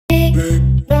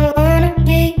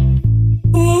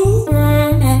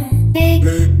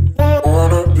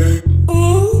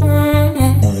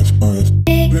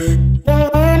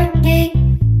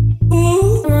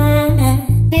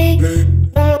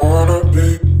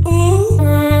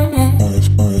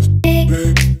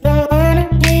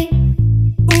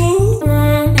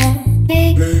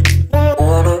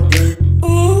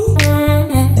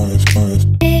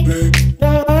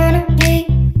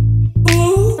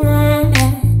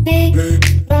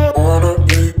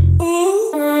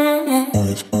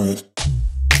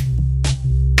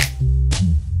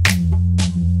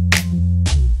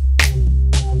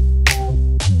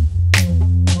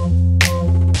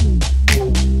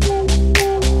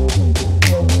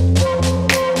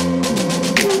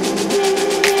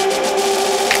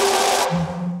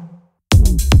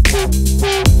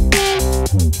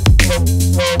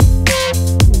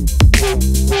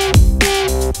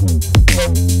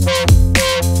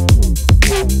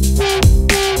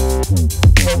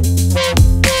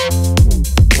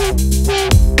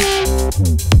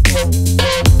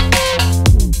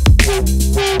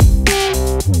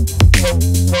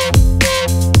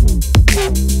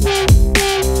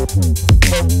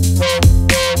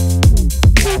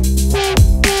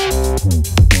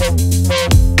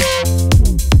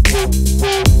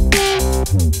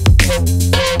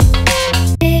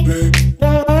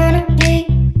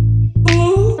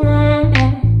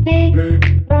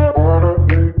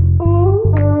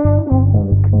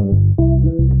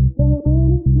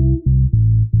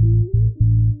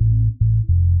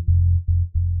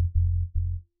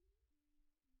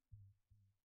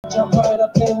Jump right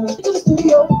up into the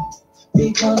studio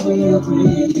because we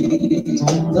agree.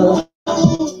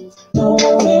 Don't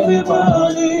want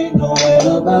everybody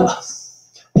knowing about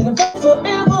us. And if I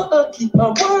forever, I'll keep my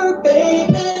word,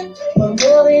 baby. Hey,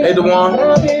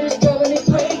 DeJuan. It's driving me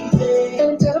crazy.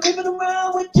 I'm tired of keeping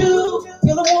around with you.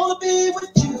 Girl, I wanna be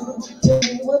with you. Tell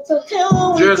me what the hell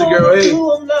are we Jersey gonna girl, hey.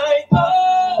 do? I'm like,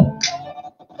 oh,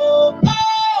 oh,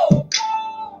 oh,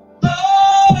 oh.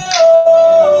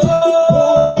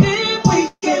 If we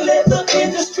can let the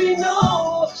industry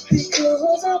know,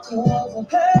 because our cover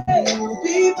pay will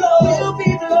be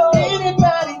blown,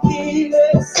 anybody need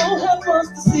it, so help us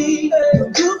to see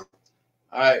it.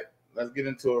 All right, let's get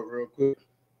into it real quick.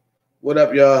 What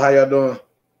up, y'all? How y'all doing?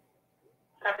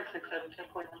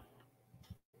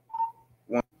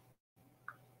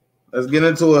 Let's get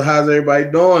into it. How's everybody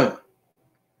doing?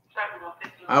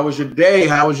 How was your day?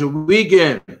 How was your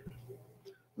weekend?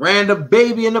 Random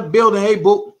baby in the building. Hey,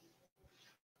 boo.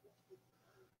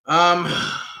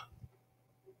 I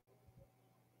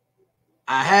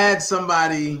had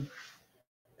somebody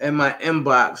in my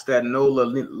inbox that know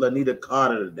Lanita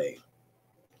Carter today.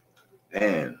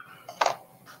 And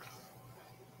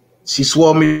she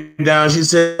swore me down. She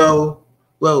said, oh,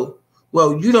 well,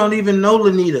 you don't even know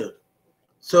Lanita.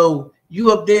 So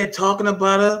you up there talking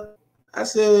about her? I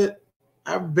said,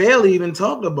 I barely even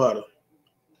talked about her.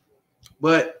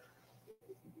 But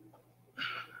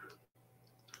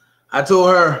I told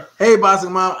her, hey,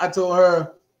 Bossing Mom, I told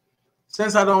her,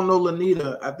 since I don't know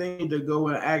Lanita, I think I need to go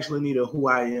and ask Lanita who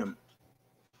I am.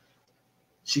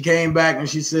 She came back and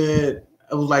she said,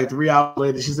 it was like 3 hours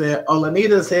later, she said, oh,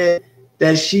 Lanita said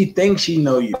that she thinks she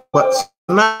know you. But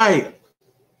tonight,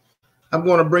 I'm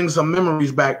going to bring some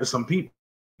memories back to some people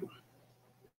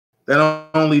that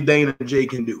only Dana and Jay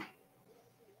can do.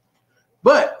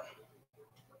 But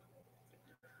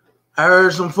I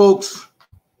heard some folks,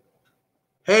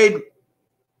 hey,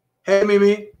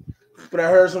 Mimi, but I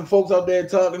heard some folks out there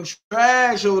talking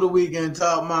trash over the weekend,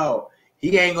 talking about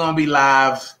he ain't going to be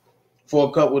live for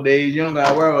a couple of days. You don't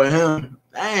got to worry about him.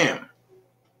 Damn.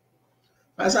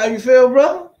 That's how you feel,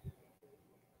 brother?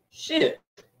 Shit.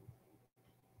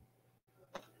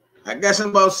 I guess in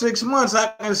about 6 months, I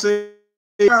can say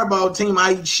about Team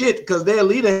I Eat Shit because their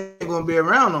leader ain't going to be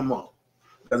around no more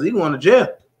because he going to jail.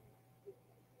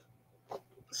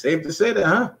 Safe to say that,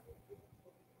 huh?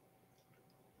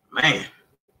 Man.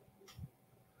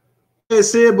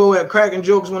 Sid Bo at cracking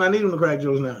jokes when I need him to crack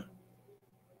jokes now.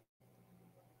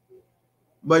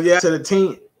 But yeah, to the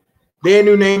team, their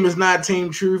new name is not Team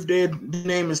Truth. Their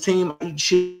name is Team I Eat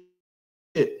Shit.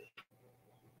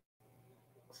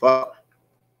 Fuck.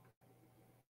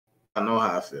 I know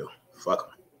how I feel.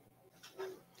 Fuck them.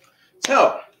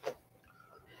 So,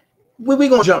 we're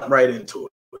going to jump right into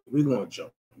it. We're going to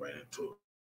jump right into it.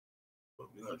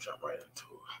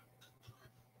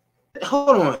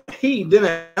 Hold on. He did it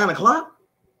at 9 o'clock?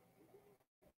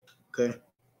 Okay.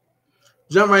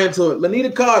 Jump right into it.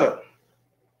 Lanita Carter.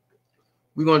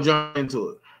 We're going to jump into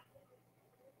it.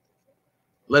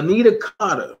 Lanita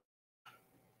Carter.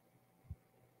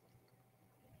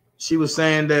 She was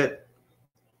saying that,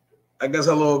 I guess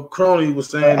her little crony was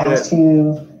saying that. Asked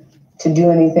you to do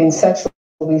anything sexual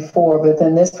before, but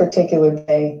then this particular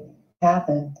day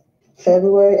happened.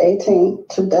 February 18,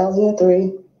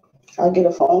 2003, I get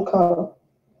a phone call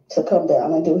to come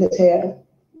down and do his hair.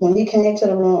 When he came to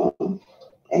the room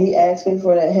and he asked me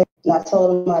for that hair, and I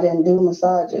told him I didn't do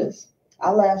massages,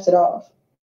 I laughed it off.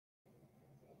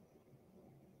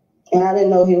 And I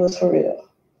didn't know he was for real.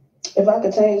 If I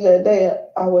could change that day,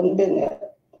 I wouldn't have been there.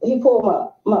 He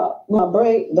pulled my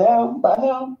braid down by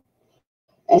him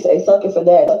and said, suck it for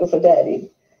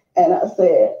daddy. And I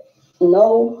said,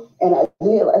 no. And I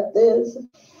did like this.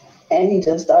 And he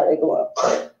just started going.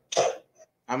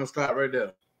 I'm going to stop right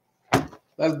there.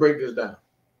 Let's break this down.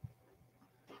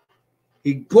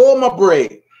 He pulled my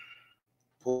braid.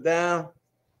 Pulled down.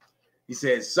 He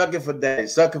said, suck it for daddy.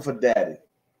 Suck it for daddy.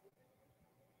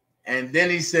 And then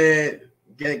he said,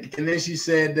 and then she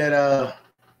said that,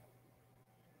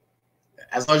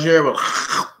 as long as you're able,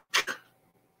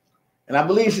 and I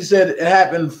believe she said it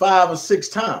happened 5 or 6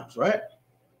 times, right?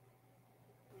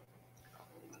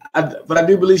 But I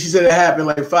do believe she said it happened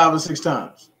like 5 or 6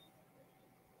 times.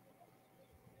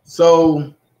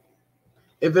 So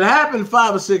if it happened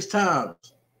 5 or 6 times,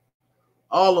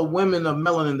 all the women of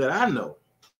melanin that I know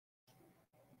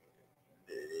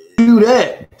do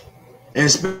that and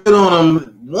spit on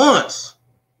them once,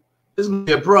 this is gonna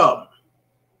be a problem.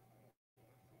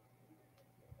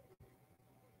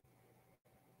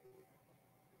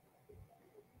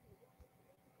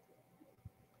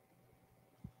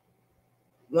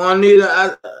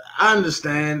 Juanita, I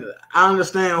understand. I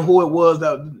understand who it was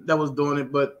that was doing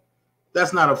it, but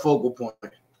that's not a focal point.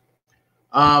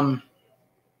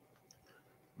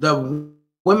 The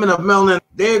women of melanin,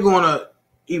 they're gonna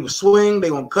either swing,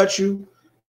 they're gonna cut you,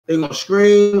 they're gonna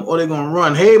scream, or they're gonna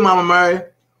run. Hey, Mama Mary,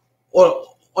 or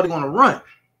they're gonna run.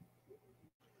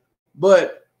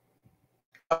 But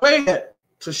I say that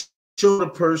to show the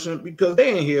person because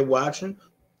they ain't here watching.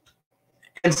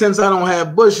 And since I don't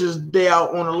have bushes, they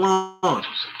out on the lawn.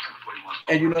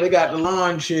 And you know, they got the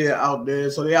lawn chair out there,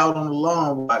 so they out on the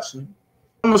lawn watching.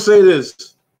 I'm gonna say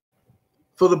this.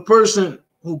 For the person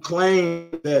who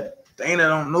claims that Dana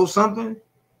don't know something,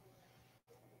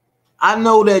 I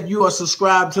know that you are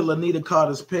subscribed to Lanita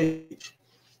Carter's page.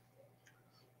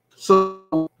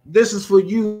 So this is for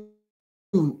you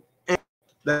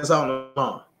that's out on the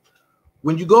lawn.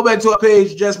 When you go back to our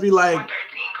page, just be like,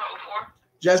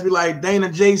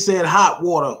 Dana J said hot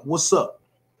water. What's up?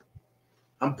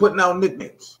 I'm putting out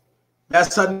nicknames.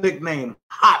 That's her nickname,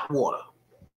 hot water.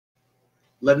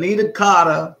 Lanita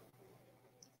Carter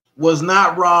was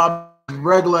not Rob's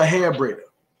regular hair braider.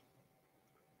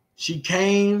 She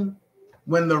came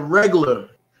when the regular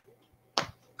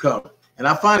come. And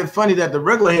I find it funny that the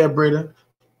regular hair braider,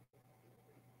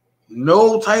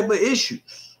 no type of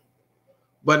issues.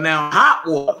 But now hot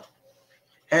water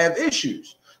have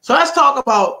issues. So let's talk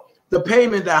about the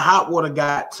payment that hot water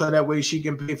got so that way she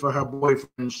can pay for her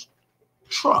boyfriend's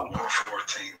truck.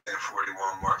 14 and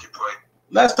 41 marketplace.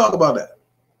 Let's talk about that.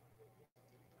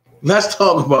 Let's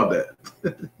talk about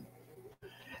that.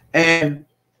 And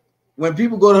when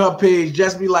people go to her page,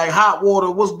 just be like, hot water,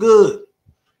 what's good?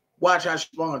 Watch how she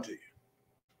respond to you.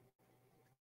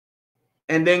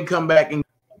 And then come back and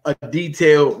a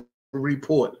detailed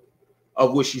report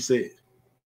of what she said.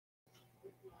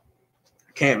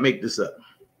 Can't make this up.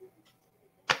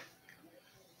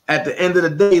 At the end of the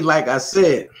day, like I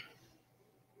said,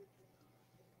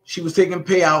 she was taking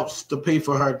payouts to pay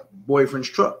for her boyfriend's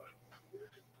truck.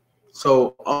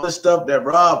 So all the stuff that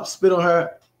Rob spit on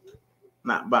her,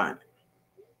 not buying it.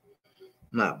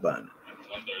 Not buying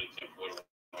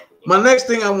it. My next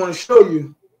thing I want to show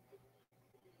you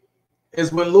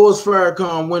is when Louis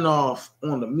Farrakhan went off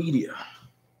on the media.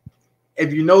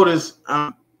 If you notice,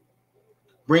 I'm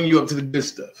bringing you up to the good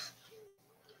stuff.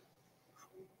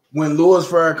 When Louis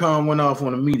Farrakhan went off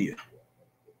on the media,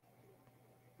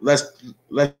 let's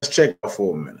check out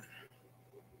for a minute.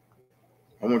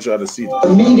 I want y'all to see this.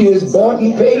 The media is bought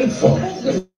and paid for.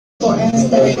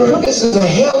 This is a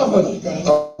hell of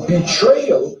a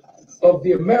betrayal of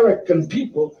the American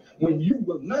people when you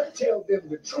will not tell them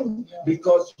the truth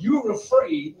because you're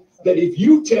afraid that if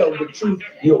you tell the truth,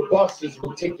 your bosses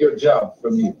will take your job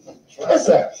from you. That's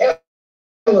a hell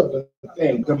of a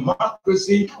thing.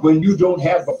 Democracy when you don't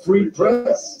have a free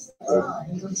press.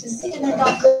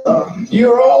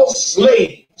 You're all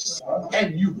slaves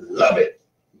and you love it.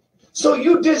 So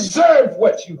you deserve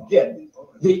what you get.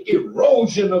 The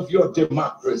erosion of your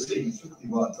democracy.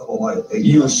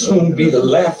 You'll soon be the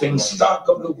laughing stock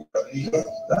of the world.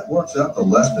 That works out to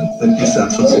less than 50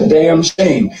 cents. It's a damn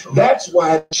shame. That's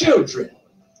why children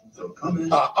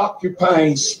are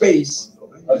occupying space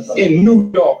in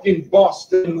New York, in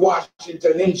Boston, in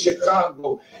Washington, in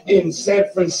Chicago, in San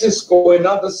Francisco, and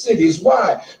other cities.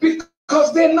 Why?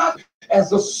 Because they're not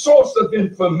as a source of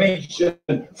information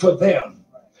for them.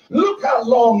 Look how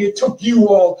long it took you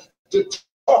all to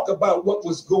talk about what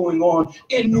was going on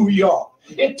in New York.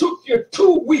 It took you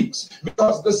 2 weeks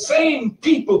because the same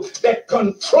people that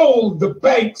controlled the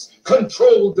banks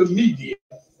controlled the media.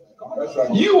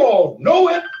 You all know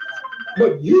it,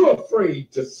 but you're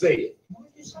afraid to say it.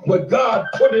 But God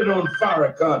put it on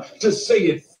Farrakhan to say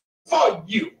it for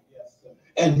you.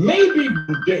 And maybe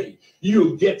one day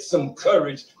you'll get some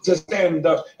courage to stand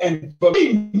up and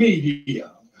be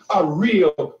media, a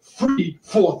real free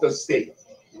fourth estate.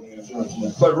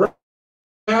 But right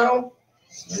now,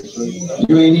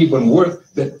 you ain't even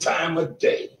worth the time of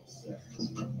day.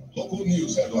 Local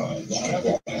news headlines.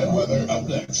 And weather up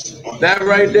next. That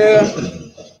right there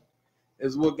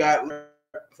is what got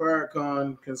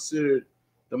Farrakhan considered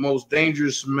the most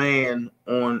dangerous man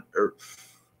on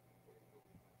earth.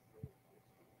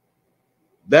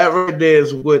 That right there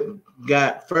is what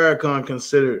got Farrakhan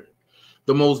considered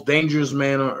the most dangerous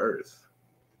man on earth.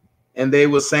 and they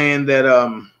were saying that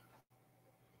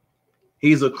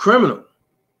he's a criminal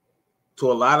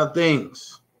to a lot of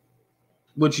things,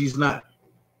 which he's not.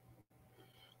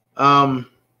 Over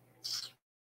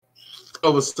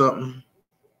something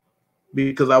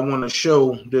because I want to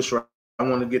show this right. I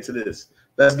want to get to this.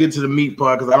 Let's get to the meat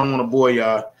part because I don't want to bore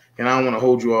y'all and I don't want to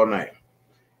hold you all night.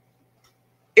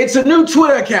 It's a new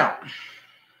Twitter account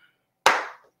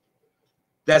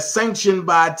that's sanctioned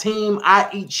by Team I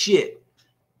Eat Shit.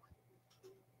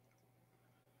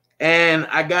 And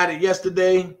I got it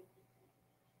yesterday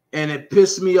and it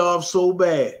pissed me off so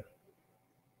bad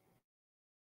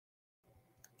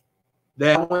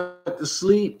that I went to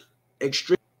sleep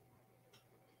extreme.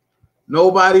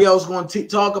 Nobody else going to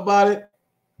talk about it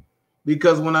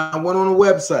because when I went on the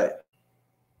website,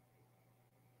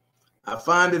 I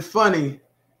find it funny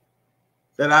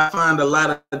that I find a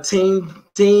lot of team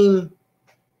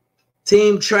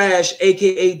trash,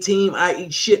 aka Team I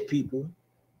Eat Shit people,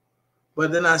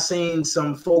 but then I seen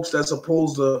some folks that's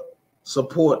supposed to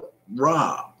support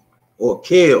Rob or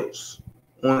Kales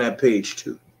on that page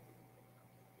too,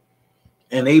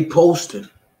 and they posting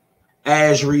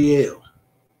as real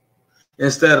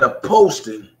instead of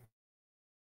posting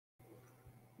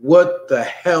what the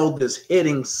hell does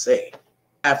hitting say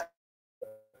after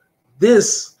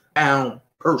this down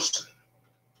person.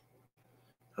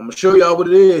 I'm gonna show y'all what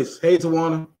it is. Hey,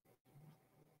 Tawana. I'm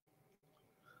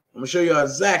gonna show y'all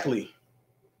exactly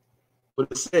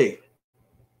what it say.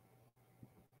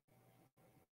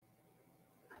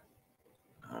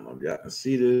 I don't know if y'all can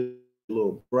see this a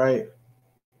little bright.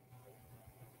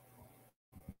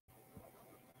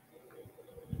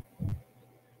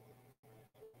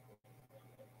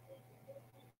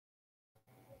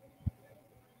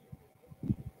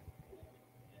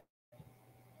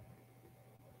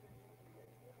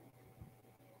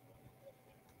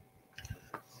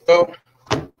 So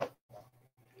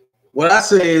what I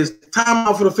say is time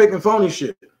out for the fake and phony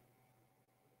shit.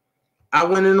 I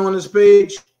went in on this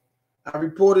page. I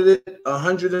reported it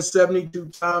 172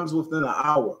 times within an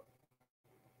hour.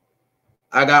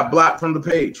 I got blocked from the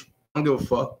page. I don't give a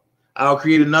fuck. I'll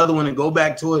create another one and go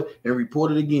back to it and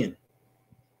report it again.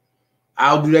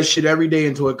 I'll do that shit every day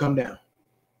until it come down.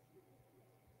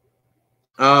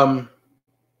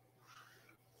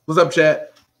 What's up,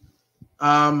 chat?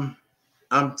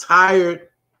 I'm tired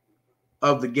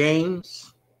of the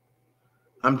games.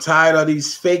 I'm tired of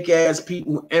these fake ass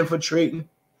people infiltrating,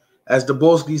 as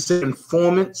Daboski said,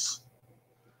 informants.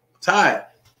 Tired.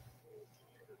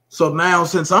 So now,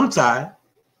 since I'm tired,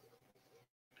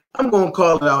 I'm gonna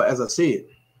call it out as I see it.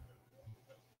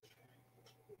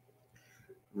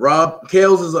 Rob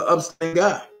Kales is an upstanding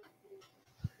guy.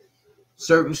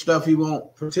 Certain stuff he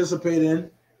won't participate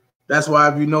in. That's why,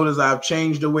 if you notice, I've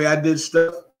changed the way I did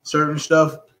stuff. Certain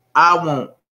stuff I won't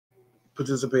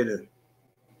participate in.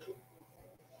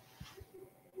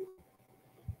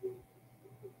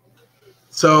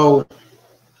 So,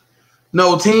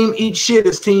 no, Team Eat Shit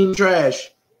is Team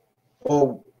Trash,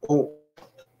 or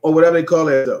whatever they call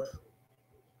that stuff.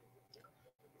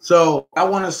 So, I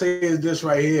want to say is this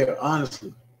right here,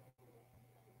 honestly.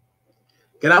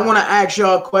 And I want to ask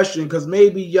y'all a question because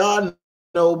maybe y'all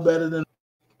know better than.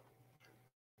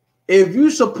 If you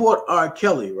support R.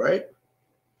 Kelly, right?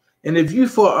 And if you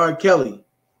for R. Kelly,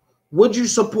 would you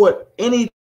support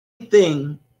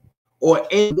anything or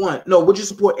anyone? No, would you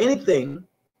support anything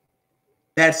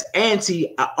that's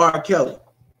anti R. Kelly?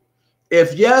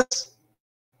 If yes,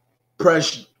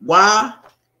 press Y.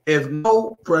 If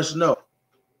no, press no.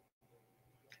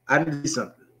 I need to see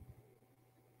something.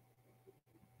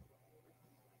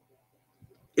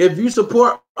 If you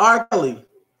support R. Kelly,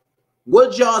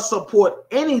 would y'all support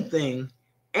anything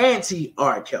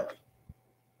anti-R. Kelly?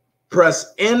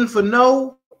 Press N for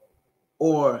no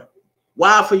or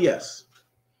Y for yes.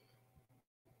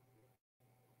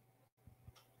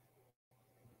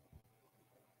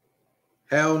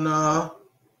 Hell no.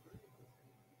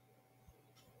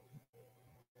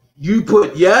 You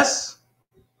put yes.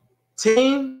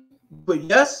 Team put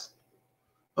yes.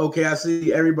 Okay, I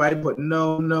see everybody put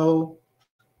no, no.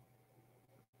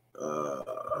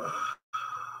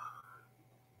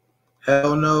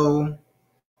 Hell no.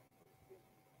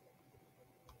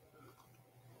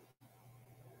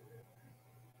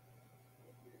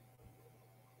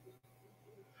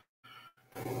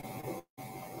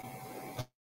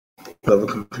 Love a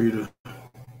computer.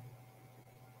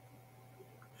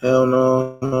 Hell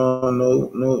no, no,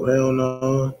 no, no, hell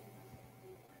no.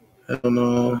 Hell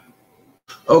no.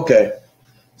 Okay.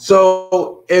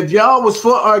 So if y'all was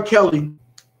for R. Kelly,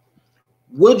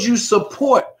 would you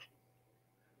support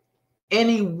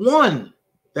anyone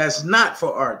that's not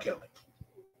for R. Kelly?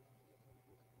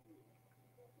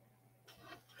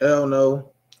 Hell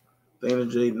no.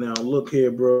 THEEBMOREACTOR. Now look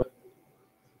here, bro.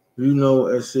 You know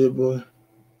as Sybil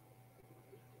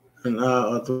and I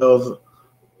are 12.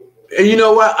 And you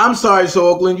know what? I'm sorry, so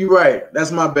Oakland. You're right.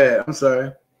 That's my bad. I'm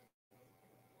sorry.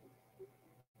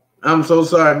 I'm so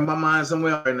sorry. My mind's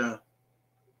somewhere right now.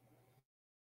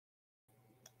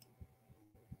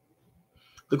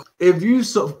 If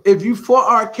you for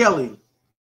R. Kelly,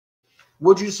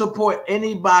 would you support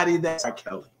anybody that's R.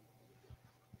 Kelly?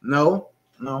 No?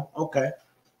 No? Okay.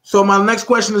 So my next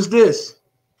question is this.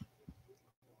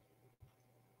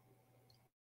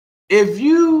 If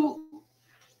you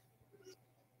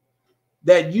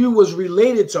was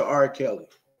related to R. Kelly,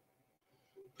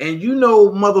 and you know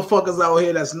motherfuckers out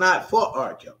here that's not for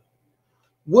R. Kelly,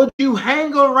 would you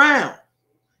hang around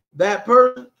that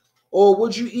person, or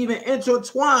would you even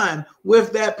intertwine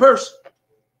with that person?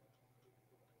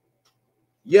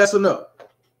 Yes or no?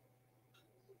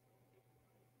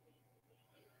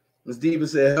 Ms. Diva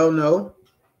said, hell no.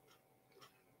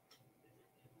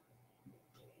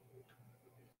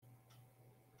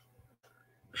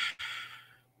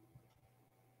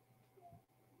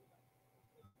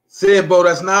 Said, bro,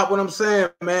 that's not what I'm saying,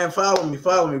 man. Follow me,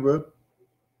 bro.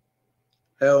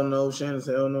 Hell no. Shannon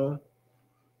said, hell no.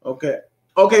 Okay.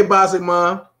 Okay, Bossy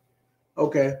Mom.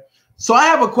 Okay. So I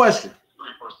have a question.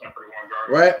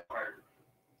 Right?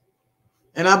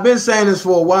 And I've been saying this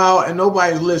for a while, and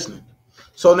nobody's listening.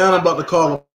 So now I'm about to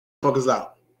call the fuckers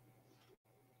out.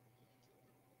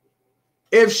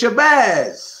 If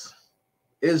Shabazz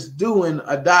is doing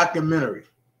a documentary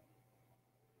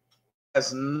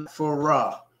that's not for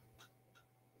Rob,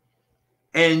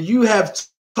 and you have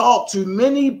talked to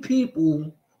many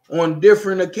people on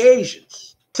different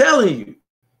occasions telling you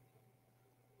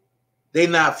they're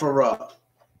not for Rob,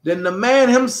 then the man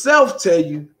himself tell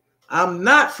you, I'm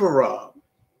not for Rob.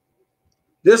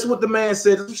 This is what the man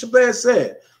said. This is what Shabazz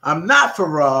said. I'm not for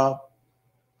Rob.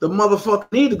 The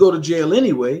motherfucker need to go to jail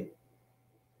anyway.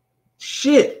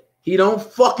 Shit, he don't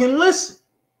fucking listen.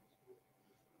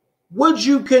 Would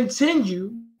you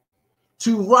continue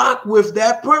to rock with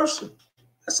that person?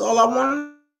 That's all I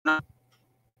want to know.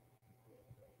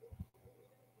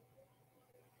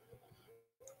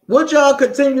 Would y'all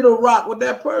continue to rock with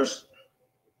that person?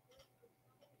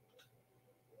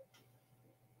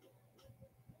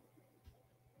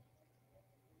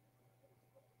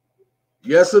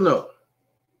 Yes or no?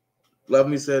 Love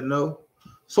Me said no.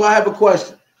 So I have a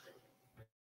question.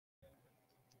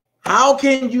 How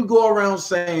can you go around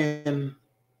saying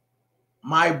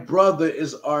my brother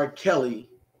is R. Kelly,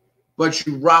 but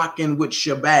you rocking with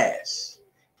Shabazz,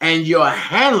 and your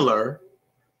handler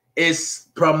is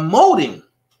promoting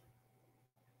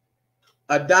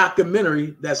a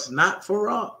documentary that's not for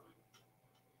Rob?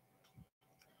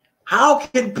 How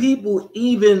can people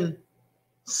even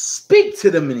speak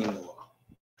to them anymore?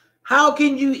 How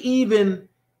can you even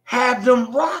have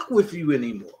them rock with you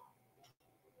anymore?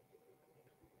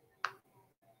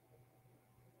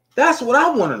 That's what I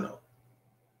want to know.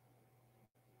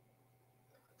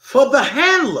 For the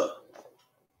handler,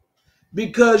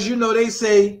 because, you know, they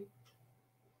say,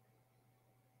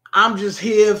 I'm just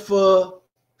here for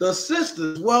the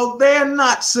sisters. Well, they're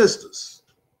not sisters.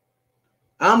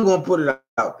 I'm going to put it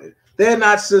out there. They're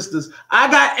not sisters.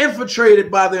 I got infiltrated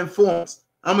by the informants.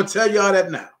 I'm going to tell y'all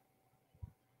that now.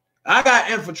 I got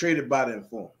infiltrated by the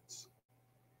informants.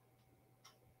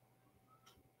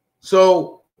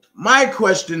 So my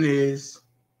question is,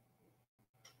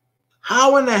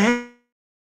 how in the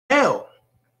hell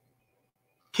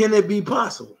can it be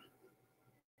possible?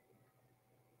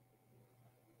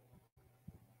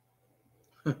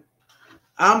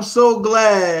 I'm so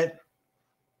glad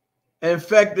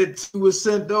Infected 2 was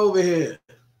sent over here.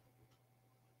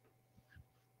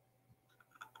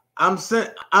 I'm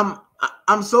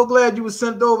so glad you were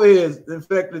sent over here,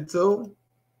 Infected 2.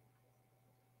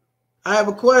 I have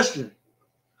a question.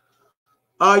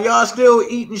 Are y'all still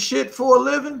eating shit for a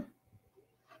living?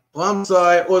 Well, I'm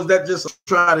sorry, or is that just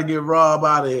trying to get Rob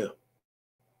out of here?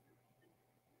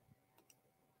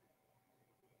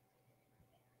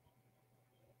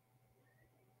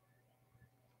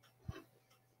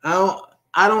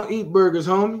 I don't eat burgers,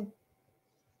 homie.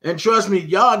 And trust me,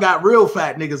 y'all got real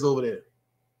fat niggas over there.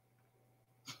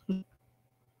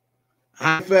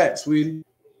 I ain't fat, sweetie.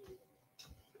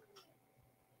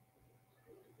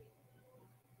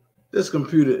 This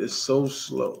computer is so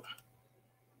slow.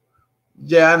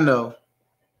 Yeah, I know.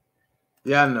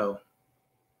 Yeah, I know.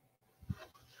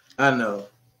 I know.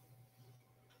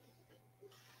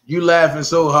 You laughing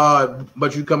so hard,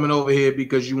 but you coming over here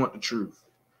because you want the truth.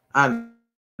 I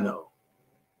know.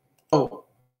 Oh,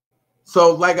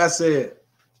 so like I said,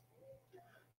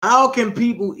 How can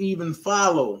people even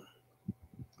follow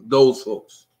those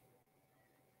folks?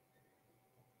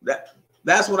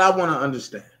 That's what I want to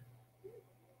understand.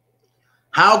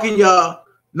 How can y'all,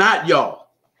 not y'all,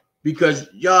 because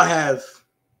y'all have,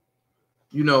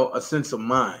 you know, a sense of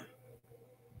mind.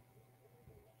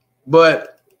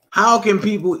 But how can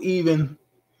people even,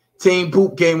 Team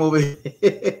Poop came over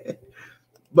here,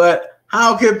 but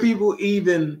how can people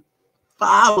even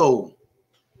follow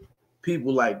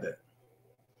people like that?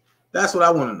 That's what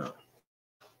I want to know.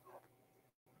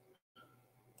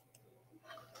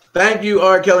 Thank you,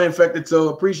 R. Kelly Infected Toe.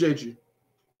 Appreciate you.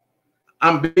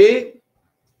 I'm big.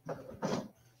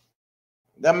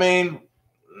 I mean,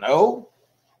 no.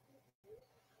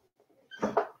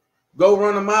 Go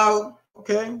run a mile.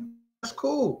 Okay, that's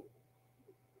cool.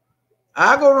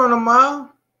 I go run a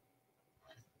mile.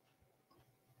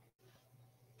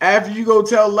 After you go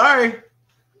tell Larry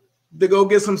to go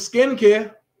get some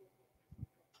skincare,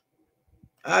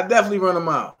 I definitely run a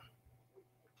mile.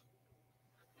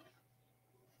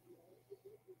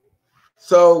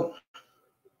 So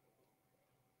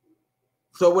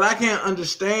what I can't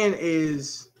understand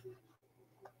is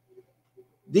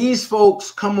these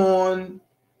folks come on,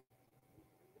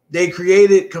 they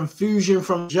created confusion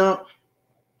from jump.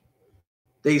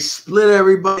 They split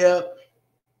everybody up.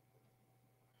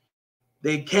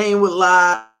 They came with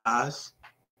lies,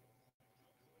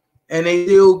 and they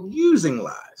still using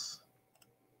lies.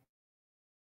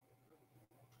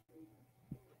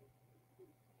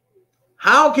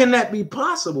 How can that be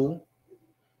possible?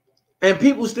 And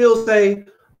people still say,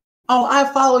 "Oh,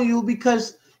 I follow you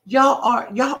because y'all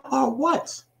are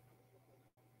what?"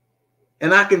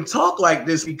 And I can talk like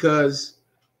this because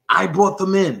I brought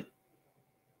them in.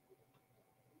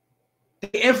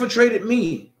 They infiltrated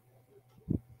me.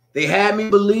 They had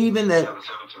me believing that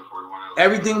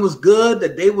everything was good,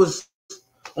 that they was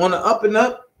on the up and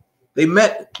up. They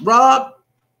met Rob,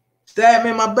 stabbed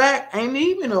me in my back, ain't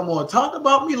need me no more. Talked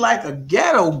about me like a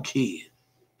ghetto kid,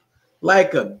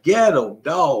 like a ghetto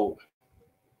dog.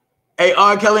 Hey,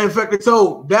 R. Kelly Infected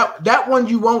Toe, that one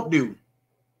you won't do.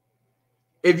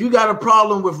 If you got a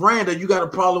problem with Randa, you got a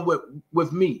problem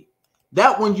with me.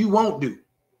 That one you won't do.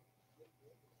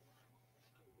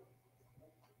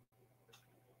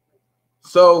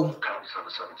 So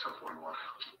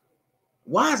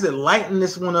why is it lighting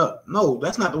this one up? No,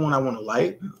 that's not the one I want to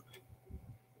light.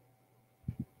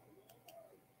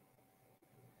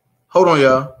 Hold on,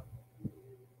 y'all.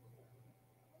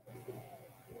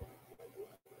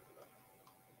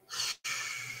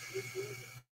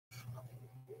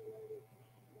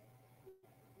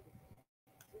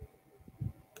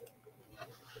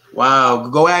 Wow,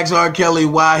 go ask R. Kelly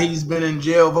why he's been in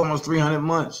jail for almost 300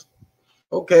 months.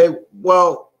 Okay,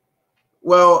 well,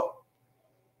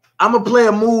 I'm gonna play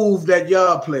a move that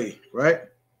y'all play, right?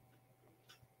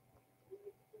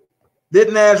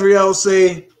 Didn't Azriel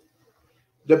say,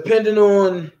 depending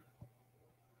on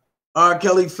R.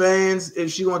 Kelly fans,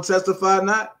 if she gonna testify or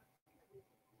not?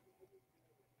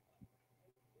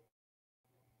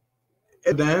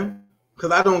 A damn,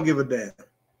 because I don't give a damn.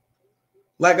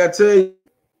 Like I tell you,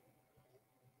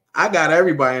 I got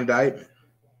everybody indictment.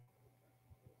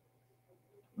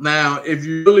 Now, if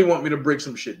you really want me to break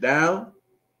some shit down,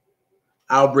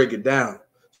 I'll break it down.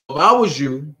 If I was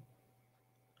you,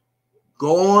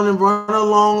 go on and run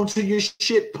along to your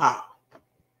shit pile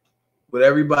with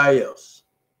everybody else.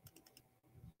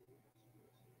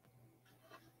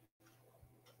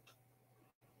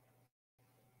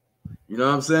 You know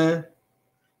what I'm saying?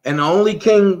 And the only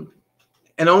king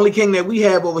that we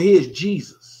have over here is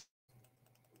Jesus.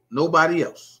 Nobody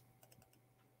else.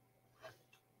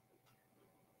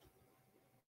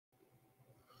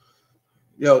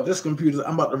 Yo, this computer,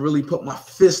 I'm about to really put my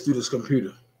fist through this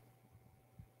computer.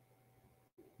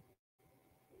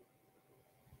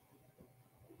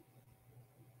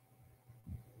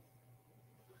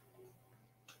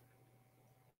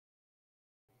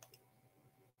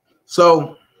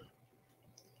 So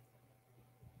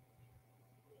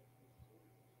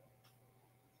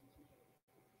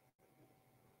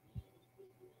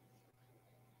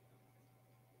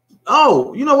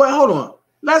oh, you know what? Hold on.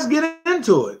 Let's get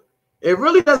into it. It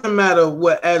really doesn't matter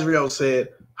what Azriel said.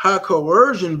 Her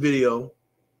coercion video.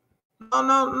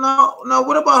 No.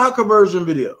 What about her coercion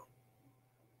video?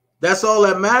 That's all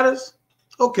that matters?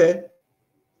 Okay.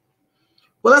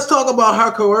 Well, let's talk about her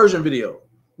coercion video.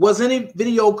 Was any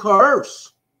video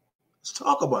coerced? Let's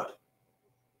talk about it.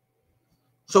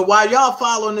 So while y'all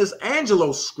following this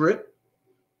Angelo script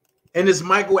and this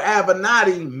Michael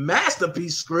Avenatti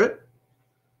masterpiece script,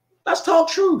 let's talk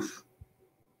truth.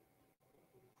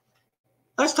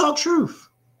 Let's talk truth.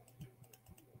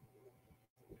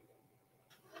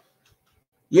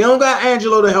 You don't got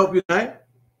Angelo to help you tonight.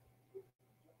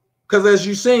 Because as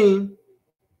you seen,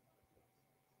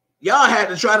 y'all had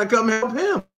to try to come help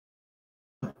him.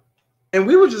 And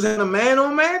we were just having a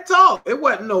man-on-man talk. It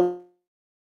wasn't no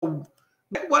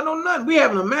nothing. We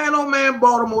having a man-on-man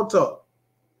Baltimore talk.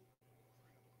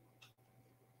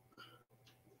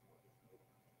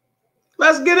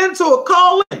 Let's get into it.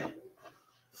 Call in.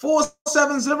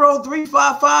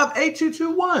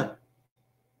 470-355-8221.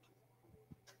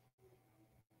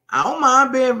 I don't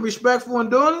mind being respectful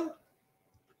and doing it.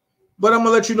 But I'm going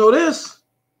to let you know this.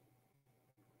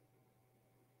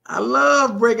 I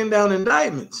love breaking down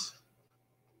indictments.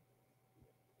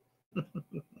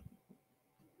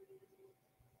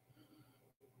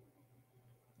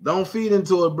 Don't feed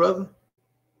into it, brother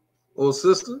or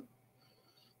sister,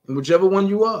 and whichever one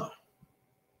you are.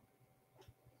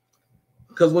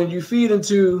 Because when you feed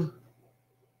into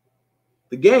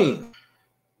the game,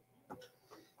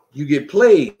 you get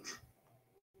played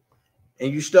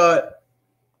and you start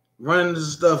running into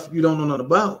stuff you don't know nothing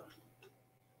about.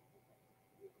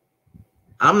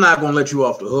 I'm not going to let you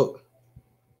off the hook.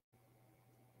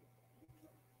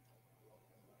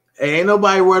 Hey, ain't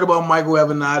nobody worried about Michael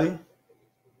Avenatti.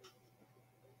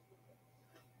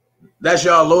 That's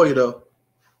y'all lawyer, though.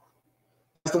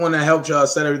 That's the one that helped y'all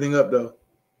set everything up, though.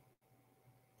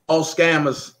 All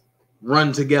scammers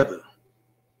run together.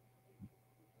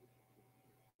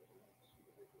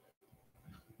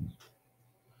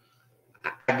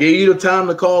 I gave you the time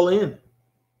to call in.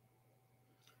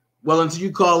 Well, until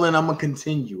you call in, I'm going to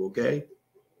continue, okay?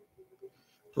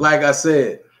 Like I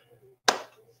said,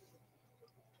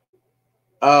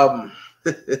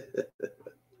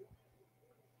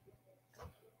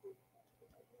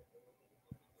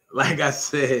 like I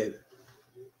said,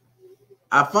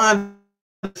 I find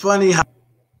it funny how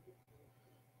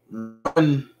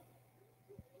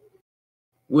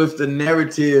with the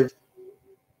narrative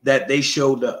that they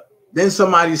showed up. Then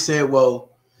somebody said,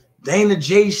 well,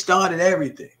 DanaJay started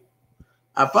everything.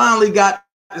 I finally got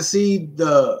to see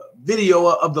the video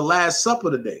of the Last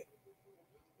Supper today.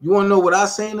 You want to know what I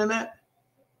seen in that?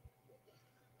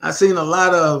 I seen a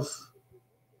lot of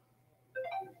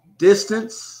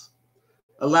distance,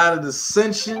 a lot of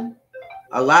dissension,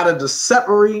 a lot of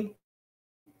deception,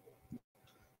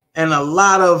 and a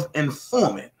lot of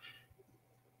informant.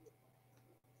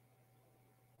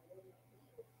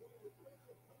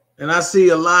 And I see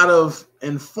a lot of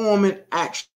informant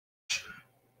action.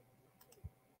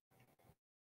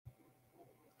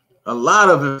 A lot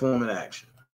of informant action.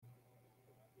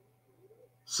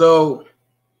 So,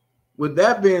 with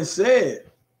that being said,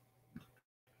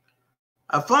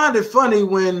 I find it funny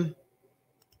when he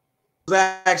was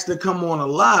asked to come on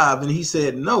live and he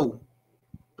said no.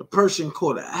 The person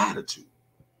caught an attitude.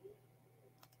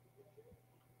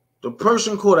 The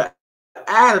person caught an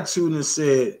attitude and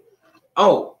said,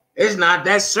 oh, it's not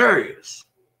that serious.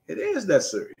 It is that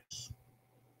serious.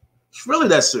 It's really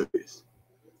that serious.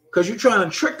 Because you're trying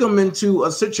to trick him into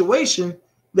a situation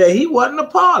that he wasn't a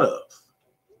part of.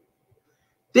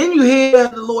 Then you hear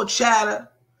the Lord chatter,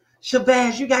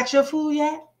 Shabazz, you got your food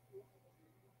yet?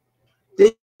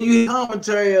 Then you hear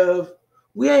commentary of,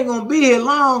 we ain't going to be here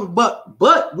long, but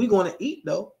we're going to eat,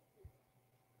 though.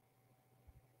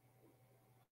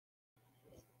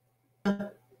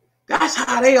 That's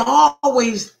how they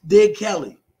always did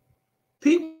Kelly.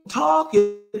 People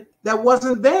talking that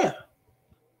wasn't there.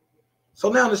 So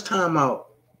now it's time out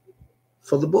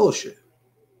for the bullshit.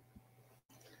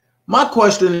 My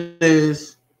question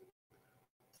is,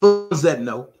 for those that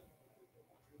know,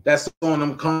 that's on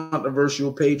them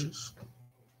controversial pages,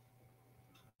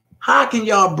 how can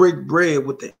y'all break bread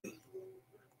with him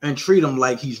and treat him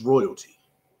like he's royalty?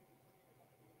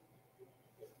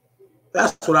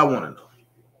 That's what I want to know.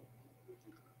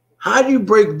 How do you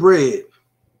break bread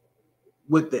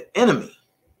with the enemy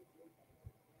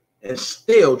and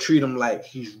still treat him like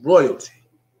he's royalty?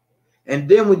 And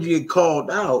then when you get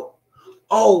called out,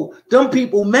 oh, them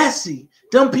people messy,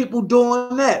 them people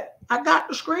doing that. I got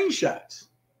the screenshots.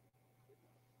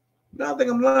 Y'all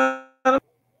think I'm lying?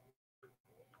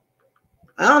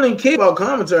 I don't even care about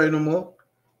commentary no more.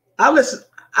 I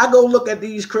go look at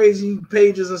these crazy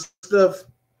pages and stuff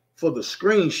for the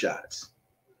screenshots.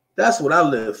 That's what I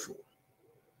live for.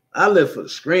 I live for the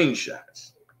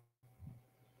screenshots.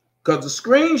 Because the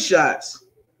screenshots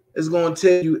is going to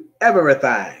tell you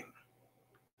everything.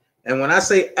 And when I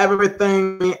say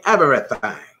everything, I mean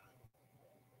everything.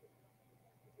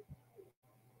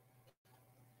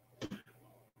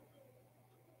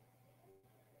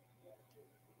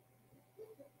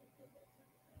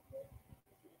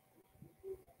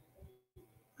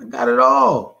 I got it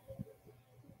all.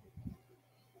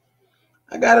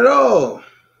 I got it all.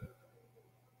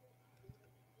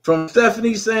 From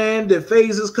Stephanie saying that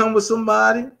phases come with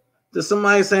somebody, to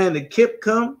somebody saying that Kip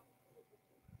come.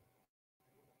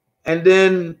 And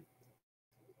then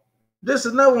this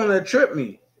is another one that tripped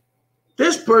me.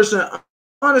 This person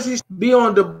honestly be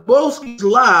on Deboski's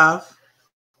live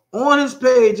on his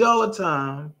page all the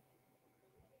time.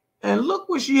 And look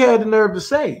what she had the nerve to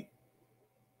say.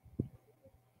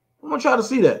 I'm going to try to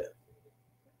see that.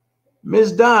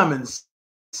 Miss Diamonds,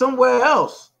 somewhere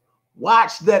else,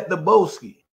 watch that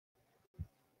Deboski.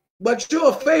 But you're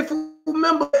a faithful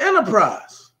member of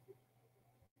Enterprise.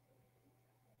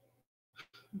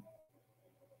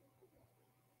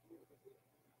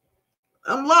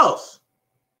 I'm lost.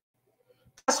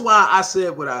 That's why I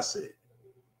said what I said.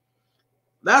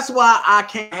 That's why I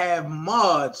can't have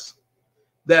mods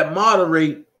that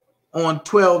moderate on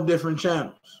 12 different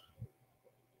channels.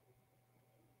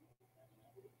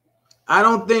 I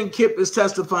don't think Kip is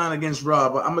testifying against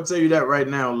Rob. I'm going to tell you that right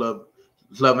now,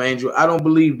 Love Angel. I don't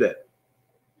believe that.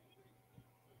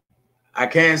 I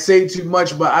can't say too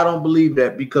much, but I don't believe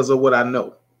that because of what I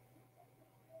know.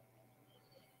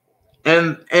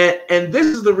 And this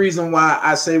is the reason why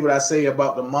I say what I say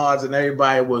about the mods and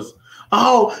everybody was,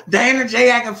 oh, DanaJay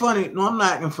acting funny. No, I'm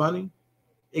not acting funny.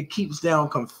 It keeps down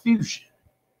confusion.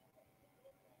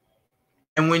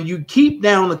 And when you keep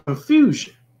down the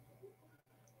confusion,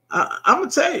 I'm going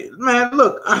to tell you, man,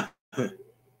 look,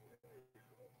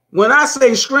 when I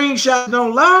say screenshots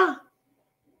don't lie,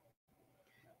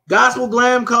 Gospel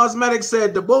Glam Cosmetics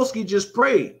said Deboski just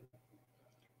prayed.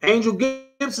 Angel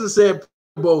Gibson said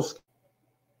Deboski.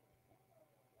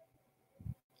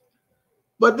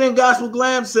 But then Gospel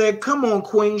Glam said, come on,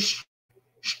 Queen,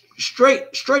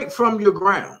 straight from your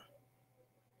ground.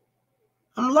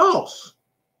 I'm lost.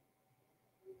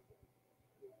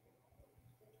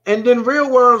 And then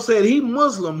Real World said he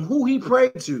Muslim, who he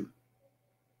prayed to.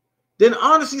 Then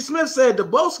Honesty Smith said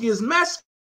Deboski is messy.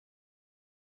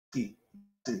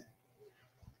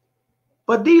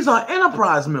 But these are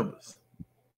Enterprise members.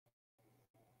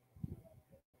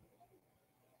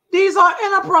 These are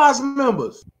Enterprise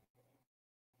members.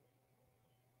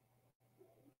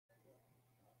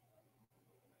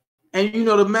 And you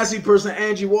know the messy person,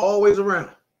 Angie, was always around.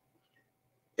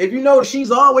 If you know,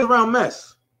 she's always around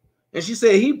mess. And she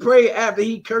said he prayed after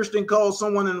he cursed and called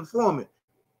someone an informant.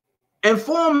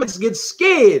 Informants get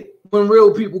scared when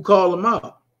real people call them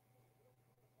out.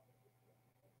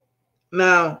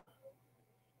 Now,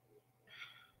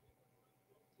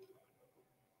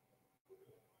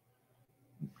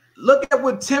 look at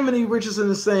what Timothy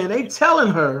Richardson is saying. They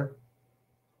telling her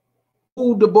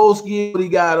who Deboski what he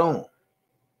got on.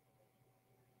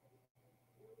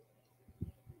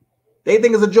 They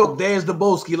think it's a joke. There's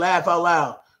Deboski. Laugh out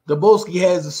loud. Deboski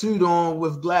has a suit on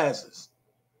with glasses.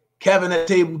 Kevin at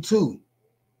table 2.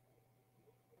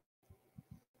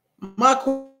 My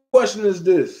question is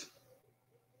this.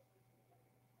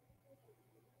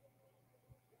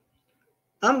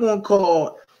 I'm going to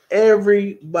call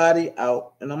everybody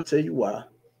out, and I'm going to tell you why.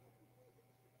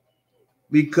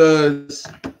 Because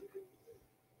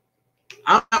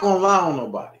I'm not going to lie on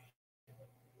nobody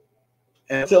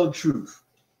and tell the truth.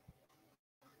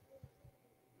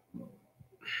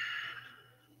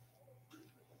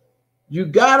 You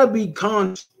got to be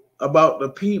conscious about the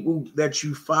people that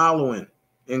you following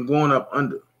and going up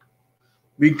under.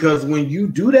 Because when you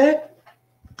do that,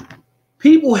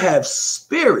 people have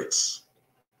spirits.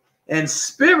 And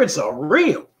spirits are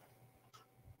real.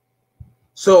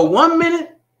 So 1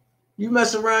 minute, you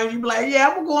mess around, you be like, yeah,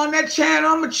 I'm going to go on that channel,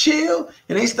 I'm going to chill.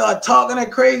 And they start talking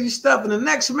that crazy stuff. And the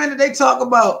next minute, they talk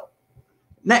about,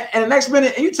 and the next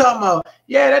minute, you talking about,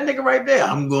 yeah, that nigga right there,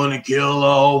 I'm going to kill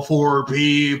all 4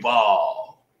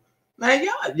 people. Man,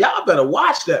 y'all better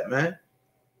watch that, man.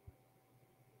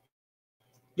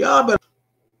 Y'all better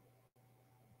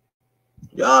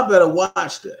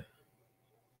watch that.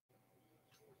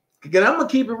 Again, I'm going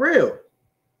to keep it real.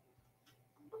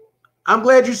 I'm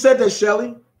glad you said that,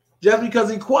 Shelly. Just because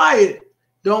he quiet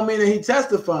don't mean that he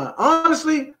testifying.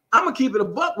 Honestly, I'm going to keep it a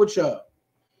buck with y'all.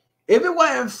 If it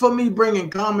wasn't for me bringing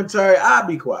commentary, I'd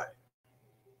be quiet.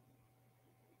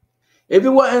 If it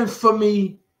wasn't for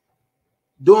me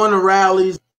doing the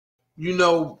rallies, you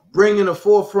know, bringing the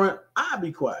forefront, I'd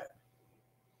be quiet.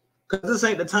 Because this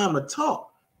ain't the time to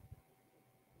talk.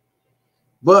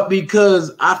 But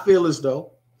because I feel as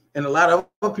though, and a lot of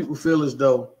other people feel as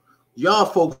though, y'all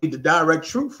folks need the direct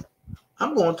truth,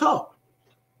 I'm going to talk.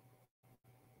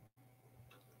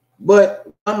 But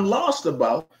I'm lost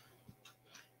about,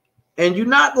 and you're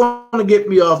not going to get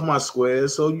me off my square,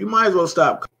 so you might as well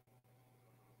stop.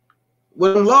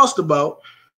 What I'm lost about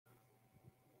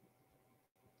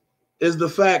is the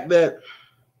fact that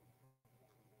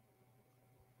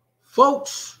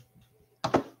folks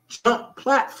jump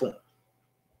platform.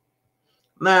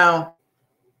 Now,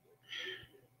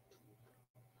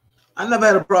 I never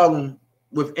had a problem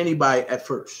with anybody at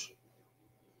first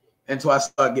until I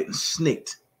started getting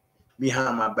snaked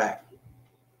behind my back.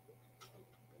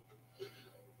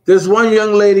 There's one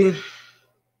young lady.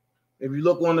 If you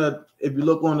look on the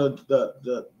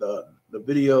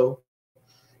video,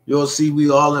 you'll see we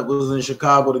all was in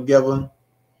Chicago together,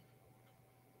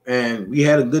 and we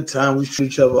had a good time. We treat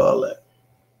each other, all that.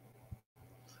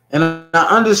 And I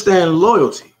understand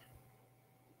loyalty.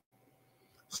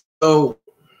 So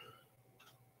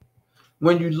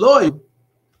when you're loyal,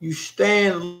 you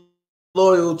stand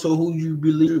loyal to who you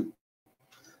believe.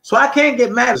 So I can't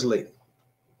get mad at this lady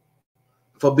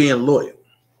for being loyal.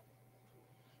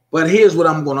 But here's what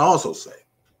I'm going to also say.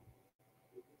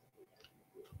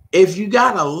 If you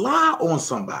got to lie on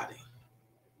somebody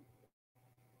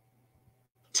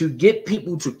to get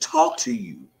people to talk to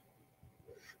you,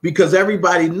 because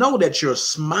everybody know that you're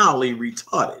smiley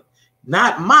retarded.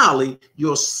 Not Molly,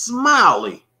 you're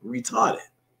smiley retarded.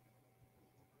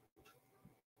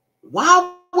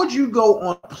 Why would you go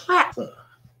on a platform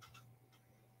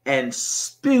and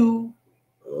spew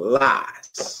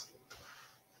lies?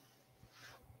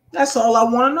 That's all I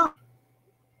want to know.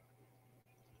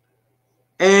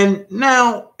 And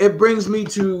now it brings me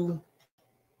to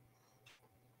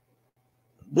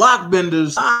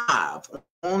Blockbenders Live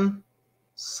on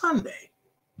Sunday.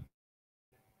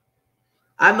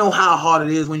 I know how hard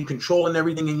it is when you're controlling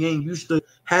everything and you ain't used to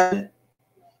having it.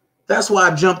 That's why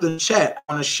I jumped in the chat.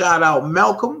 I want to shout out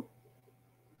Malcolm.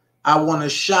 I want to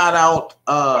shout out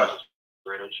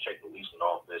check the lease in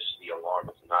office. The alarm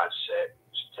is not set.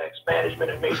 Text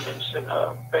management and maintenance and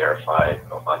verify if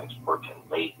it's working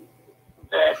late.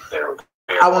 That they're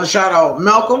I want to shout out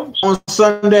Malcolm on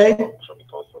Sunday.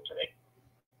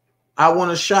 I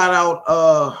want to shout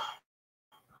out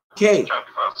Kay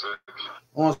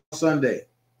on Sunday,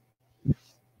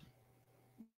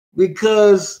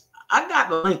 because I got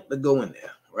the link to go in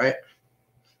there, right?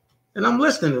 And I'm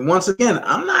listening. And once again,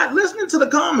 I'm not listening to the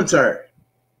commentary.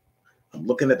 I'm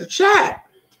looking at the chat.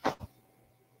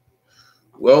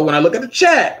 Well, when I look at the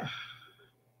chat,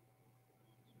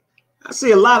 I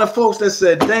see a lot of folks that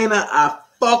said, Dana, I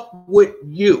fuck with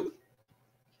you.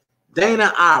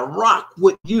 Dana, I rock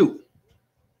with you.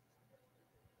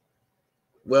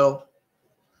 Well,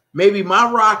 maybe my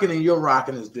rocking and your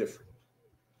rocking is different.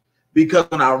 Because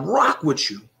when I rock with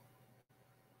you,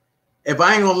 if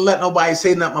I ain't gonna let nobody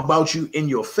say nothing about you in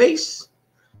your face,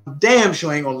 I'm damn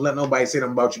sure I ain't gonna let nobody say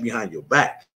nothing about you behind your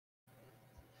back.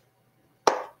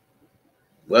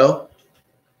 Well,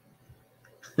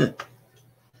 I'm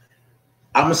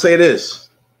gonna say this.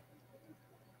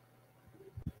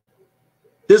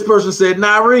 This person said,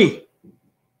 Nari.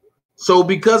 So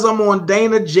because I'm on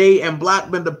Dana J and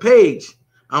Blockbender page,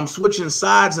 I'm switching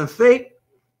sides and fake.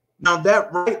 Now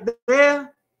that right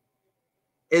there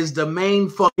is the main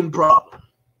fucking problem.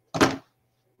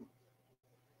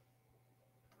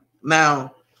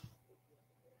 Now,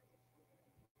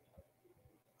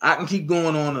 I can keep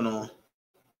going on and on.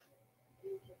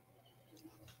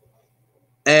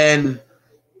 And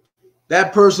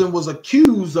that person was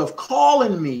accused of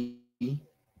calling me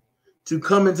to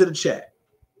come into the chat.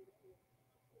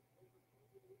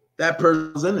 That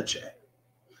person was in the chat.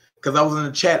 Because I was in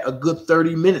the chat a good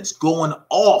 30 minutes going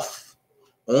off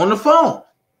on the phone.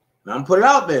 And I'm put it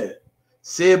out there.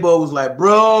 Sidbo was like,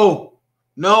 bro,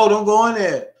 no, don't go in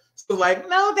there. So like,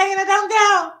 no, Dana, don't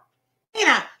go.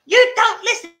 Dana, you don't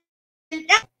listen.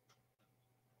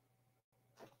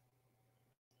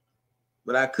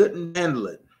 But I couldn't handle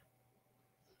it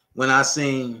when I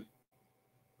seen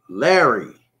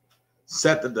Larry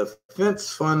set the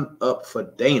defense fund up for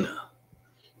Dana.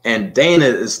 And Dana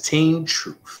is Team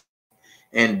Truth.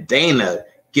 And Dana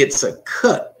gets a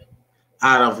cut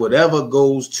out of whatever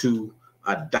goes to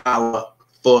 $1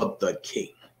 for the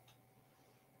king.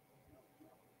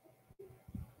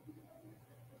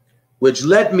 Which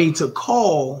led me to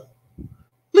call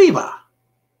Levi.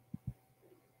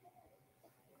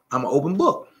 I'm an open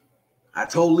book. I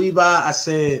told Levi, I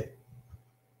said,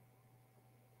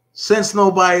 since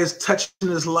nobody is touching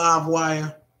this live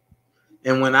wire,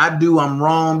 and when I do, I'm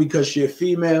wrong because you're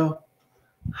female,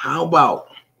 how about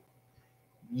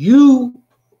you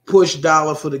push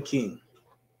 $1 for the king?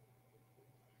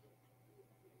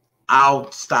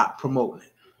 I'll stop promoting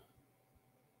it.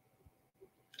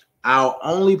 I'll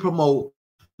only promote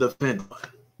the fence fund.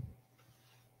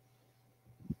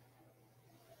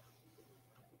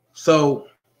 So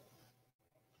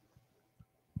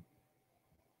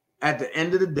at the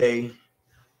end of the day,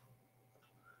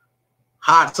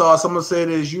 hot sauce, I'm gonna say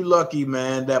this: you lucky,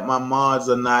 man, that my mods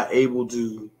are not able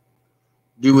to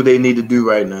do what they need to do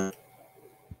right now,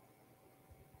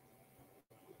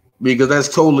 because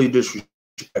that's totally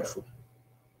disrespectful.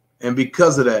 And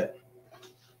because of that,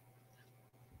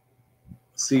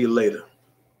 see you later.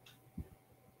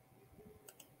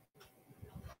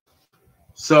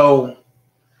 So,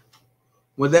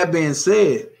 with that being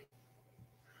said,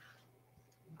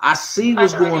 I see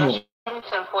what's going on.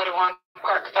 41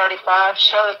 Park 35,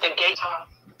 show at the gate.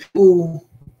 People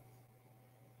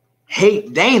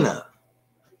hate Dana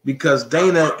because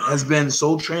Dana has been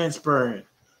so transparent,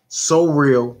 so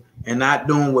real, and not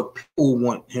doing what people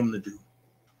want him to do,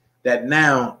 that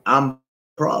now I'm the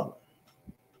problem.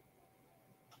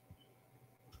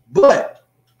 But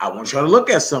I want y'all to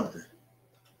look at something.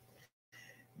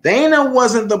 Dana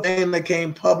wasn't the man that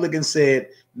came public and said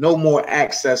no more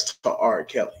access to R.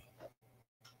 Kelly.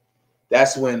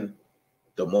 That's when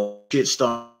the more shit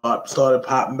started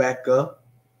popping back up.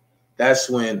 That's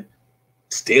when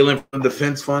stealing from the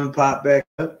defense fund popped back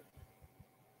up.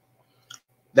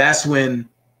 That's when,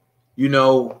 you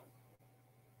know,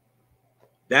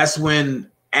 that's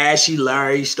when Ashy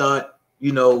Larry start,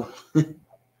 you know,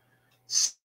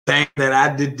 saying that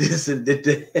I did this and did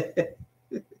that.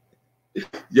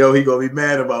 Yo, he gonna be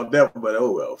mad about that one, but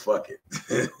oh well, fuck it.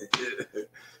 You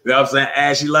know what I'm saying?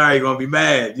 Ashy Larry gonna be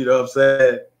mad, you know what I'm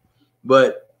saying?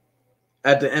 But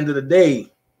at the end of the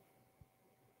day,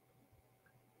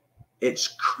 it's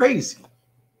crazy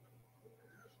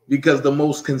because the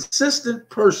most consistent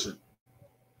person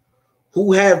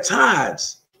who have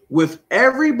ties with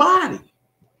everybody,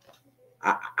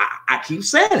 I keep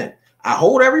saying it, I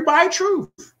hold everybody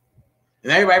truth.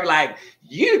 And everybody be like,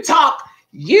 you talk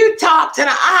to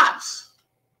the ops.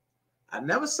 I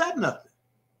never said nothing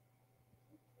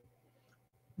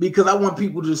because I want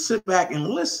people to sit back and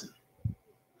listen.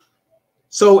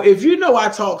 So if you know I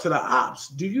talk to the ops,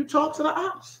 do you talk to the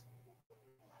ops?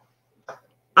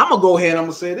 I'm going to go ahead and I'm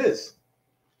going to say this.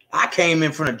 I came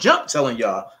in from the jump telling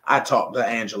y'all I talked to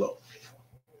Angelo.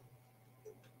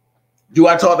 Do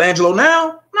I talk to Angelo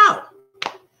now? No.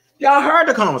 Y'all heard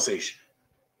the conversation.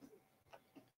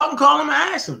 I can call him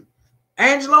and ask him,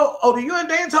 Angelo, oh, do you and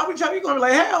Dan talk to each other? You're going to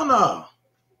be like, hell no.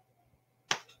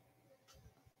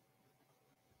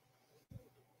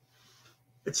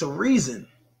 It's a reason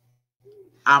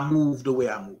I move the way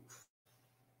I move.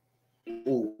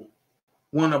 Ooh.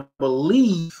 Want to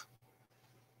believe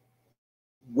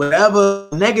whatever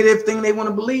negative thing they want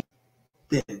to believe,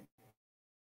 then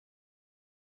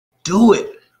do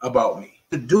it about me.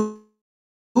 Do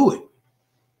it.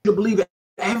 To believe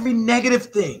every negative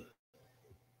thing.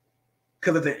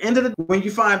 Because at the end of the day, when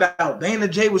you find out Dana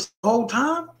J was the whole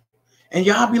time, and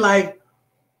y'all be like,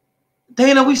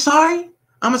 Dana, we sorry?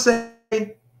 I'm going to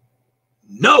say,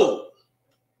 no.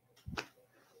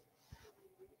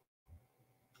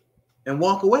 And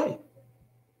walk away.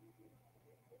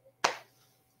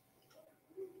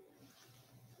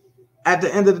 At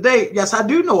the end of the day, yes, I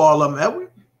do know all of them,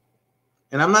 Edward.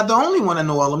 And I'm not the only one that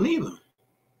know all of them either.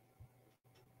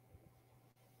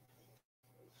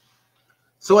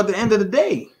 So at the end of the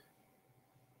day,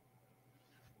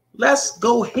 let's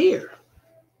go here.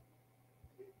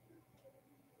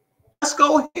 Let's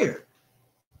go here.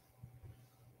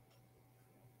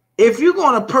 If you're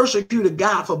going to persecute a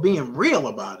guy for being real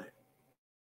about it,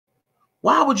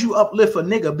 why would you uplift a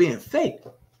nigga being fake?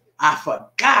 I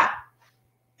forgot.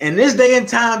 In this day and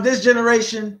time, this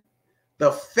generation,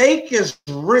 the fake is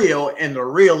real and the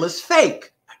real is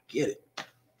fake. I get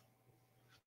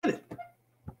it.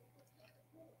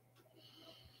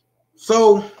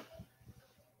 So,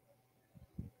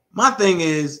 my thing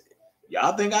is,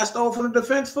 y'all think I stole from the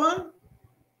defense fund?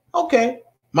 Okay.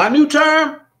 My new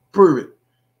term, prove it.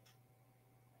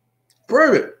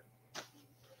 Prove it.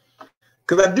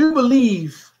 Because I do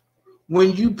believe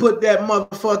when you put that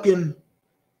motherfucking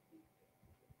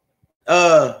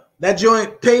that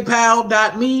joint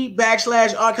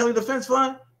paypal.me/R Kelly Defense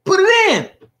Fund, put it in.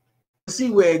 See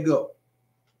where it go.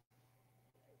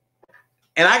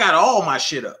 And I got all my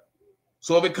shit up.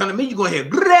 So if it come to me, you're gonna hear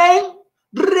bring,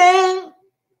 bring.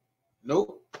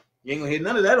 Nope. You ain't gonna hear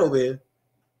none of that over here.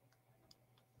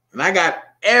 And I got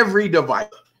every device.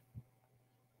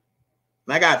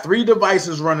 And I got 3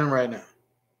 devices running right now.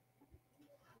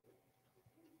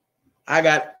 I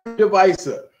got 3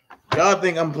 devices up. Y'all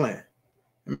think I'm playing.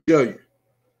 Let me show you.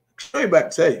 Show you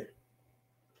back to tell you.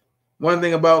 One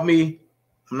thing about me,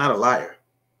 I'm not a liar.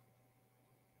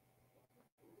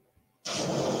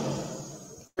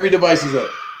 3 devices up.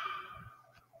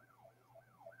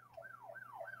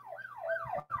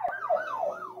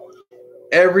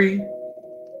 Every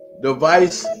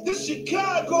device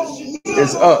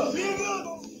is up.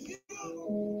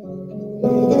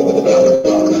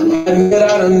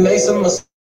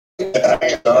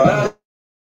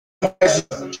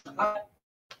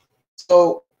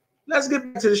 So let's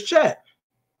get back to this chat.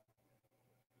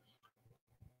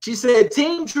 She said,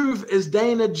 Team Truth is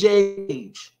Dana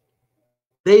J.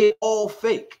 They all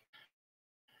fake.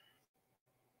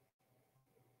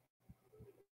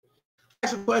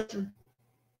 Ask a question.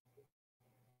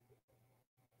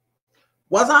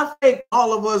 Was I fake?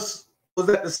 All of us was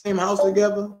at the same house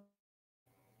together.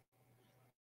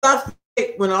 Was I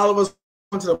fake when all of us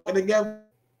went to the play together?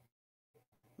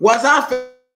 Was I fake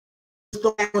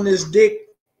on this dick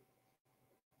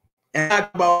and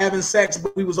talk about having sex,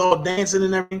 but we was all dancing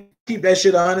and everything? Keep that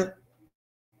shit 100.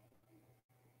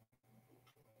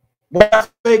 Was I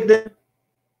fake then?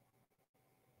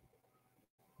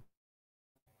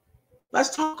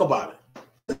 Let's talk about it.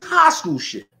 It's high school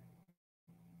shit.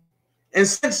 And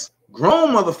since grown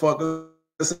motherfuckers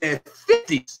in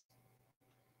 50s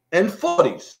and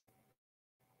 40s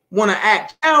want to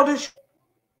act childish,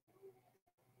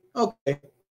 okay,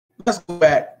 let's go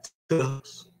back to the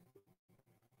house.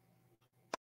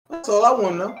 That's all I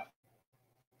want to know.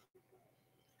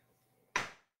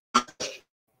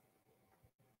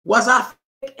 Was I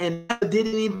fake and I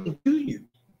didn't even do you?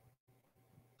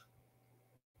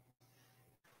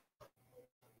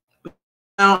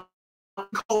 Now,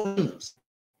 names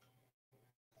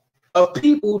of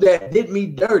people that did me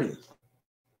dirty,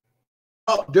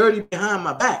 talk dirty behind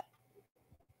my back.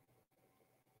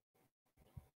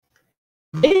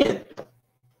 Then,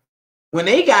 when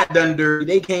they got done dirty,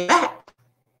 they came back,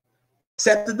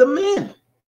 accepted the men.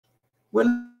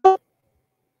 When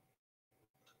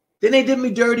then they did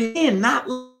me dirty in not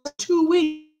 2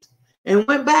 weeks and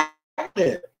went back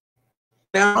there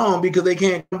down home because they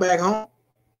can't come back home.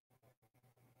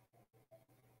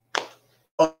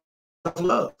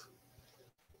 Love.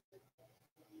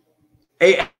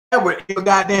 Hey, Edward, your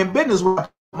goddamn business where I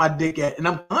put my dick at, and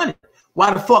I'm 100.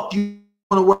 Why the fuck you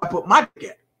want to where I put my dick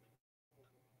at?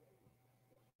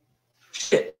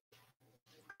 Shit.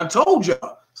 I told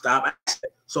y'all, stop asking.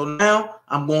 So now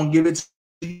I'm going to give it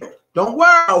to you. Don't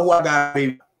worry about who I got,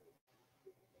 baby.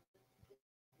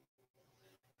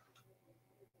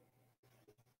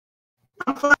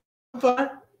 I'm fine. I'm fine.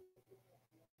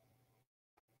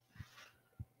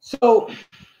 So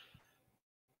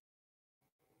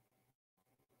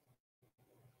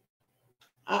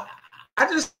I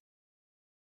just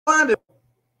find it.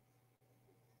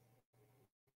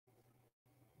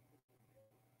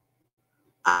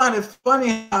 I find it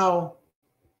funny how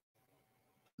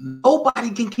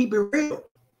nobody can keep it real.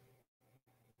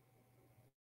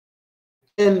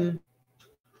 And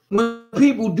when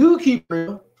people do keep it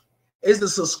real, it's the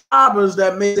subscribers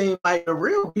that make it seem like the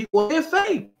real people, they're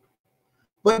fake.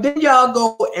 But then y'all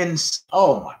go and,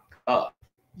 oh my God,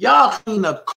 y'all clean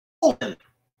a colon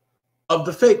of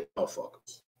the fake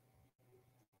motherfuckers.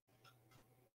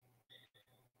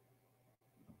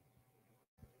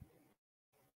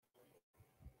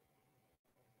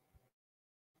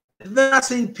 And then I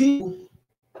see people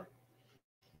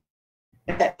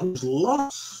who's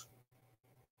lost.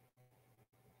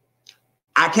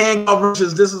 I can't go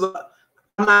versus this is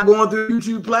I'm not going through the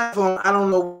YouTube platform. I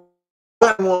don't know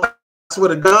what I want. I swear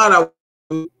to God,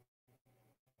 I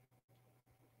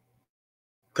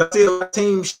because I see a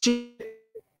team shit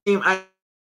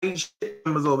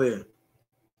numbers over here.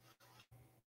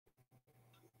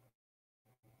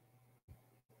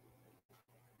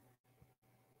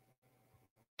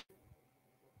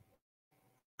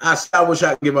 I wish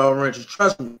I could give out wrenches.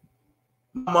 Trust me.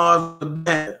 My mom's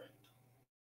bad.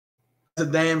 It's a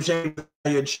damn shame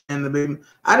you're the baby.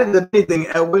 I didn't do anything,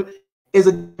 Edward. It's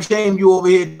a shame you over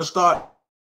here to start.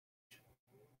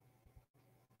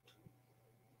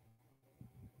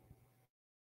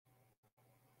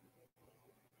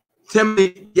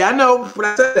 Timothy, yeah, I know when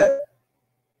I said that.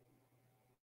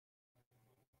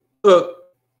 Look,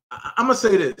 I'm gonna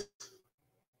say this.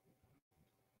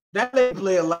 That lady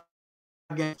play a lot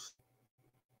of games.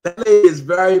 That lady is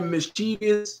very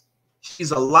mischievous.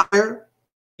 She's a liar.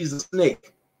 She's a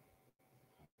snake.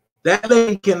 That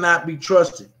lady cannot be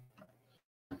trusted.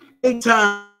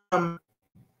 Anytime I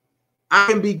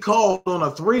can be called on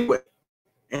a three-way,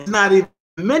 and it's not even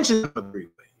mentioned on a three-way,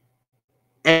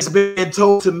 and it's been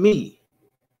told to me.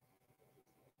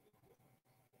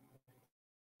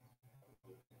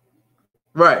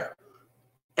 Right.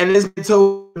 And it's been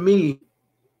told to me.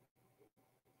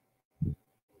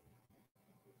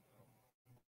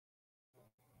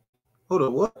 Hold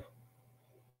on, what?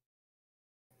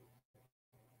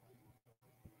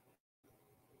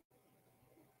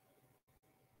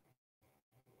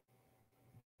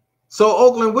 So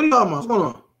Oakland, what are you talking about? What's going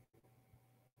on?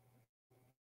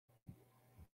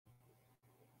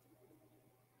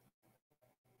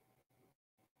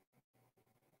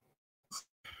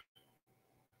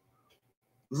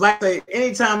 Like I say,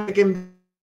 anytime it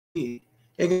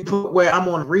can put where I'm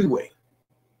on the freeway.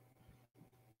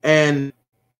 And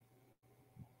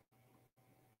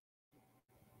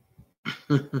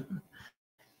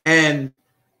and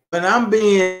when I'm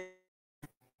being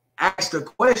asked a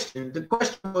question, the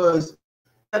question was,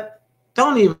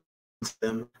 don't even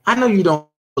them. I know you don't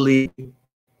believe me.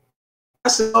 I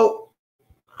said, oh,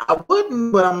 I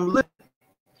wouldn't, but I'm listening.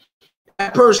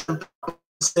 That person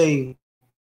saying,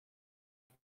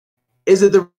 is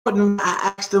it the recording?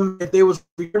 I asked them if they was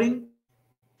recording,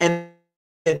 and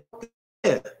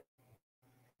yeah.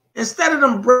 Instead of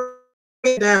them breaking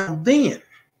it down, then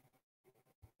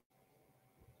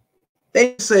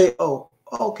they say, "Oh,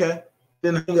 okay,"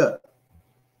 then hang up.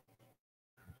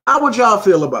 How would y'all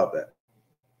feel about that?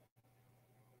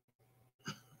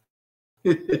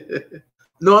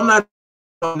 No, I'm not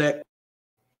on that.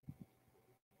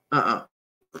 But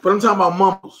I'm talking about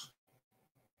mumbles.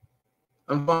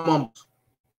 I'm talking about mumbles.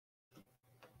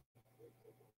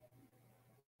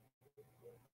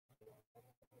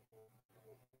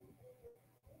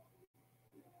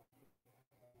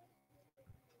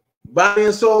 Body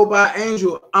and soul by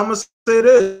Angel. I'm gonna say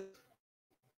this.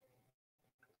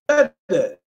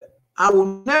 I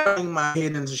will never hang my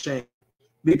head into shame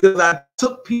because I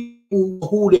took people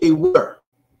who they were.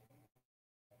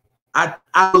 I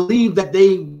believe that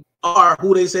they are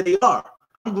who they say they are.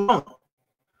 I'm grown.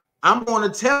 I'm going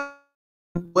to tell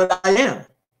you what I am.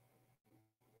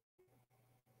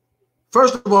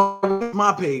 First of all,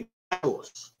 my page,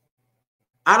 yours.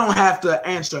 I don't have to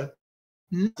answer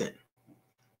nothing.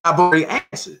 I've already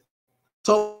answered.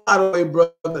 So, by the way,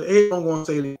 brother, hey, I'm going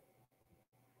to say this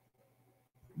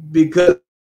because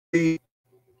you're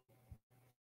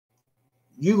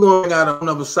going out on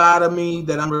another side of me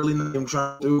that I'm really not even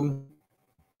trying to do.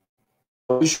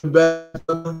 I wish you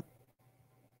better,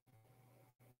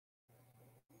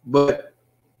 but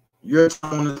your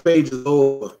time on this page is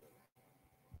over.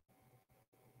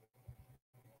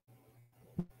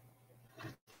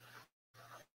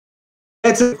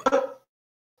 That's it.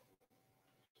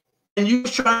 And you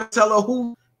was trying to tell her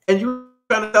who, and you were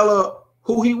trying to tell her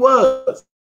who he was.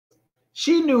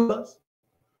 She knew us.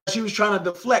 She was trying to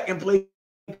deflect and play.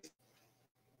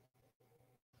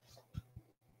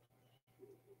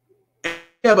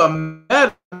 Never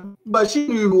met him, but she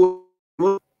knew who he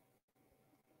was.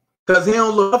 Because he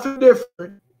don't look nothing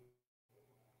different.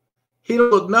 He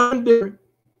don't look nothing different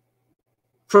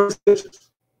from his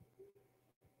pictures.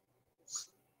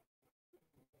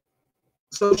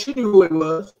 So she knew who it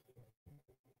was.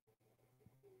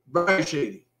 Very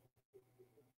shady.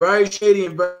 Very shady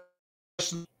and very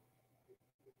shady.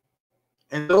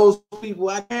 And those people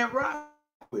I can't ride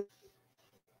with.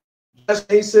 Just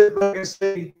they sit back and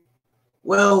say,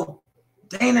 well,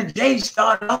 DanaJay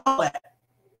started all that.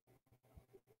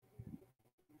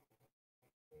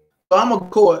 So I'm a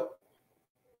court.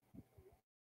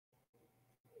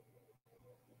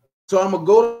 So I'm going to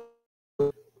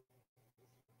go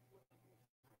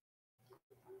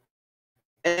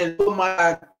and when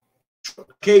my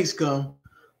case come,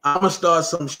 I'm going to start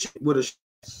some shit with a shit.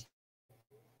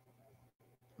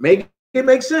 Make it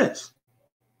make sense.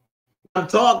 I'm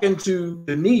talking to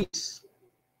Denise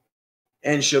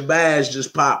and Shabazz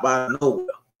just popped out of nowhere.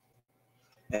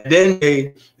 And then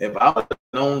if I would have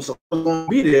known someone was going to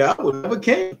be there, I would never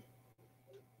came.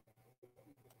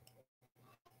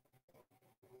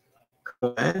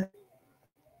 Man,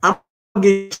 I'm going to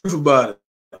get truth about it.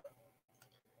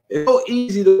 It's so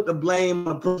easy to blame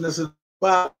a person that's in the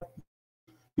spot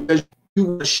because you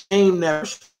would shame that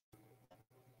person.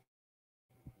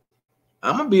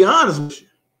 I'm going to be honest with you.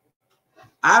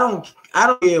 I don't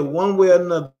care one way or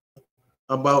another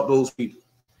about those people.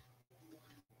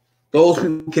 Those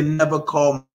people can never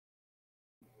call me.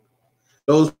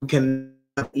 Those people can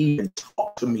not even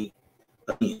talk to me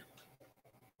again.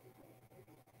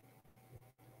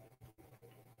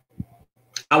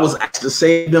 I was asked to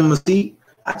save them a seat.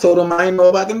 I told them I didn't know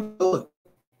if I can do it.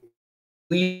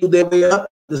 Lead their way up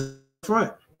the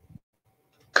front.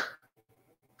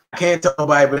 I can't tell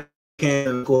nobody, but I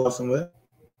can go somewhere.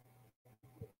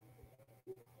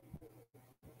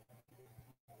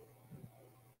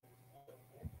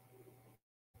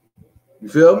 You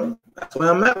feel me? That's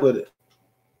where I'm at with it.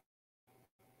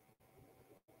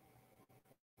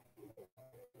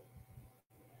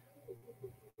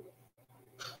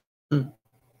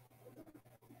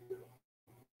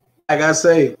 Like I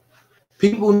say,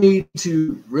 people need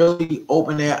to really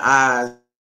open their eyes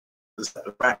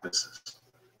the practices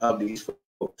of these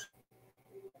folks.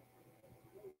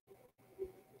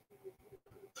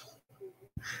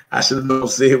 I should have known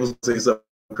it was say something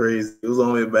crazy. It was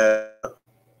only bad.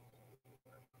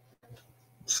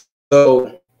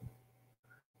 So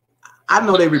I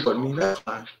know they report me. That's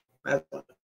fine. That's fine.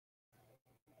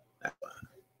 That's fine.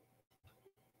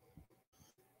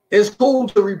 It's cool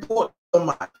to report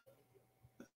somebody.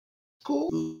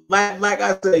 Cool. Like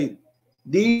I say,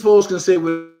 these folks can say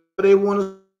what they want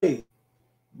to say,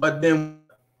 but then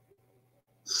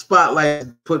spotlight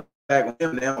put back on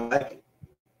them. They don't like it.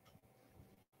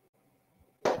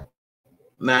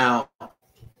 Now,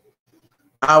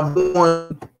 I've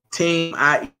warned team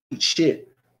I eat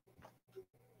shit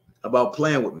about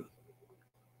playing with me.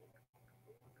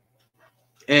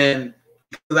 And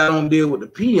because I don't deal with the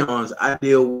peons, I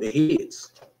deal with the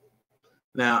heads.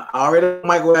 Now, I already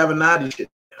might go have a naughty shit.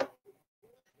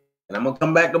 And I'm going to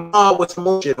come back tomorrow with some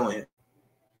more shit on him.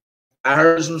 I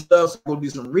heard some stuff, so I'm going to do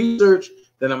some research.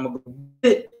 Then I'm going to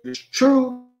get it. If it's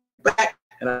true, back,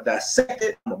 and I dissect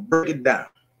it. I'm going to break it down.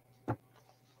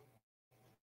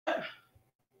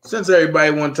 Since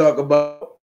everybody want to talk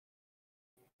about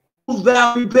who's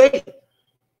value paid,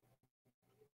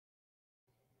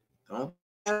 I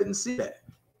didn't see that.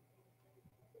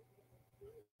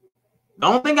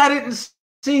 Don't think I didn't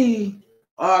see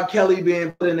R. Kelly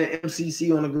being put in the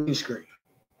MCC on the green screen.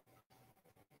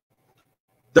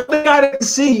 Don't think I didn't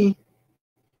see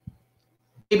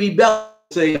Baby Bell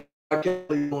say R.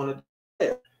 Kelly on the.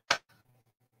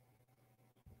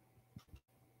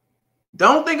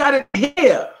 Don't think I didn't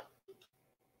hear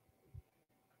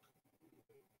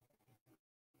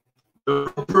the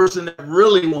person that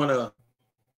really want to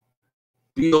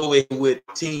be over here with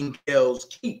Team Kel's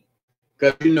Keep.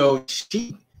 Because, you know,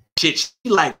 she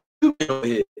like you over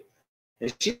here.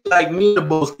 And she like me the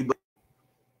most.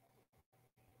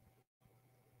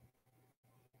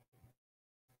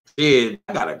 Yeah,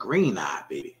 I got a green eye,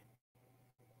 baby.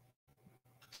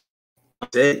 I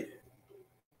tell you.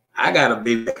 I got a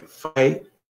baby that can fight.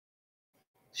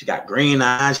 She got green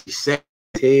eyes. She's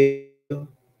sexy.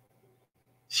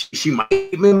 She might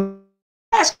even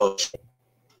ask coach.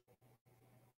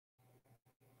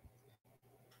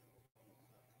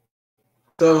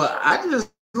 So I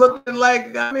just looked at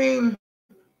like, I mean,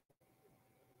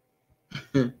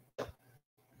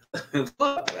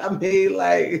 fuck, I mean,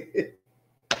 like,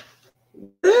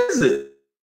 what is it?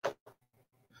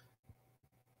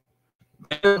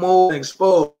 More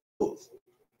exposed.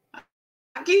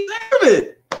 I keep saying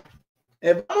it.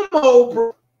 If I'm a whole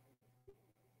bro,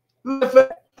 matter of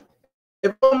fact,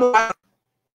 if I'm a,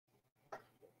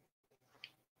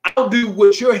 I'll do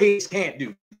what your hates can't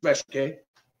do, okay?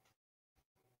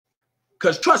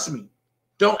 Because trust me,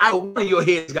 one of your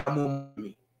heads got more than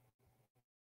me.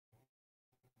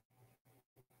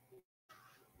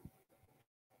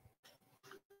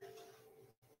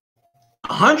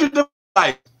 $100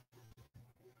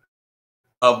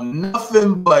 of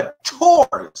nothing but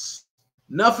tours,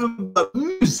 nothing but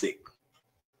music,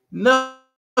 nothing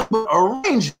but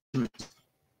arrangements.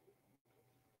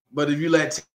 But if you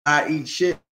let I eat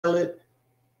shit,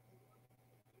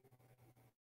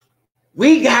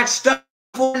 we got stuff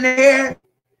in there.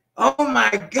 Oh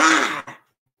my God.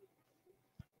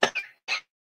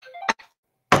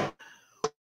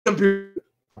 Computer.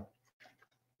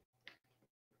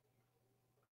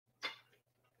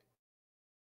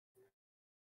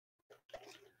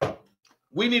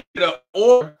 We need to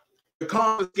order to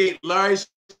confiscate Larry's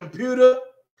computer,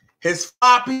 his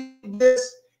floppy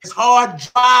disk, his hard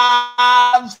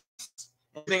drives,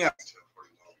 everything else.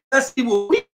 Let's see what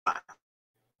we find.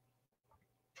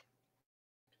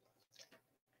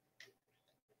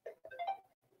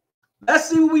 Let's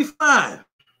see what we find.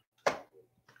 I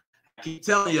keep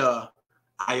telling y'all,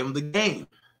 I am the game.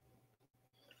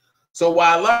 So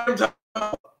while I learned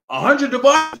 100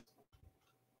 devices,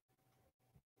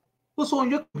 what's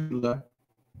on your computer?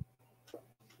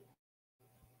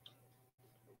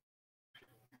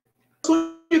 What's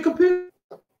on your computer?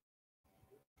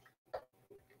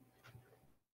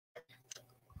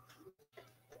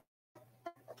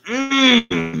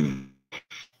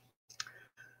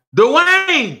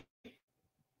 Dwayne,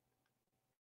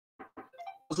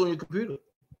 what's on your computer?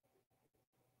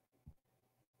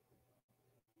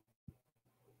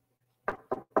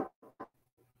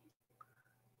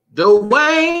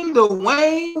 Dwayne.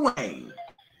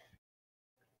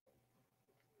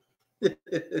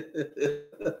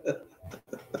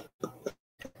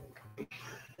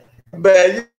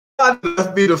 Man, you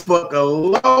gotta be the fuck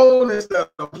alone instead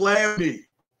of playing me.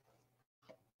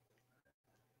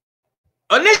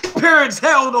 Initial appearance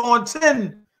held on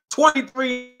 10/20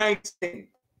 2319.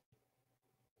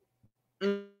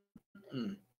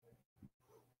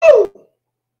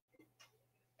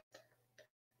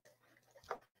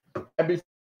 And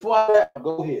before I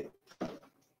go ahead.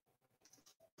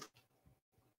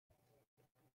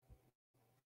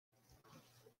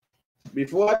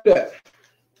 Before I do that,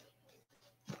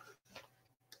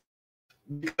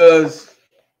 because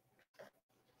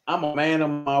I'm a man of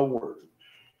my word.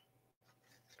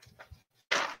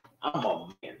 I'm a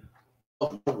man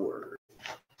of my word.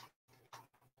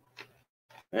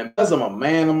 And because I'm a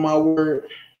man of my word,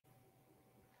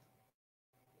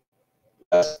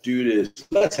 let's do this.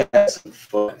 Let's have some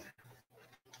fun.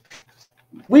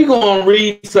 We're going to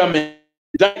read some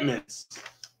indictments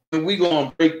and we're going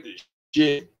to break this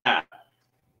shit down.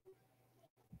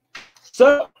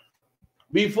 So,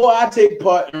 before I take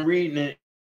part in reading it,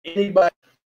 anybody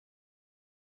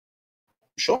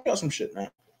show y'all some shit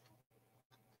now.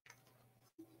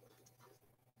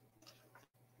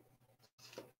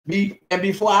 And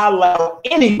before I allow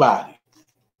anybody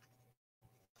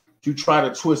to try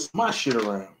to twist my shit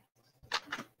around,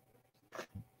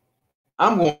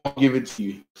 I'm going to give it to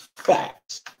you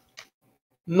facts.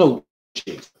 No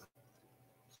shit.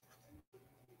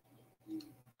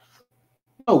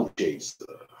 No shit.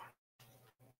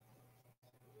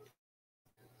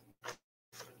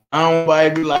 I don't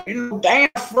want to be like, damn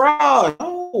fraud.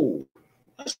 No,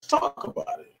 let's talk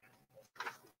about it.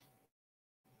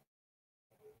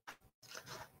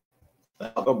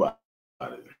 Talk about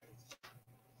it.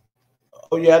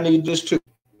 Oh yeah, I need this too.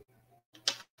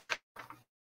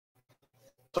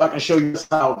 So I can show you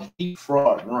how deep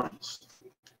fraud runs.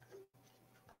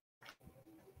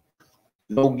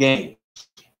 No games.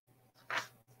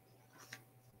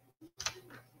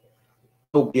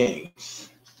 No games.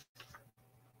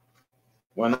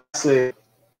 When I say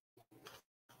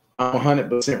I'm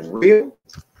 100% real,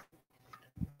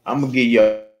 I'm gonna give you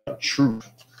a truth,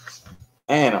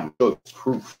 and I'm gonna show you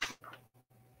proof.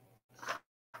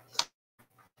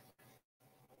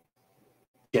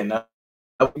 Can I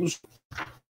use?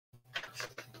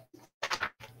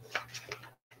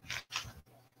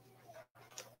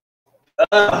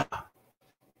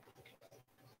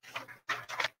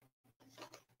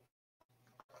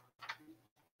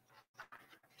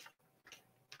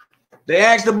 They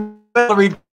asked the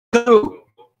battery too.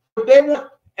 They want,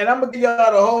 and I'm gonna give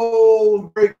y'all the whole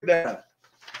breakdown.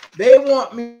 They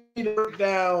want me to break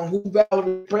down who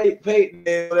Valerie paid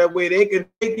them, so that way they can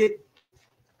take it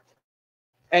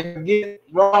and get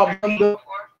robbed under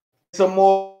some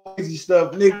more crazy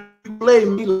stuff. Nigga, you play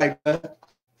me like that.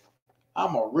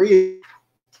 I'm a real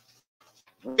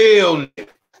nigga.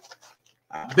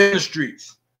 I've been in the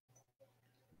streets.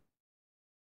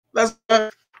 Let's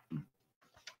go.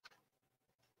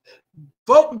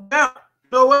 Vote down. You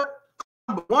know what?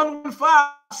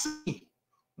 115C,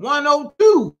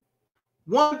 102,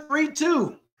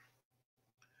 132.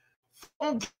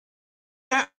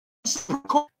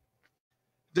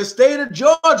 The state of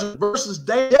Georgia versus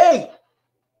Day.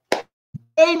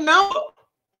 A number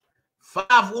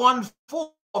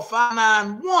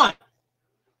 514-591.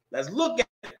 Let's look at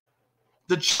it.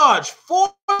 The charge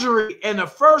forgery in the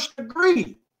first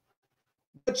degree,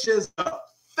 which is a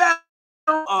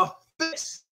federal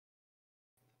offense.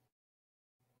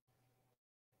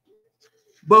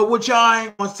 But what y'all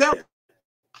ain't gonna tell you,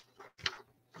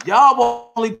 y'all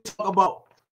will only talk about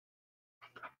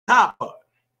the top part.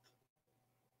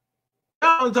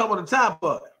 Y'all only talk about the top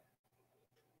part.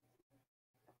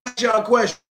 Ask y'all a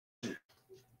question.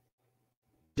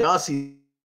 Y'all see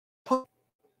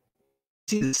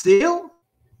the seal?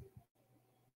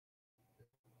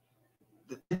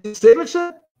 The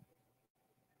signature?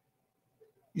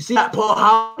 You see that Paul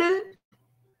Howard?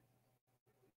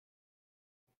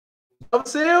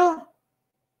 Seal?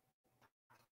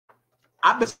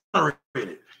 I've been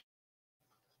celebrated.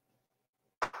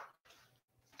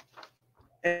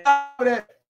 And after that,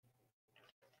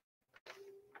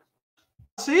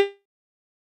 see?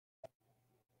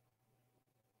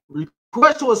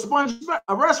 Request to expunge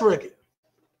arrest record.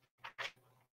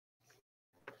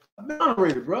 I've been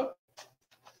honorated, bro.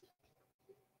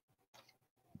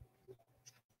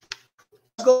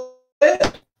 Let's go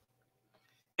ahead.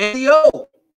 NDO.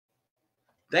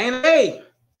 Dana A.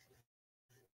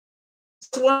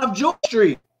 12 George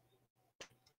Street.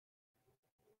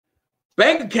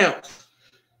 Bank accounts.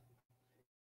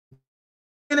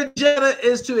 The agenda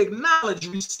is to acknowledge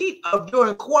receipt of your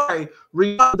inquiry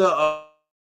regarding the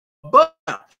above.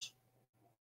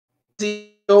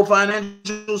 CEO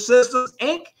Financial Systems,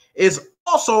 Inc. is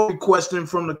also requesting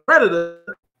from the creditor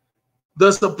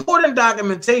the supporting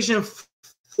documentation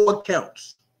for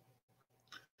accounts.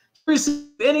 receive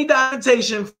any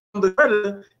documentation from the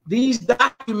creditor, these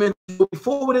documents will be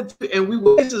forwarded to, and we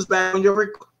will place this back on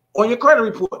your credit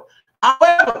report.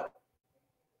 However,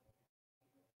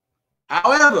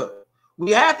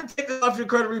 we have to take it off your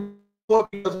credit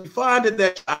report because we find that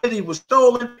that identity was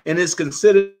stolen and is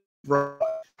considered fraud.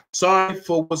 Sorry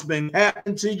for what's been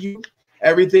happening to you.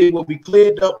 Everything will be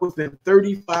cleared up within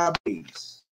 35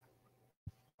 days.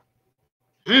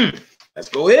 Let's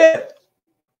go ahead.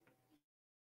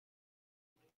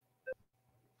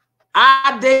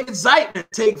 I, David Zeitman,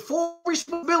 take full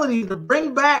responsibility to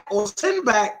bring back or send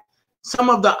back some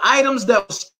of the items that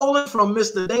were stolen from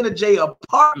Mr. Dana J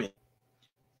apartment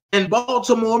in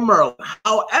Baltimore, Maryland.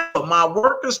 However, my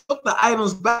workers took the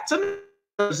items back to New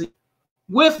Jersey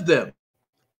with them.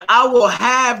 I will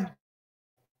have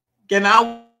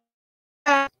the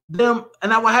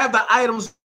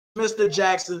items, Mr.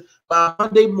 Jackson, by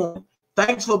Monday morning.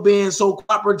 Thanks for being so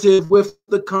cooperative with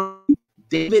the company.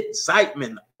 David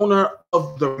Zeitman, owner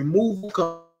of the removal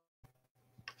company.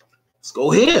 Let's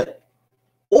go ahead.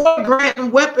 Or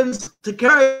granting weapons to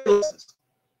carry license.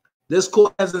 This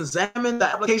court has examined the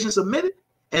application submitted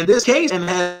in this case and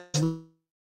has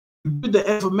reviewed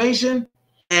the information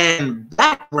and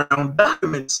background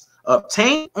documents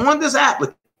obtained on this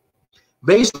applicant.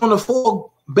 Based on the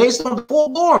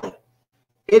foregoing,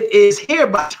 it is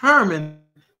hereby determined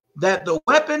that the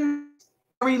weapon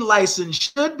license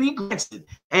should be granted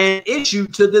and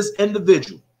issued to this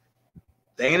individual.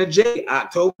 Dana J,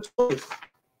 October 20th.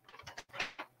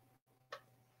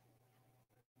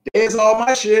 There's all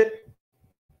my shit.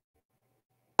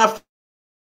 My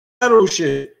federal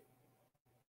shit.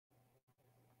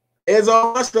 There's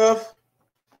all my stuff.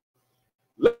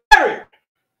 Larry.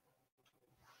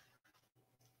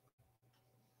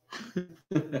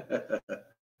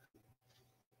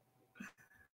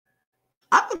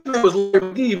 I think that was Larry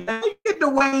McGee, man. You get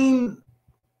Dwayne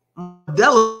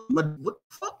Medella, what the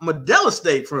fuck Medella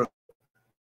State from?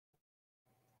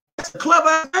 That's a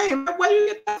clever name. Where do you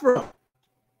get that from?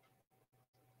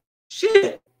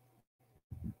 Shit.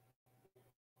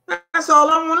 That's all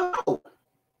I want to know.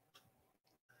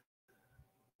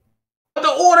 But the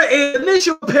order is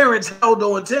initial appearance held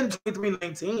on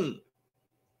 10/23/19.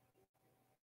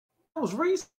 That was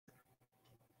recent.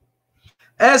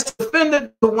 As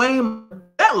defendant Dwayne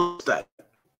Medella,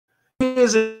 he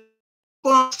is in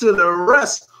response to the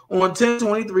arrest on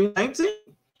 10/23/19.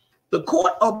 The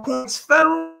court appoints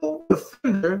federal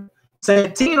defender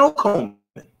Santino Coleman.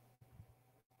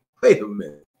 Wait a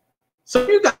minute. So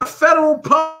you got a federal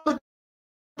public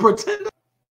pretender?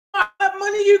 That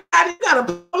money you got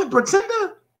a public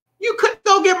pretender? You couldn't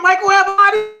go get Michael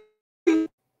Avenatti?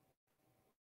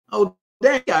 Oh,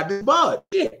 damn, got this bud.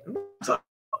 Yeah.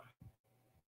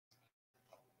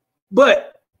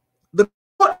 But the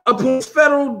court appoints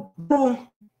federal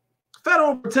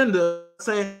pretender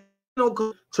saying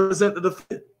to present the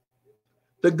defense.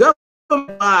 The government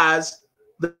advised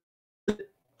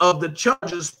of the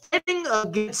charges pending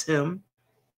against him,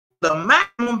 the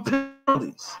maximum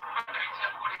penalties.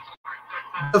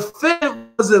 The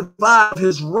defendant was advised of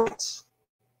his rights.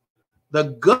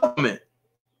 The government,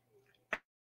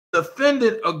 the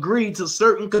defendant agreed to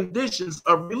certain conditions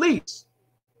of release.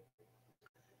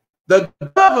 The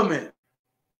government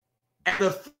and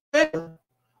the defendant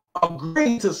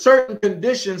agreed to certain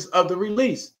conditions of the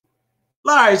release.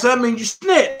 Larry, so that means you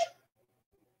snitch.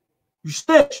 You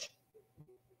snitch.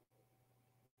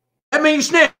 That means you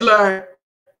snitch, Larry.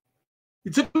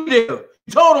 You took me there.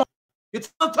 You told on. You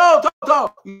told on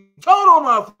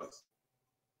motherfuckers.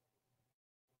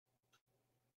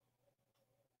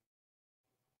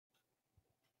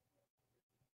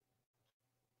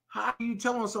 How are you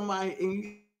telling somebody and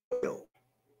you fail?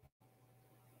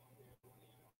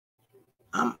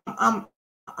 I'm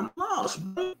lost,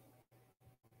 bro.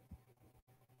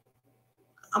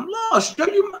 I'm lost.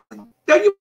 You my guy.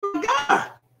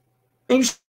 And you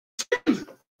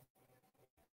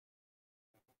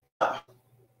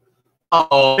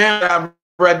oh, man, I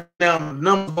read down the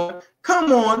number.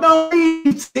 Come on, don't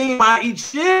leave team I eat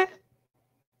shit.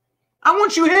 I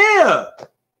want you here.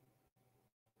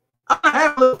 I'm gonna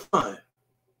have a little fun.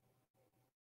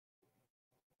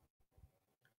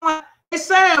 Hey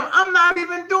Sam, I'm not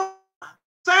even doing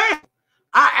Sam.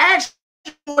 I asked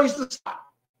you boys to stop.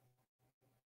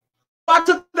 I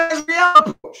took that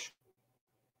real approach.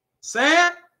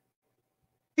 Sam,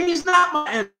 he's not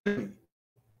my enemy.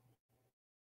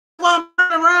 I'm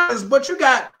running around, but you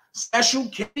got Special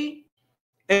Kitty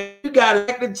and you got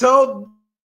Elected Toad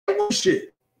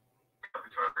shit.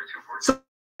 So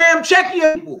Sam, check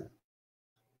your people.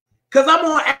 Cause I'm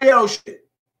on AO shit.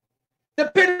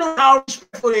 Depending on how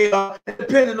respectful they are, and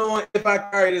depending on if I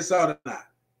carry this out or not.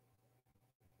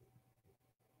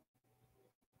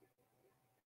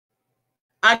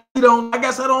 I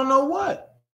guess I don't know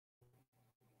what.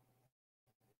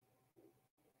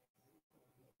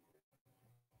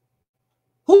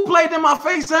 Who played in my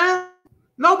face, Sam?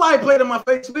 Nobody played in my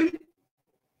face, sweetie.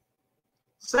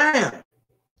 Sam.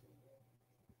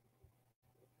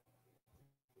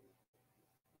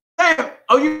 Sam,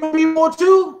 are you gonna be more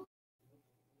too?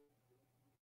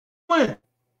 When?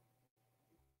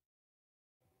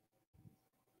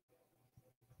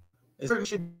 It's certain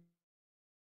shit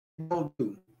you don't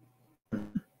do.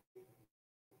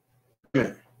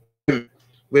 Wait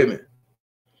a minute.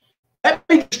 Let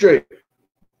me get straight.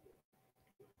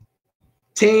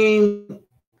 Team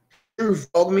Truth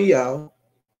fogged me out.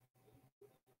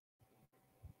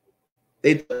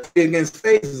 They took me against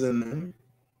faces in them.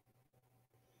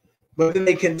 But then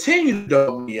they continue to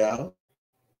dog me out.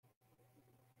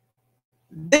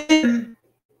 Then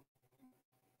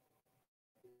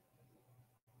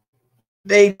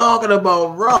they talking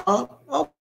about Rob.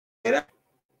 Okay,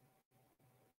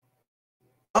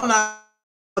 I'm not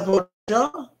supporting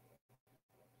y'all.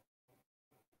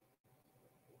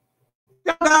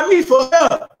 Y'all got me fucked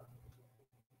up.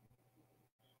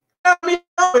 Got me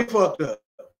fucked up.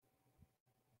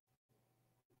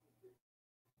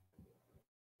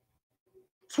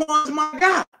 Twan's my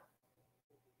guy.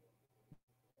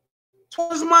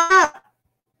 Twan's my guy.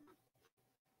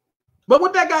 But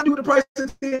what that got to do with the price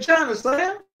in China,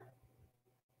 Sam?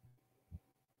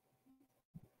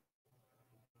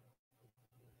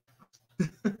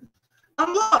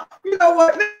 I'm lost. You know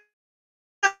what?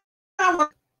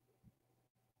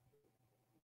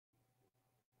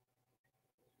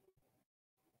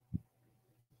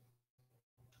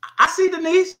 I see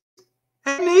Denise.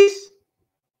 Hey, niece.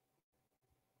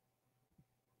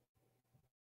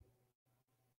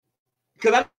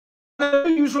 Because I never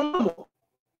use from normal.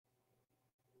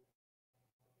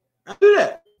 I do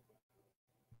that.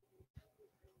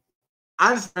 I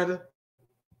understand it.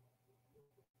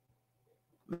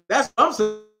 That's what I'm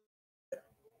saying.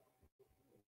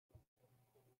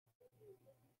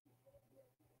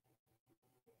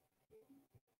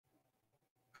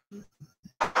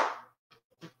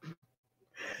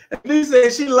 Denise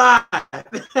said she lied.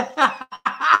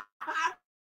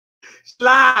 She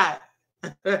lied.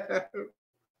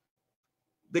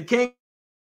 The king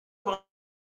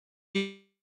eat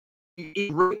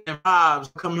and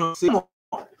vibes come here and see.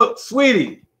 Look,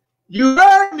 sweetie, you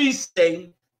heard me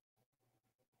say,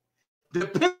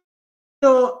 depending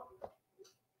on,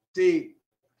 see,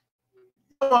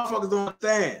 motherfuckers don't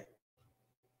understand.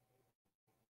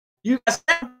 You got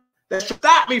that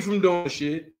stop me from doing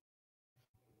shit,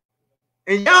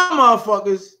 and y'all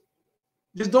motherfuckers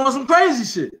just doing some crazy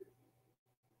shit.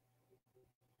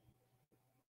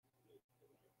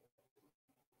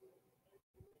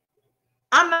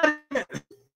 I'm not.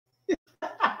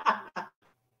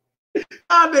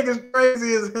 Y'all niggas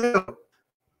crazy as hell.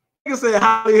 Niggas say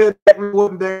Hollywood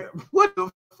report that. What the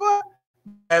fuck?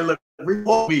 Hey, look,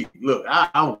 report me. Look, I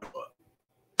don't fuck.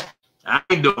 I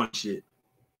ain't doing shit.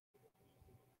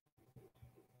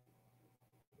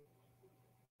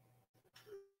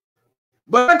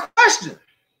 But a question.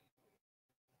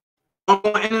 I'm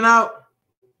going in and out.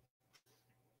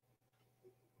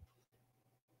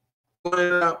 Going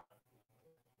in and out.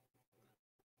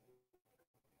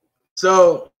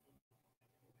 So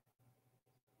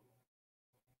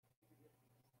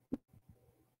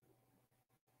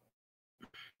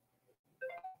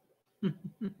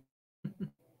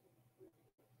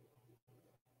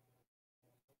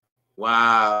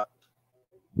wow.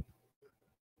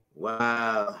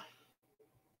 Wow.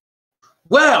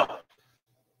 Well,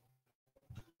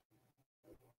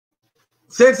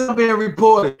 since I'm being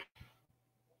reported,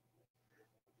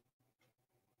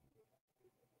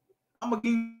 I'm gonna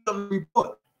give you something to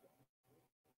report.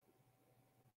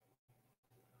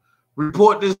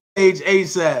 Report this page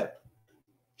ASAP.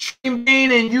 Stream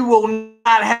Bean and you will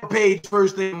not have a page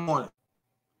first thing in the morning.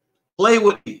 Play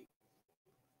with me.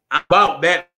 I'm about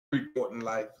that reporting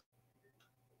life.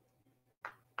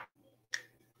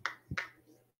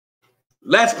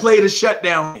 Let's play the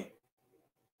shutdown game.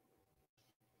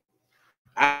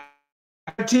 I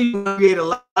guarantee you will create a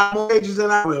lot more pages than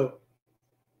I will.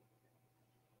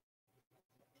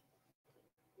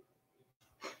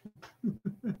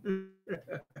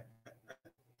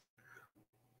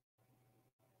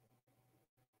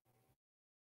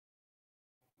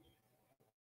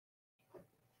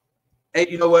 Hey,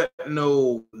 you know what?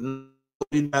 No,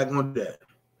 you're not gonna do that.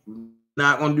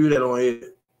 Not gonna do that on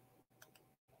here.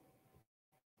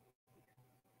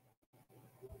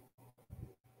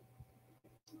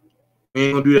 We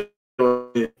ain't gonna do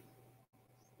that.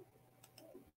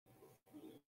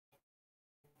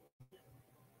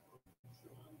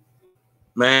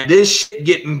 Man, this shit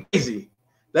getting crazy.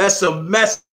 That's some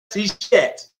messy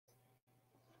shit.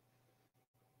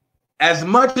 As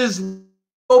much as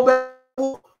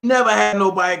never had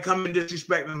nobody come and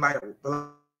disrespecting like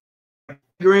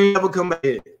Green never come back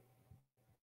here.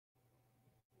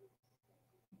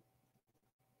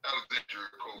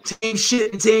 Team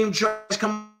shit and team trash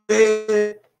come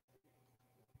here.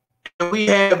 And we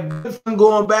have good fun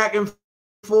going back and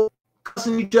forth,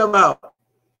 cussing each other out.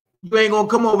 You ain't gonna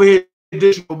come over here and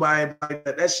dish nobody like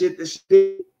that. That shit.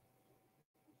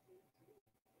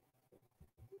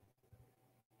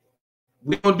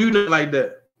 We don't do nothing like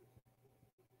that.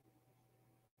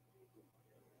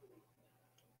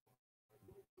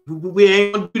 We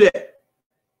ain't gonna do that.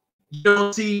 You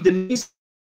don't see Denise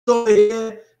over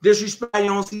here disrespect. You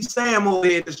don't see Sam over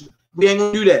here. We ain't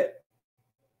gonna do that.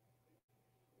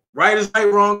 Right is right,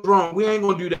 wrong is wrong. We ain't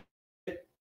gonna do that.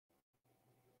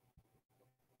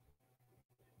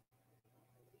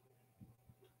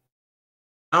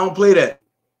 I don't play that.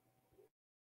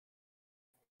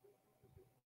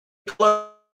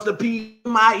 The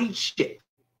people might eat shit.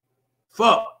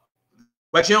 Fuck.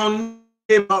 But you don't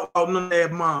hear about none of their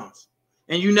moms.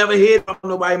 And you never hear about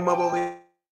nobody's mother over here.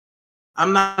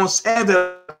 I'm not gonna say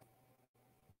that.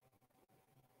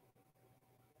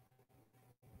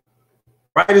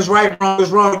 Right is right, wrong is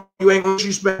wrong. You ain't gonna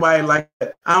disrespect anybody like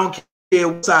that. I don't care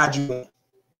what side you on.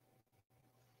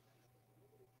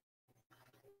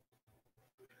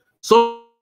 So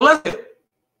let's get it.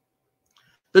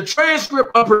 The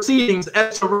transcript of proceedings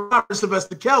as to Robert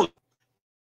Sylvester Kelly,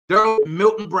 Daryl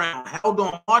Milton Brown, held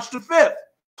on March the 5th,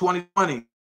 2020,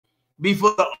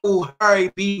 before the old Harry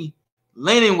B.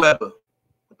 Lanning-Weber.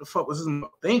 What the fuck was this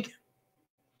thinking?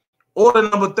 Order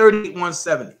number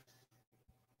 38170.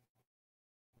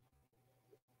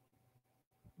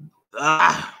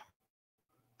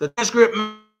 The transcript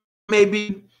may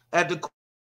be at the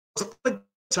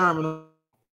terminal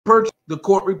per the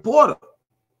court reporter.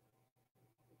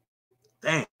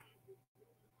 Damn.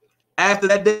 After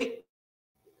that date,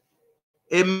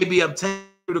 it may be obtained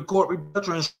through the court reporter,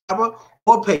 transcriber,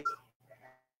 or paper.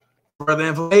 Further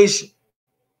information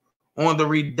on the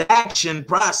redaction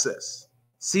process,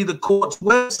 see the court's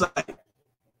website.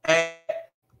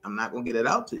 I'm not going to get it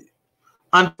out to you.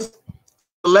 Under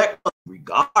select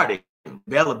regarding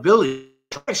availability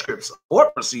of transcripts of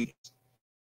court proceedings.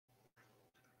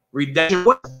 Redaction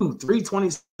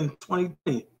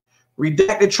 3/27/2020.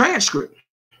 Redacted transcript.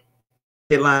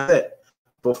 Headline set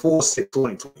for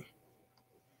 4/6/2020.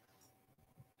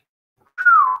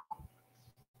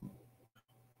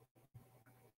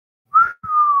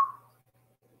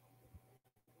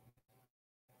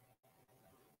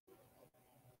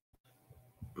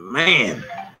 Man.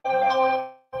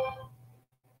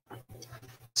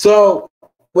 So,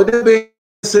 with that being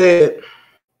said,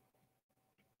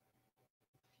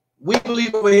 we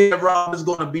believe over here Rob is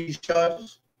going to be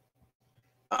charged,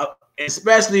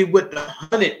 especially with the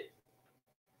 100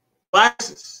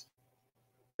 devices.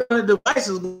 The 100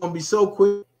 devices are going to be so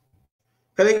quick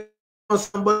because they on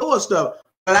some other stuff.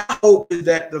 But I hope is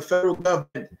that the federal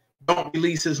government don't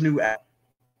release his new app.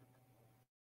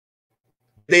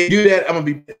 If they do that, I'm going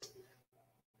to be pissed.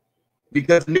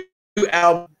 Because the new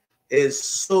album is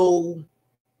so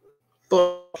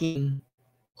fucking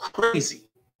crazy.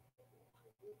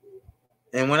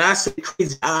 And when I say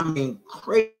crazy, I mean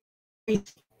crazy.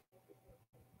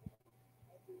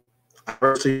 I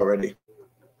heard it already.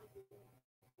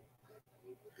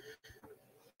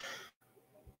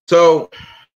 So,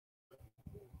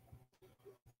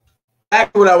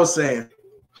 back to what I was saying.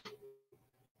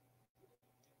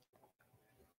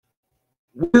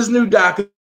 With this new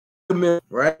document,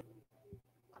 right?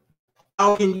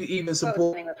 How can you even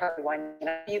support?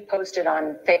 You posted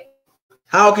on Facebook.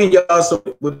 How can y'all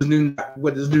support with this new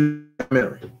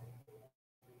documentary?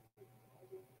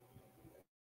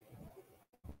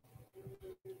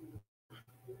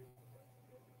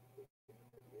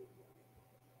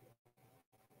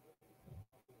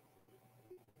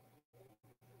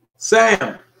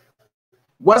 Sam,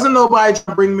 wasn't nobody trying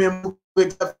to bring me a movie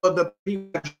except for the people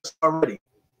I addressed already.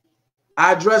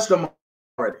 I addressed them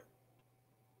already.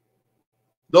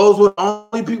 Those were the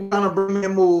only people trying to bring me a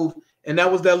move, and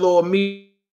that was that little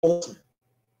me.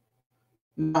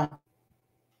 No.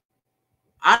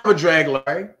 I never dragged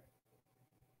Larry,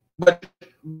 but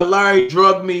Larry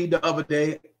drugged me the other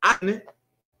day. I didn't.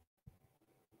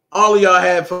 All of y'all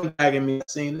had fun dragging me. I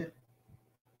seen it.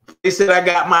 They said I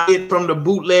got my hit from the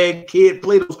bootleg kid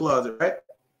Plato's Closet, right?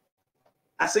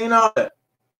 I seen all that.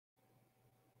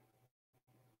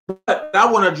 But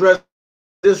I want to address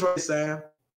this right, Sam.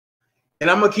 And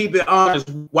I'm gonna keep it honest.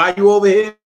 Why you over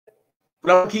here?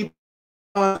 But I'm gonna keep it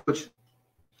honest with you.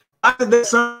 I think there's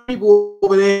some people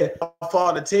over there are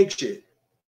far to take shit.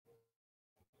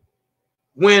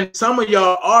 When some of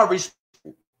y'all are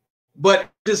respectful, but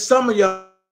just some of y'all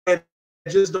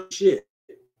just don't shit.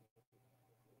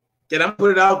 Can I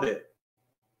put it out there?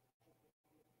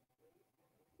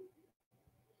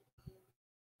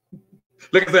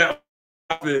 Look at that.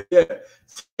 Yeah.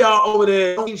 Some of y'all over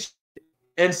there don't shit,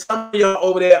 and some of y'all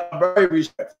over there are very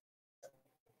respectful.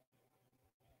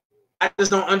 I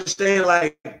just don't understand,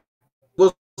 like,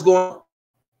 what's going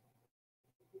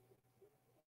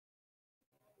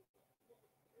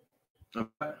on.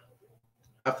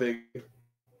 I figured.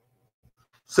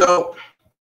 So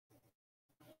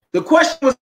the question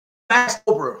was asked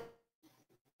over: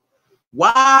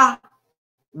 why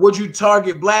would you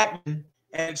target black men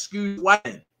and excuse white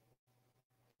men?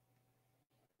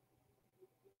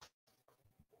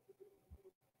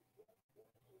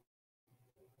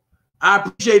 I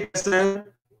appreciate that, Sam.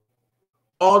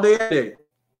 All day, every day.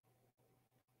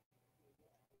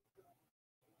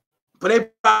 But they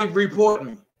probably report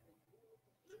me.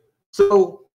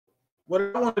 So what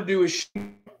I want to do is show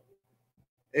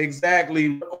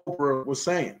exactly what Oprah was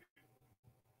saying.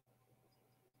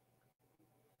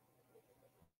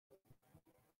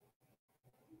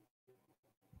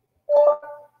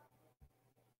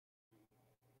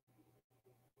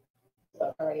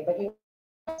 Already, but you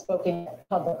have spoken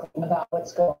publicly about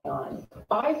what's going on.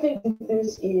 I think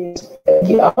this is,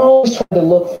 I'm always trying to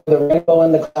look for the rainbow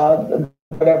in the cloud,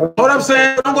 whatever. What I'm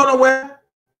saying, I'm going to wear.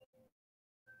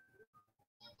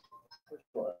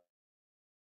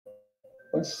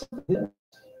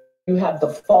 You have the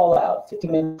fallout, 50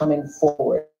 men coming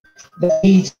forward. The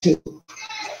need to.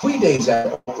 3 days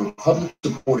after public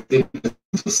support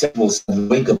sexual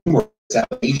wake up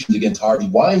allegations against Harvey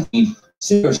Weinstein,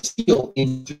 singer Steele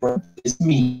interrupted his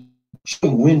meeting,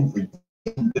 showing Winfrey,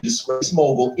 the disgraced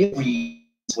mogul, every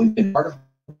when been part of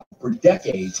for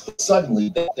decades, but suddenly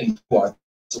they think you are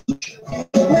the solution.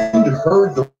 You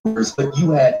heard the rumors, but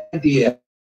you had no idea.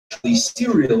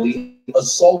 Serially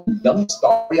assaulting young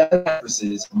starry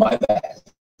actresses. My bad.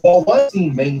 While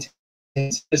Weinstein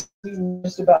maintains just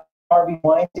about Harvey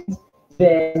Weinstein,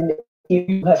 then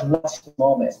you have lost the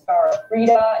moment. Our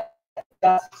Frida,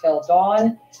 dusk till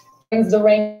dawn, brings the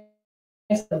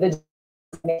ranks of the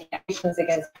accusations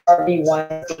against Harvey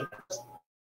Weinstein.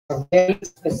 Very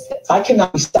specific. I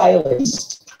cannot be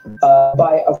silenced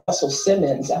by a Russell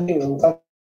Simmons. I mean,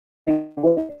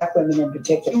 black women in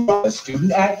particular. A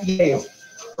student at Yale,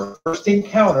 her first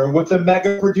encounter with the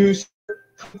mega producer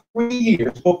 3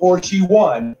 years before she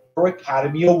won her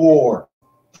Academy Award.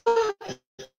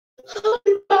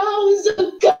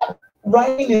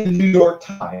 Writing in the New York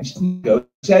Times, Nico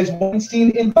says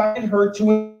Weinstein invited her to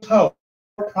his home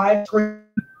for a private screen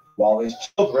while his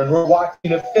children were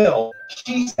watching a film.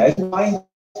 She says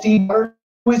Weinstein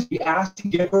was asked to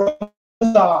give her a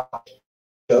massage.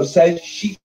 Nico says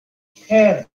she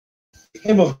panicked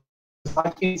him of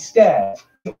instead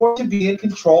in order to be in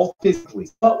control physically.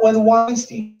 But when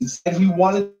Weinstein said he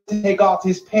wanted to take off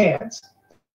his pants,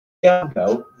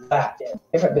 Nico laughed.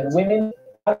 There have been women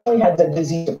I only had the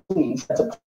disease of please. That's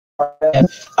a part of it.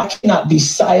 I cannot be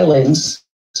silenced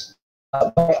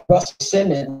by Russell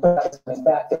Simmons. Coming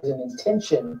back, there's an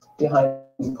intention behind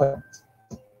it.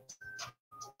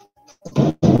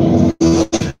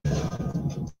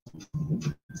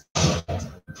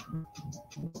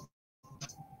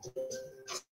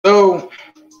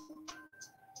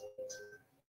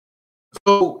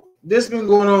 So this been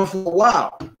going on for a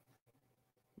while,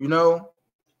 you know,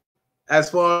 as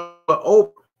far as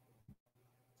Oprah.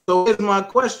 So here's my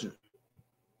question.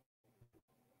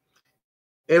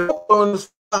 If Oprah on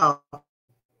this file,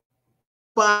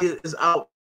 body is out,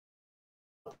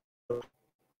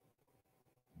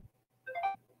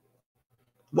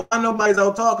 why nobody's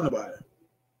out talking about it?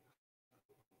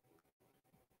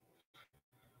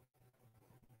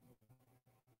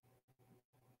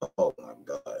 Oh my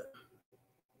God.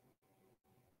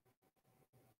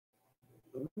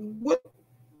 What?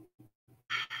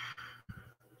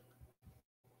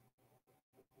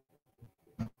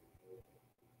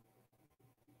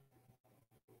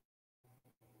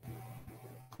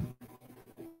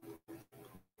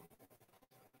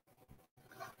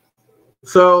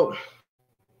 So,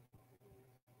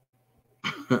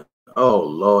 oh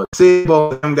Lord, see,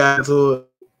 both of them got into it.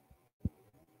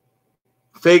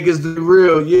 Fake is the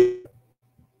real, yeah.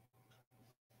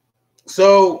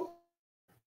 So,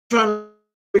 I'm trying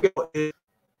to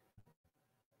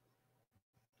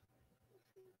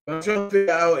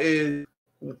figure out is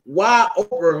why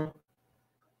Oprah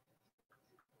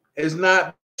is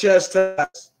not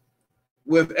chastised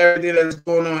with everything that's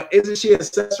going on. Isn't she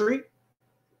accessory?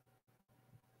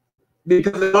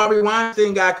 Because if Harvey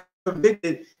Weinstein got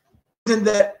convicted, isn't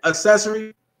that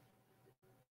accessory?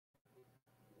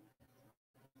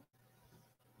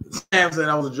 Sam said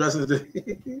I was addressing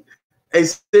the a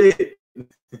city.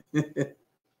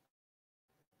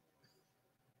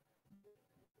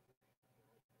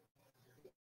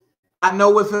 I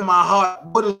know within my heart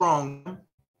what is wrong.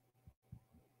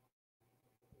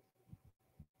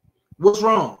 What's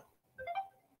wrong?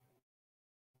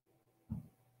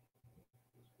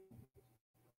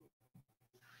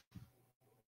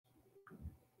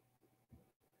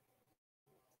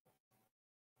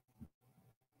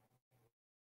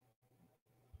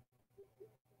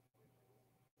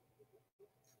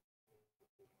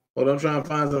 Well, I'm trying to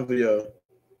find something for y'all.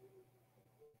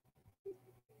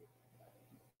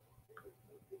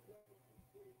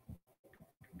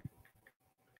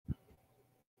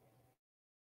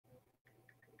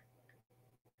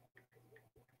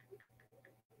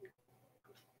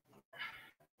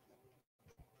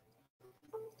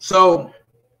 So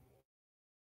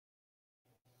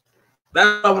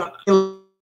that's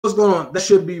what's going on. That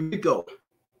should be RICO.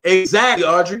 Exactly,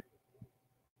 Audrey.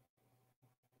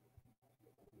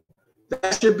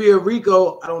 That should be a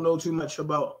RICO. I don't know too much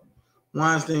about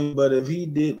Weinstein, but if he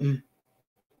didn't,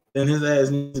 then his ass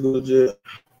needs to go to jail.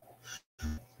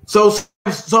 So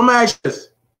I'm gonna ask you this.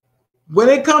 When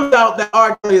it comes out that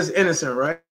R. Kelly is innocent,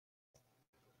 right?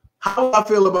 How do I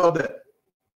feel about that?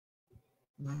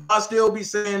 I'll still be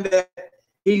saying that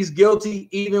he's guilty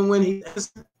even when he's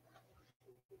innocent.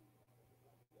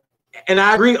 And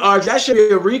I agree, Arch, that should be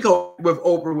a RICO with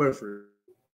Oprah Winfrey.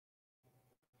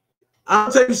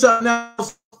 I'll tell you something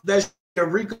else that should be a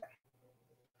RICO.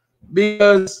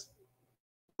 Because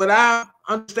what I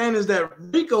understand is that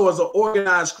RICO is an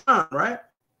organized crime, right?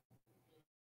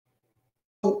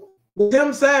 With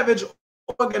Tim Savage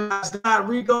organized, not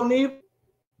RICO neither.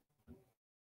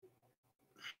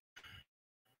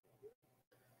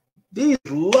 These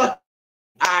lucky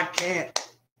I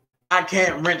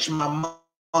can't wrench my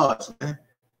mouth, man.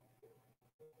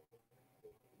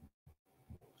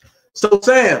 So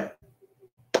Sam,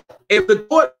 if the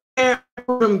court can't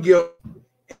prove him guilty,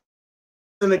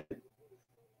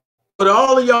 but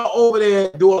all of y'all over there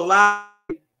do a lie,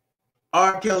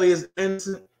 R. Kelly is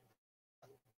innocent.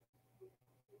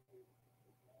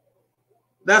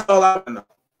 That's all I know.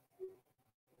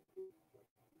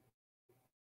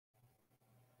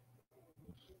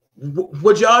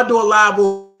 Would y'all do a live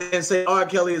and say R.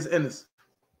 Kelly is innocent?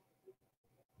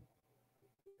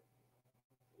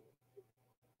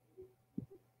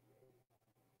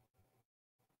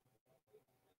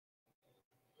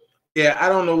 Yeah, I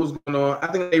don't know what's going on. I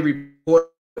think they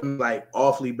report him like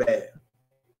awfully bad.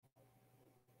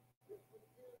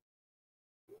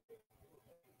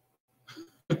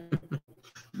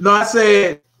 No, I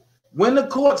said when the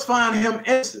courts find him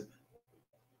innocent,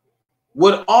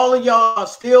 would all of y'all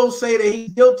still say that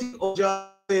he's guilty, or y'all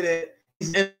say that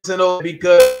he's innocent?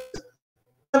 Because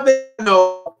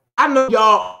I know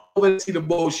y'all over see the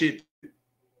bullshit.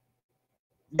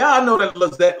 Y'all know that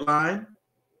Lizette line.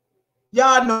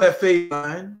 Y'all know that fake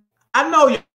line. I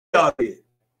know y'all did.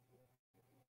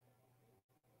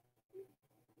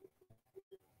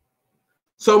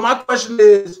 So my question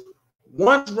is,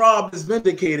 once Rob is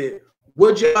vindicated,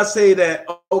 would y'all say that,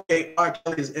 okay, R.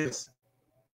 Kelly is innocent?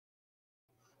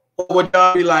 Or would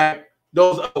y'all be like,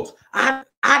 those oaks, I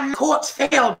courts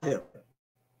failed him.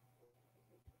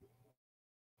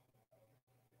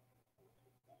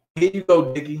 Here you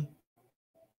go, Dickie.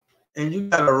 And you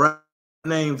got a right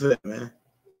name for that, man.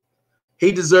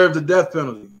 He deserved the death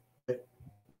penalty.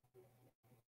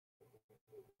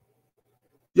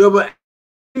 Yo,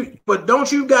 but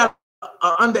don't you got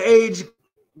an underage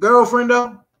girlfriend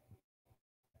though,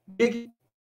 Dickie?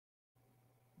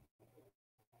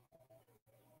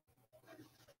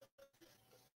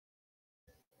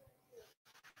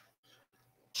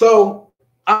 So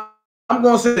I'm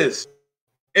gonna say this: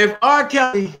 if R.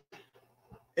 Kelly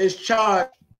is charged,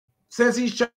 since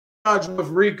he's charged with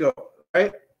RICO,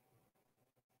 right?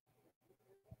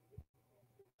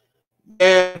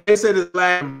 And they said it's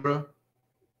Latin, bro.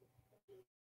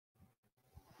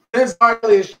 Since R.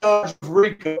 Kelly is charged with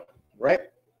RICO, right?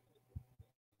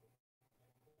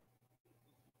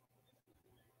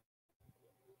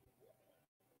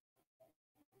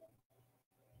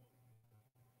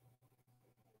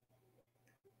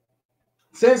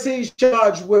 Since he's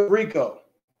charged with RICO,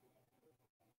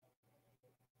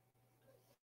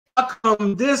 how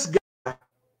come this guy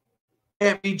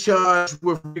can't be charged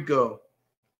with RICO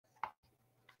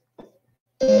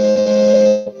Sorry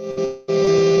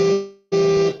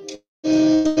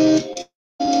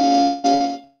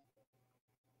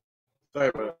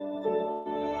about that.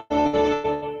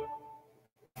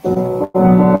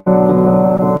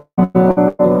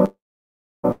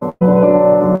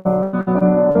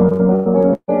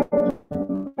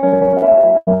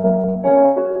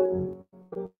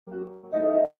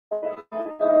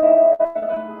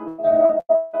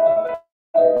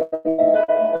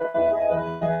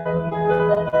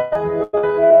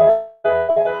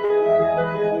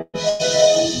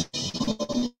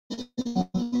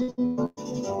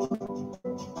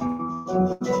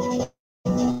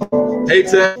 Hey,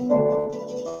 Ted.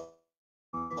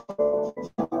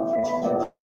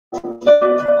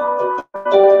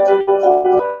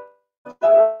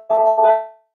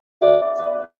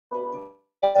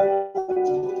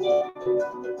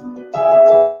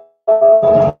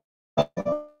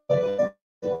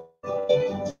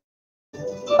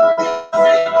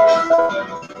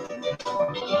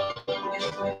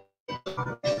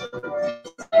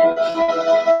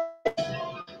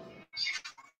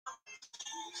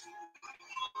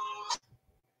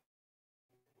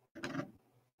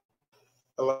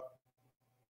 Hello.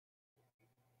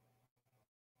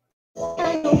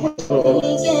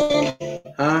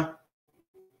 Huh?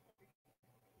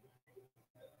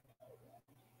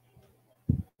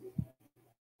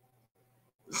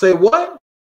 Say what?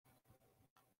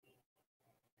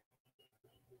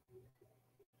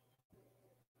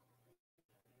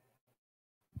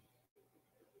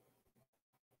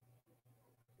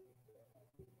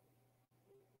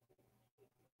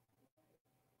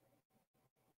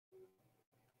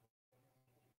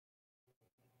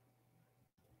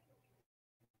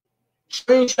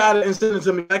 Screenshot it and send it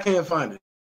to me. I can't find it.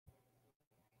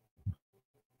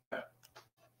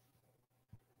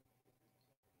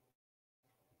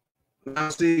 Now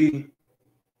see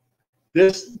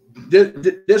this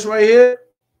right here.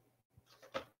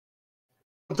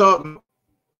 I'm talking.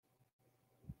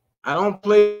 I don't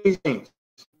play these games.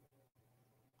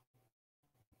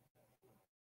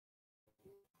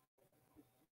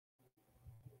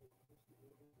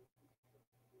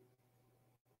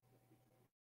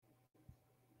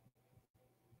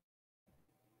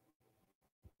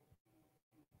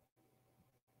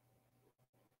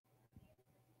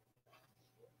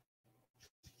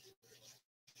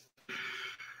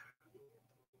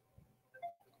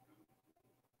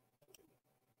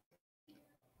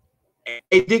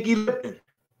 Hey, Dickie Lipton.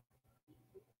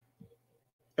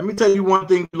 Let me tell you one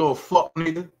thing, you little fuck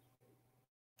nigga.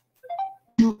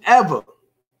 You ever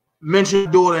mention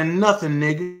your daughter and nothing,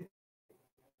 nigga.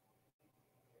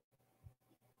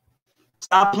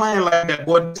 Stop playing like that,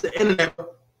 boy. It's the internet.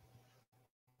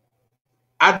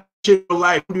 I shit your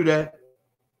life. Don't do that.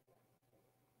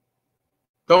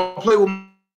 Don't play with my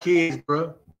kids,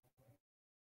 bro.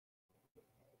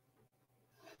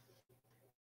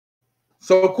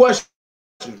 So, question.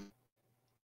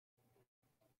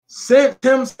 Since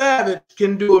Tim Savage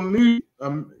can do a music,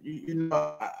 you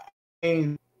know, I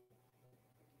mean,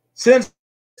 since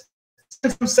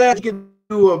Tim Savage can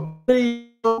do a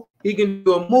video, he can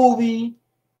do a movie,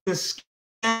 he can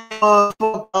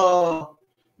scam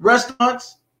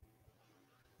restaurants,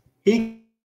 he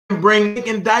can bring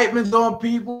indictments on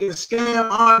people, he can scam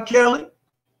R. Kelly,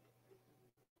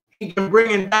 he can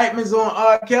bring indictments on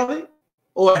R. Kelly,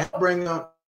 or bring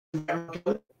up R.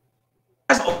 Kelly.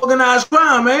 That's organized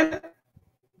crime, man.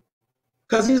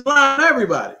 Because he's lying to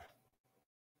everybody.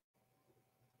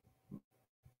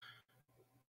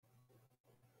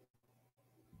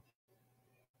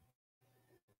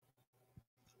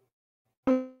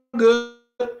 Good.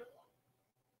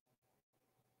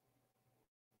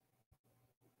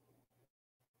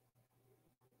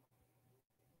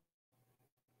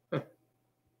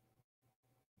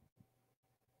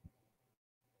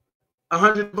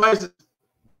 $100 devices.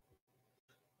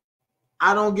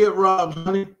 I don't get robbed,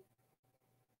 honey.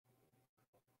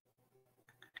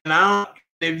 And I don't,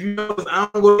 if you notice, I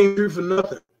don't go in through for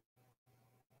nothing.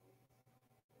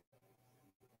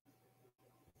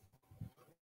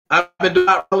 I've been doing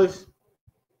rallies.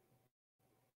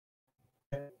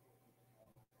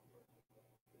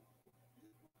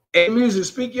 Hey, music,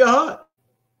 speak your heart.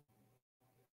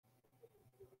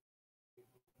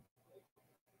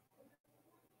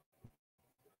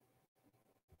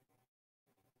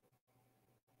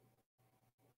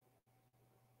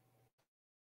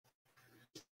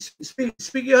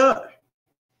 Speak your heart.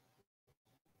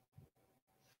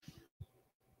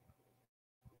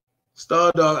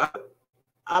 Star Dog,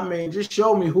 I mean, just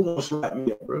show me who wants to slap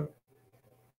me up, bro.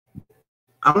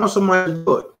 I want somebody to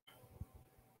do it.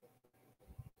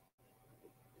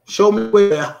 Show me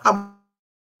where. How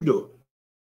you do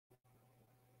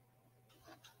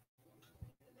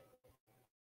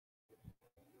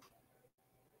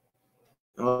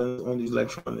it? On these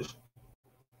electronics.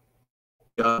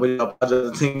 Y'all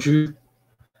the team truth.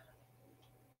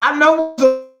 I know it's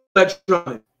on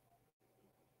electronics.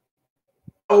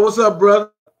 Oh, what's up,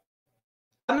 brother?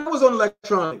 I know it's on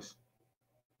electronics.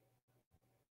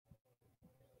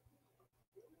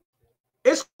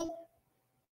 It's cool.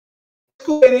 It's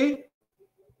cool, lady.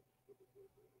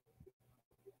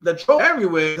 The troll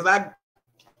everywhere because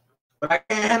but I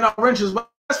can't handle wrenches,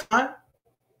 but that's fine.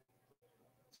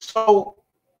 So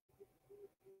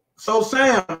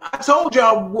Sam, I told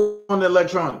y'all we're on the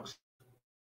electronics.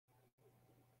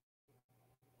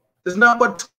 There's not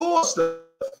but tool stuff.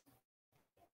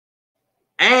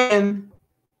 And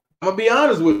I'm gonna be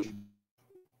honest with you.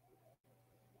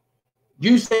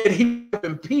 You said he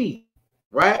and P,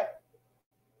 right?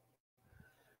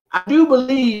 I do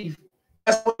believe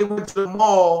that's when they went to the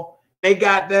mall. They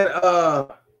got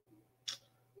that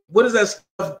what is that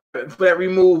stuff for that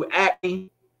remove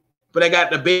acne? But they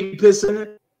got the baby piss in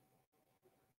it.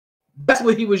 That's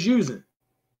what he was using.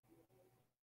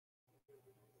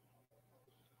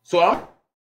 So I'm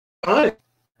honest.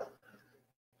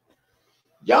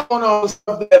 Y'all want all the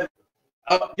stuff that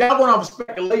y'all want all the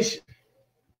speculation.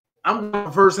 I'm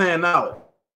going first-hand knowledge.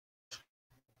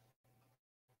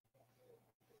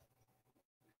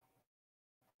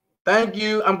 Thank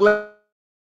you. I'm glad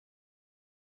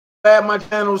my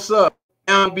channel's up.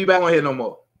 I don't be back on here no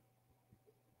more.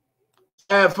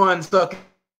 Have fun sucking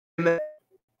that.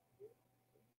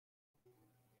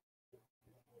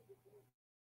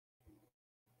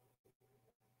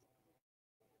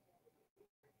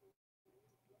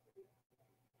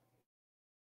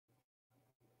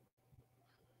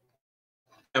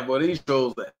 And boy, these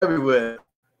shows are everywhere.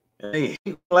 And they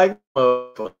like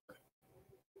motherfucker.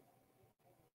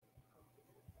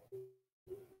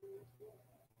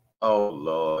 Oh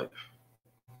Lord.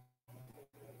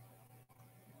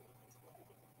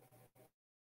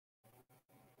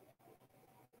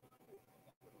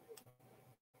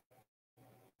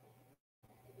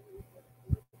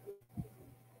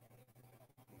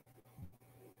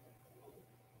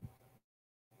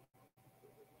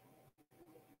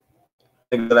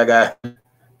 That I got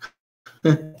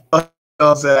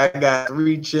said I got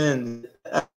 3 chins.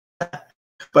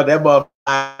 But that motherfucker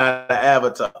the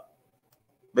avatar.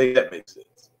 Make that make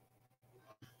sense.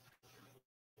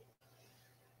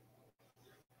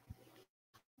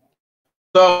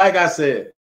 So like I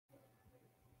said,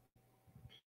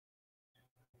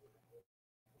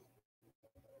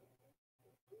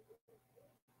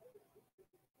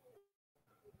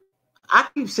 I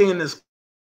keep seeing this.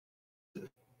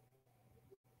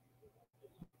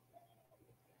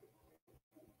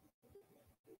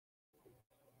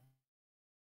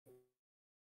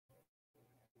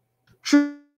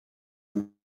 Chief?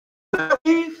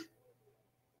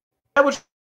 That was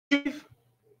Chief?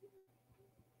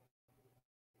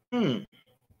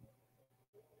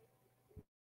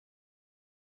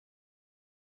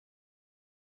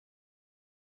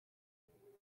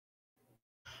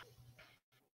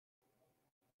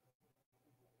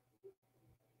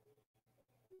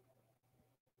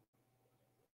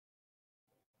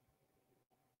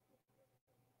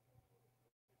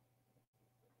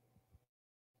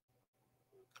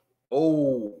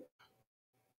 Oh.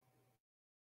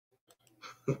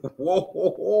 Whoa,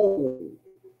 whoa, whoa.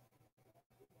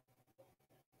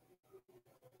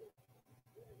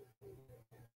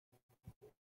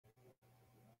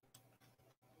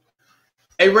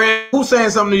 Hey, Rand, who's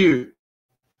saying something to you?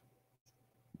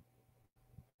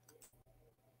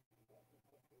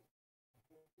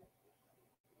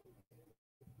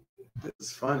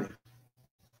 It's funny.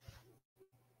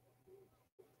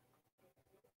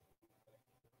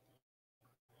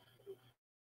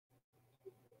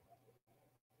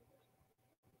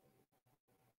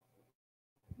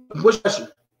 Which question?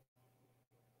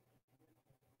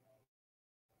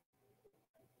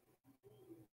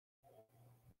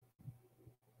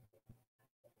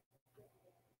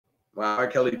 Wow, R.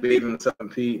 Kelly bathing something,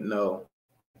 Pete? No.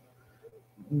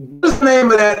 What's the name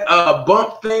of that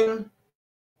bump thing?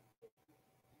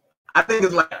 I think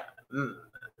it's like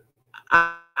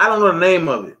I don't know the name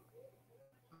of it.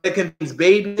 It contains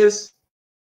babies.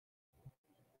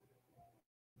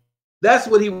 That's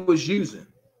what he was using.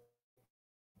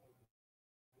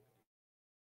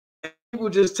 And people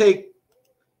just take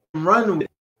and run with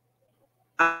it.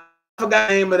 I forgot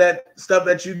the name of that stuff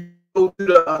that you go to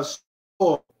the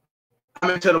store. I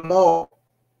mean to the mall,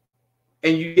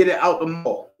 and you get it out the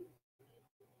mall.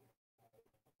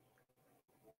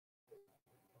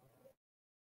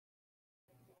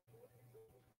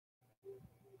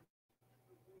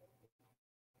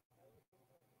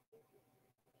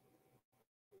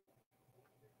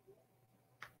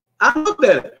 I looked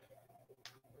at it.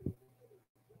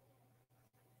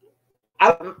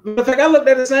 In fact, I looked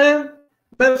at it saying,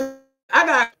 I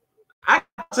got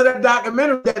to that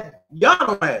documentary that y'all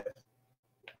don't have.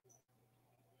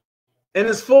 And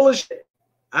it's full of shit.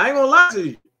 I ain't gonna lie to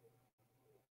you.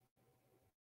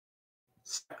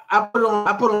 I put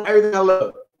on everything I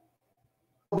love.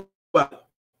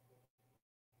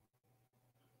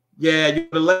 Yeah,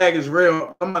 the lag is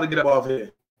real. I'm about to get up off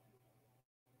here.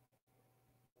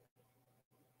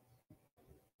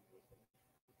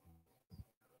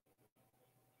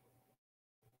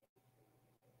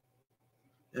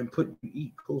 And put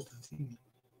eat close to the TV.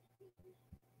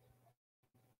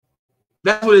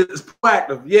 That's what it is.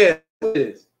 Proactive. Yeah, it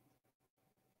is.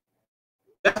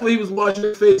 That's what he was washing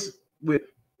his face with.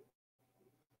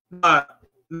 Not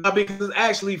because it's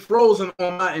actually frozen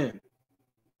on my end.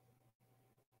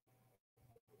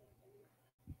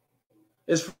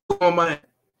 It's frozen on my end.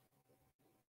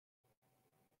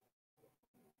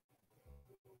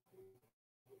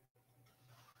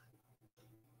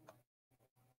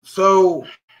 So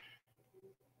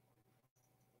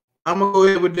I'm gonna go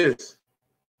ahead with this.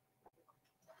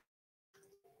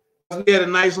 We had a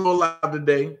nice little live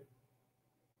today.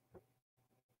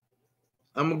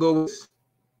 I'm gonna go with this.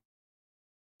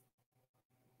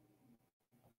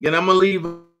 And I'm gonna leave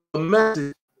a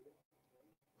message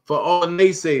for all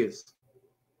naysayers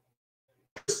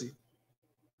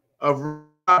of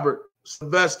Robert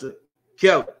Sylvester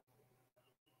Kelly.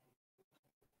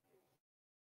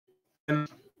 And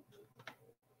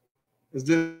is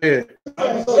this it?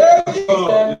 Loving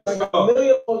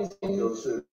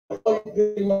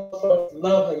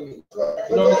me.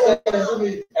 You know what I'm saying?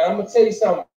 And I'm gonna tell you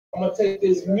something. I'm gonna take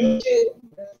this new shit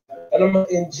and I'm gonna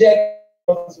inject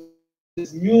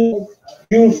this new,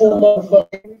 beautiful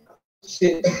motherfucking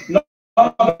shit. No.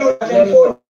 I'm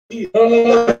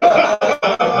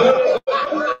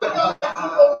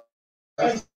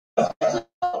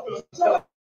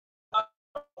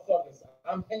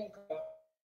handcuffed.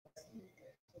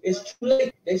 It's too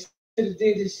late. They should have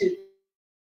did this shit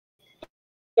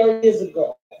 30 years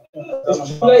ago.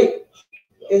 It's too late.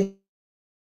 It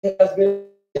has been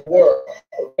work.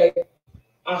 Okay.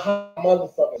 I have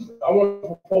motherfuckers. I want to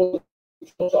propose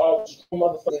to all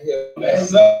motherfuckers here.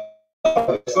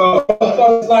 So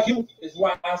motherfuckers like you is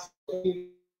why I do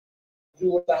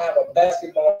what I have a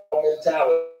basketball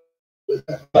mentality.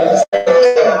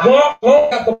 Long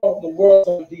after the world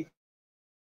on defense.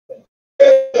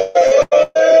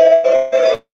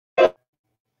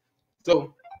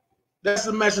 So that's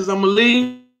the message I'm gonna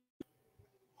leave.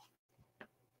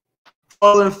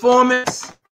 All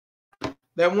informants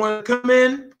that want to come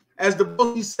in, as the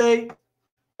Boski say,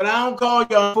 but I don't call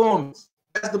y'all informants.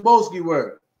 That's the Boski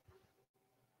word.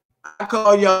 I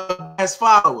call y'all as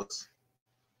followers,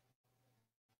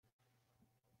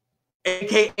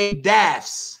 aka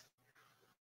DAFs.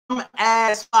 Come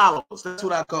as followers. That's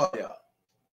what I call y'all.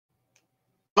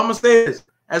 I'm gonna say this: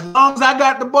 as long as I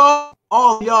got the ball,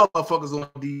 all y'all motherfuckers on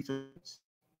defense.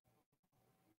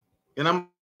 And I'm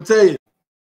gonna tell you,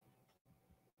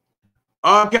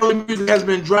 R. Kelly music has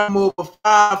been dropping over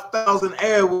 5,000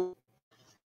 airwaves.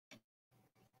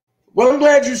 Well, I'm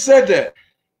glad you said that.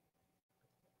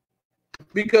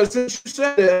 Because since you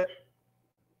said that,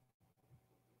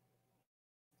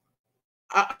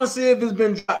 I want to see if it's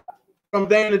been dropped from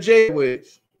DanaJay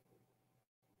waves.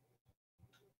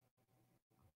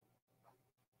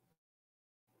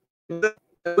 But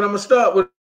I'm going to start with.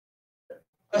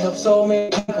 I have so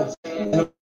many people.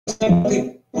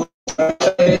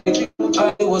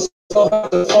 I was so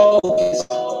hard to focus.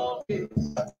 I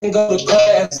didn't go to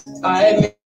class. I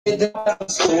admit that I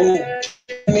was school. I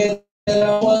admit that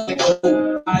I wasn't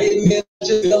cool. I admit I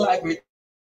just feel like me.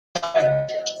 I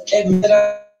admit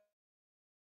I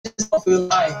just don't feel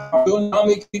like you know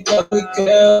me because we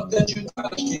care that you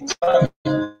gotta keep trying.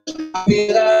 I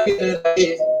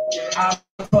admit I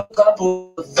fuck up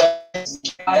all the facts.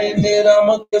 I admit I'm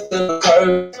a gift and a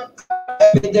curse. I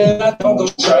admit that I don't go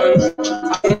to church.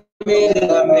 I admit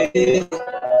that I made it.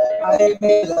 I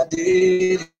admit I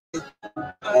did it.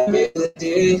 I admit I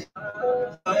did.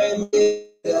 I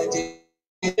admit I did.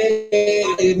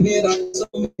 I admit I have so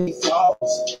many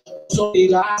flaws. So many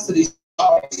lies to these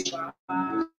thoughts.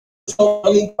 So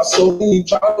many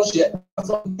bottles, yet I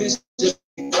thought bitch just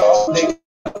call nigga.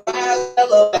 But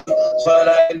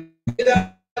I admit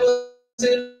I was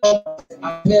in love.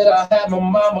 I admit I had my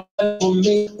mama for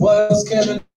me. What else can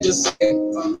I just say?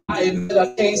 I admit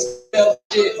I can't spell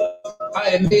shit. I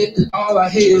admit that all I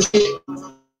hear is shit.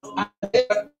 I admit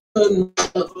I couldn't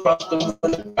trust them.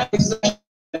 I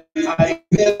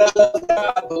admit I love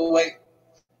God, but wait.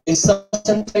 It's some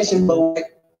temptation, but wait.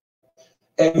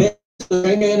 Admit to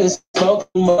drinking and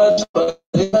smoking much, but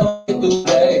it don't get through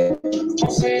day.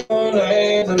 Don't say no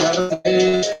names, I'm not a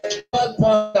fish. But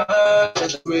one time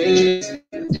is crazy.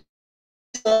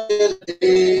 Fuck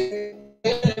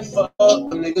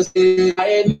the niggas did.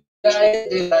 I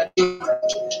did.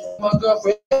 My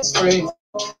girlfriend's free.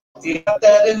 He got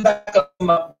that in back of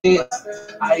my pants.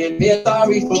 I admit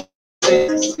sorry for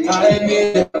this. I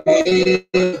admit it.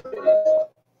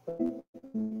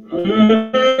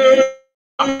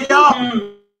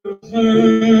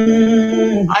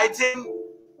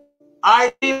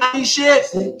 I think shit.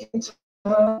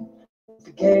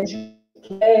 The game you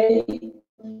play,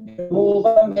 the move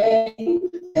I made,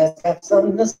 has got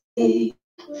something to say.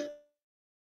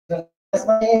 That's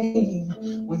my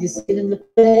aim. When you sit in the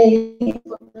play,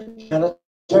 gotta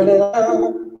turn it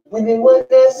on. When it went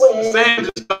that way, Sam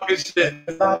just talking shit.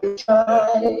 If I could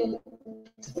try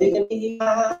to figure me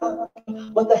out,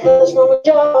 what the hell is wrong with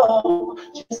y'all?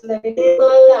 Just let me live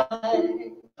my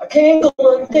life. I can't go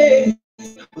one day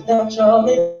without y'all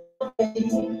in my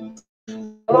face.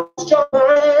 I lost your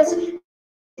eyes, if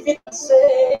you can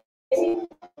say,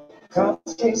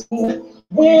 cops chase me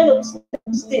when I'm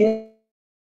still.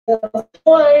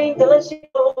 I ain't gonna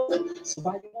show, so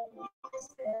why you won't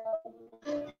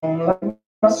like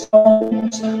my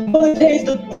songs, but it pays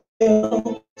the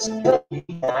bills, cut me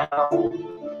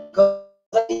down, cause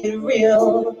I get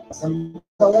real, some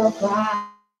don't fly,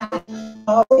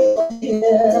 I'll be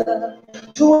here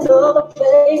to another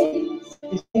place,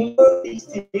 if you were these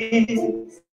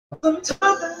days, sometimes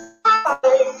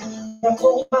I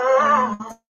close my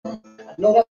eyes, I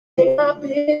know that I'm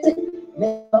busy,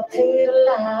 never paid a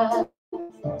lie.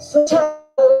 So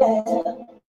tired,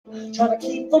 trying to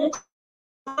keep them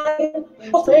crying,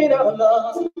 afraid of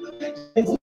love.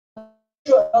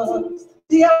 Trust.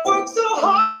 See, I work so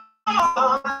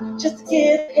hard just to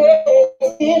get ahead.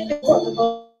 If it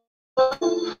wasn't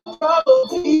I'd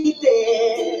probably be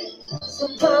dead.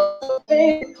 Sometimes I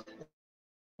think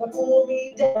you pull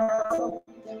me down,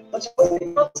 but you're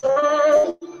wasting my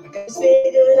time. I gotta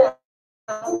figure it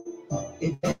out.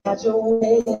 If you had your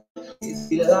way, you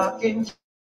feel like I can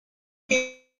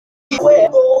keep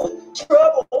well,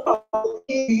 trouble.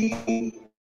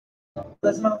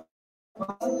 Bless my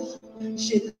heart,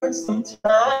 shit hurts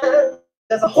sometimes.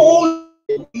 There's a hole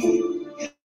in me.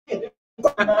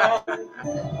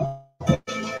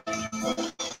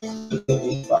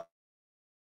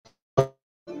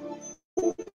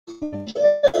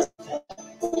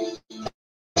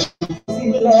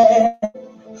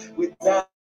 Without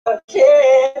a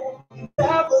care,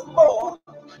 that was more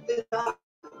than I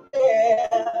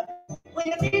care. When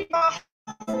you need my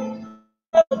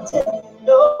help,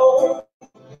 no.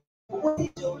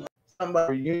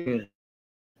 Somebody reunion.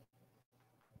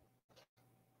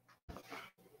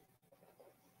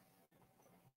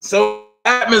 So,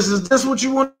 Atmos, is this what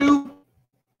you want to do?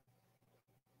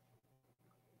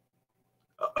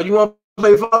 You want to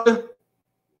play Father?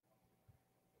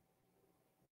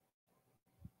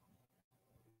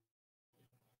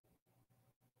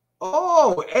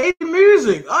 Oh, 80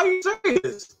 music. Are you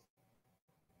serious?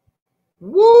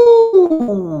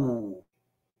 Woo!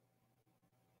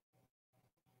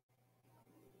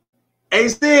 Hey,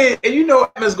 Sid, and you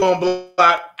know Atmos gonna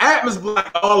block. Atmos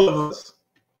block all of us.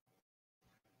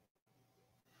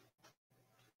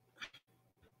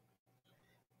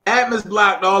 Atmos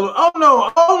blocked all of.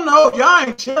 Oh no, y'all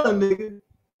ain't chilling, nigga.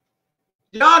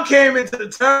 Y'all came into the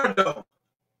turn though.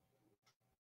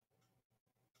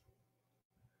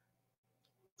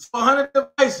 It's 100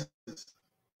 devices.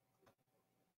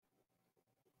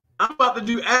 I'm about to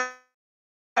do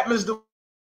Atmos the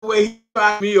way he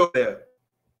tried me over there.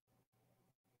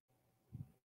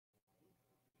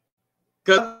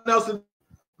 Cause nothing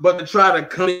but to try to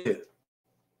come in.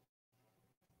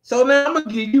 So now I'm gonna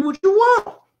give you what you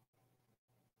want.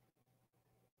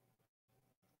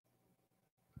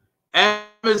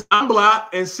 Atmos, I'm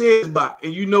blocked and Sid's blocked,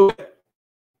 and you know that.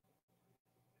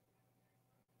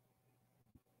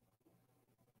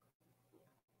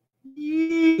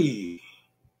 Yeah.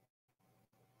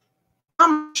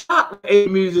 I'm shocked with 80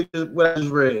 music is what I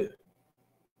just read.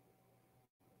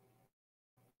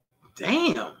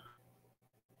 Damn.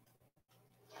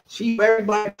 She very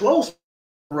black close,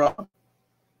 bro.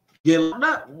 Get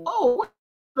not. Whoa,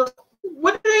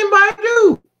 what did anybody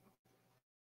do?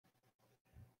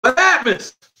 What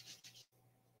happens?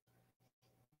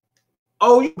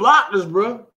 Oh, you blocked us,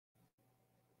 bro.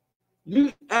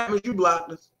 You Atmos, you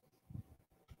blocked us.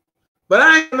 But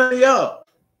I ain't none of y'all.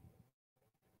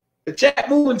 The chat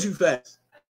moving too fast.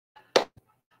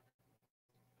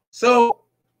 So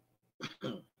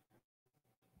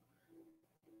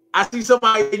I see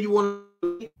somebody you want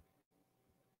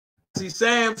See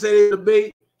Sam say they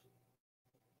debate.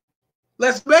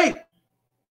 Let's debate.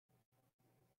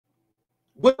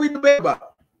 What do we debate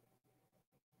about?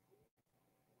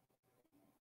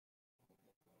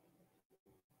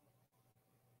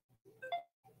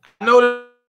 I know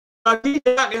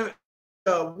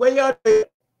that where y'all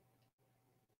at?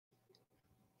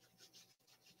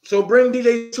 So bring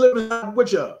DJ Slip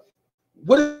with y'all.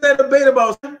 What is that debate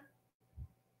about, Sam?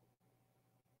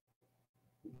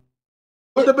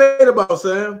 What debate about,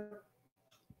 Sam?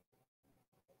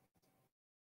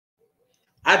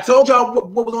 I told y'all what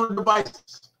was on the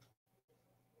devices.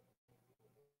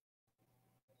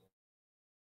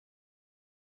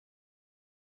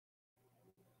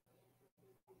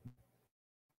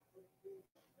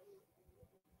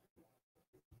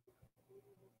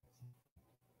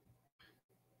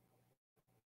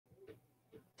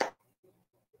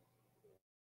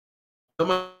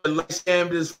 Somebody like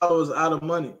scammed his followers out of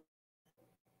money.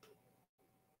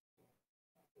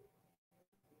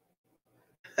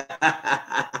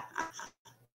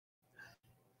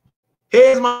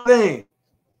 Here's my thing.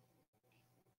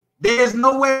 There's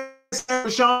no way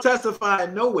Sean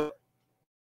testified nowhere.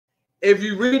 If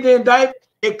you read the indictment,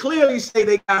 it clearly say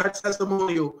they got her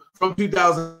testimonial from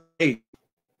 2008.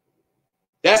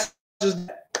 That's just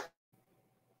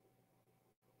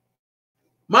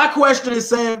my question is,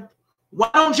 Sam, why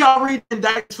don't y'all read the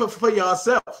indictments for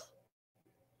yourself?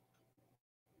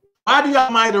 Why do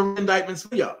y'all mind the indictments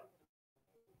for y'all?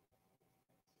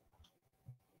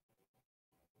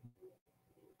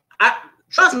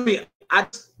 Trust me, I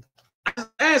just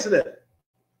answer that.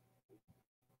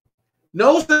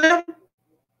 No, Sam,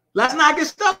 let's not get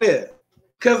stuck there.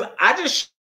 Because I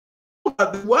just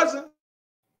it wasn't.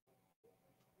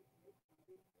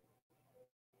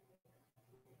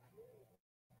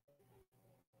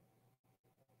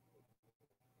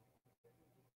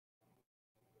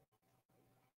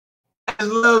 I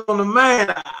just love on the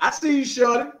man. I see you,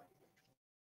 shorty.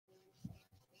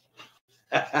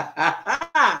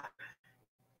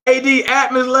 AD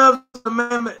Atmos loves the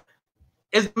man.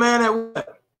 It's the man at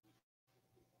what?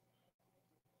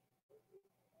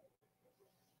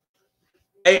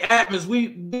 Hey, Atmos,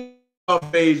 we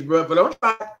off page, bro, but don't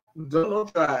try it.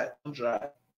 Don't try it. Don't try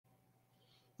it.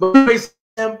 But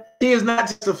Sam, he is not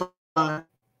testifying. None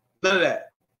of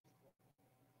that.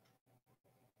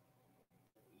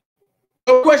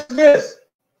 So the question is,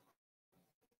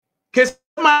 can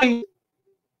somebody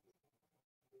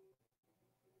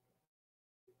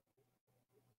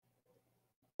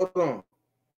hold on?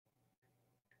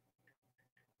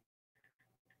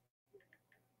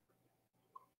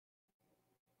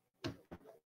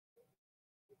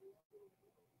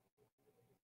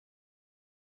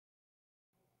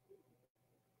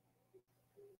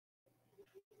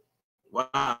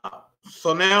 Wow.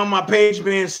 So now my page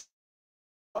being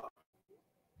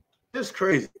just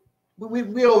crazy.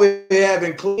 We over here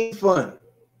having clean fun.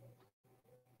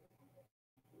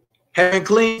 Having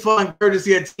clean fun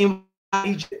courtesy of Team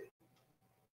Egypt.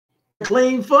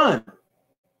 Clean fun.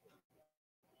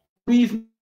 Beef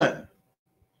fun.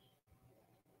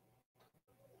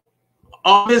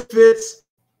 All misfits,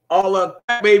 all the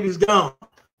babies gone.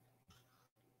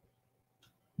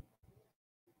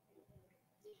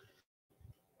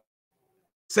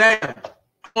 Sam,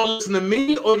 you want to listen to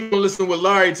me or you want to listen to what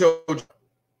Larry told you?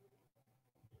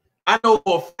 I know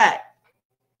for a fact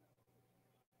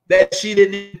that she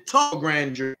didn't talk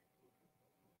grand jury.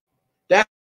 That's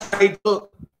why they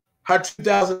took her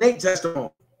 2008 testimony.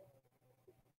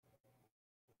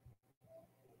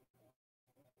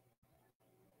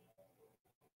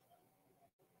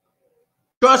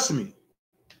 Trust me.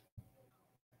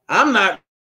 I'm not going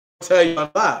to tell you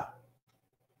a lie.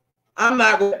 I'm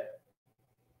not going to.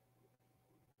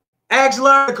 Ask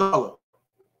Larry Caller.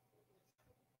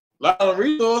 A lot of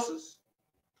resources.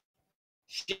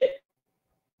 Shit.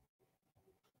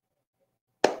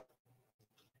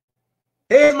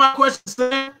 Here's my question,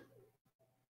 Sam.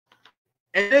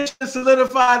 And this should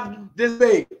solidify this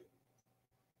baby.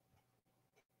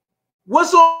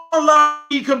 What's on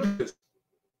Larry computers?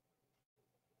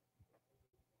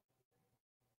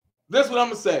 This is what I'm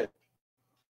gonna say.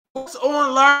 What's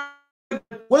on Larry?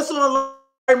 What's on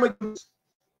Larry computers?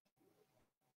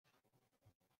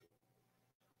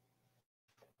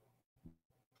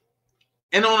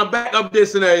 And on the back of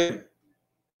this and everything.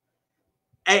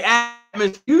 Hey,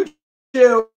 Atmos, you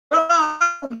chill.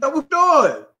 What we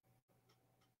doing?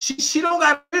 She don't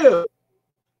got to chill.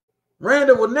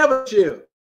 Randa will never chill.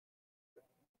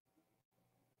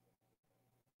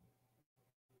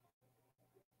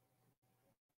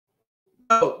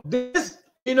 No, this,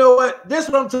 you know what? This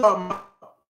is what I'm talking about.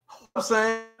 I'm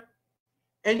saying?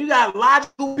 And you got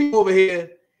logical people over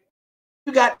here.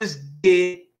 You got this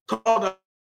gig called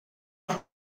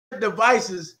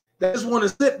devices that just want to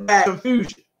sit back and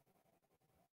confuse you.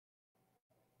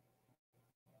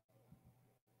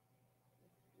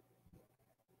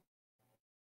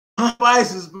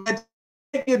 Devices, man,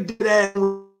 take your dead ass,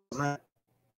 man.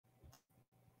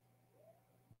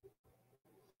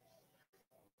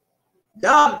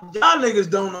 Y'all niggas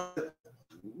don't know.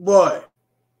 Boy.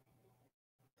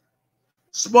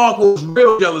 Sparkle was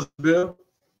real jealous, Bill.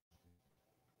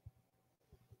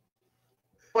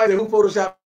 Wait, who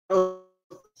photoshopped?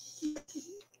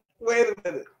 Wait a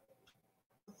minute.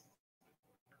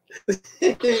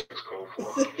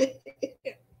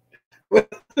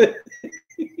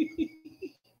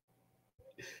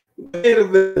 Wait a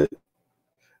minute.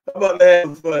 How about that?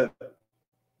 Have fun.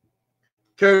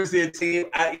 Courtesy of team,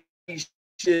 I eat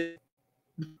shit.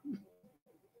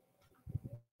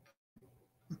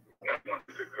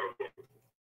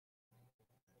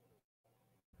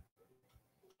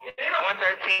 Yeah,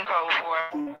 113 code for.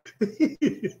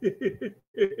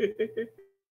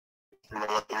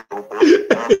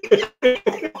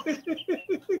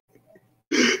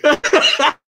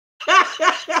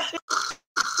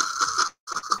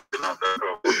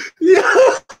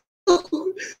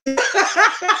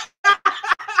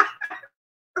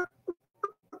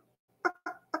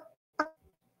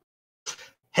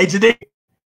 Hey, today,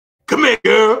 come here,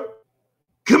 girl.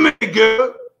 Come here,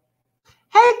 girl.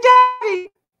 Hey, daddy,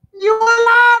 you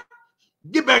alive?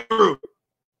 Get back in the room.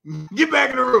 Get back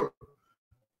in the room.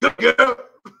 Come, girl.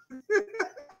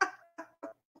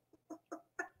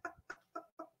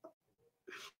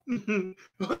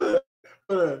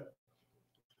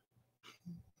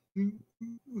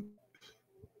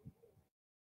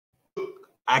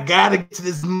 I gotta get to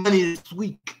this money this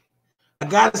week. I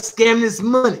gotta scam this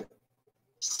money.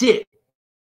 Shit.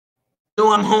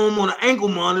 Though I'm home on an ankle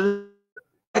monitor,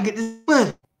 I get this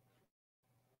money.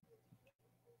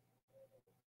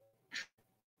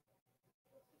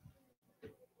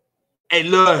 Hey,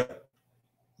 Lord.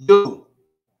 Yo,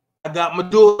 I got my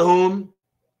daughter home.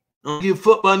 I don't give a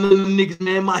fuck about none of them niggas,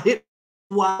 man. My hip,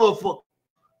 why motherfucker.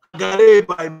 I got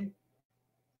everybody.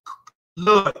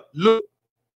 Lord, look.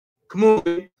 Come on,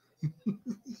 baby.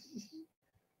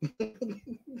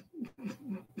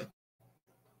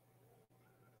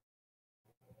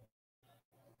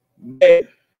 Hey.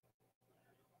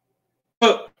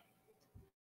 Look.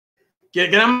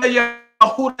 Can I tell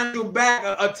y'all who down your back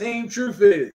a Team Truth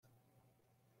is?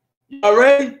 Y'all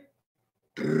ready?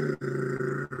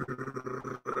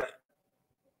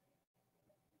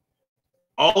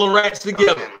 All the rats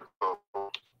together.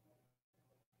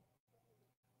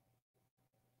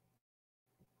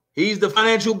 He's the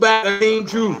financial back of Team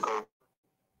Truth.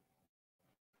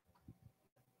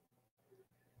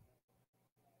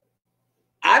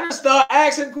 I just start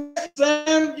asking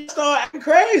questions, you start acting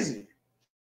crazy.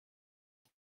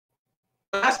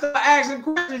 When I start asking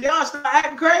questions, y'all start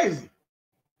acting crazy.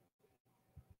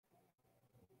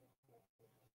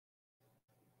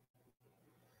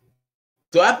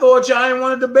 So I thought y'all didn't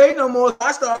want to debate no more. So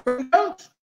I started bringing notes.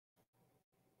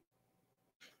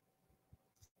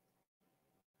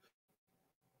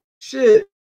 Shit.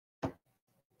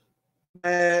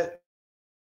 Man.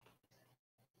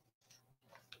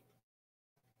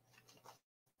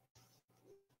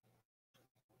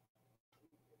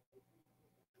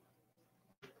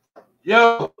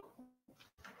 Yo.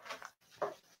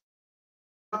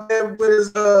 With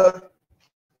his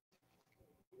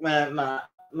man, nah,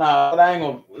 I ain't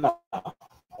gonna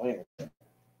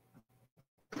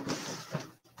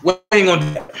we ain't gonna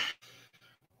do that.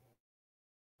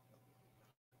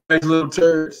 These little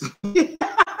turds.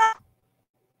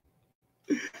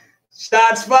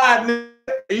 Shots fired.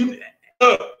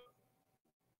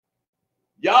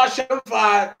 Y'all shot them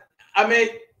fired. I mean,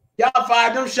 y'all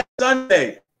fired them shots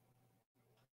Sunday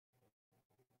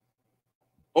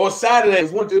or Saturday.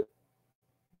 One, two.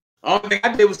 Only thing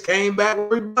I did was came back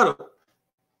and rebuttal.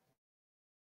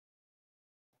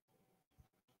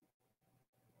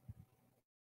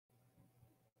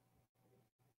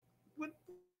 What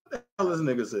the hell this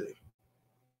nigga say?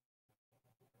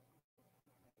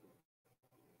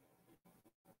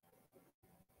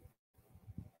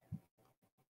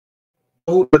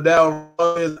 Who the Dow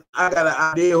is? I got an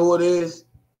idea who it is,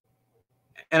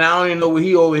 and I don't even know what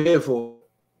he over here for.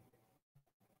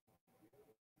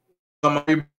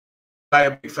 Somebody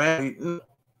a big family.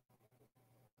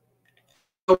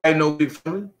 Nobody no big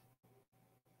family.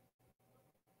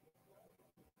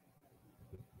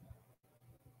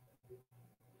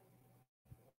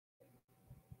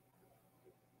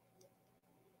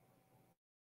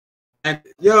 And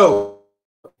yo,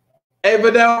 hey,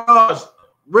 but that was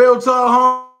real talk,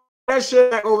 home. That shit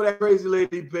back over that crazy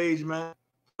lady page, man.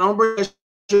 Don't bring that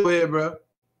shit over here, bro.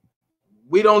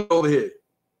 We don't over here.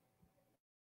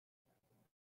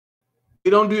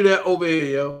 We don't do that over here,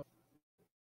 yo.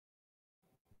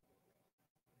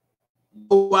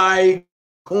 Nobody,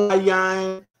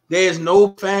 there's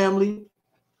no family.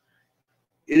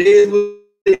 It is what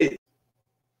it is.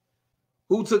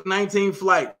 Who took 19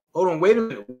 flights? Hold on, wait a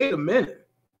minute. Wait a minute.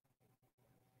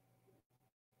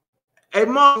 Hey,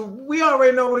 Mom, we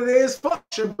already know what it is. Fuck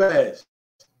your ass.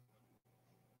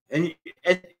 And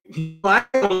I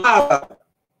ain't gonna lie about it.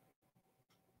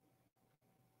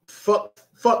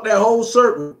 Fuck that whole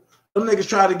circle. Them niggas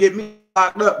try to get me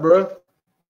locked up, bro.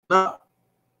 Nah.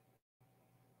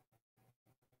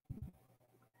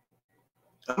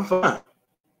 I'm fine.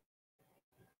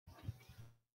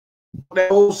 That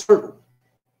whole circle.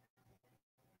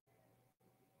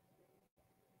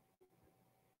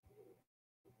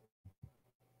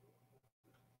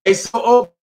 Hey, so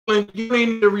Oakland, you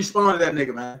ain't need to respond to that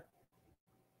nigga, man.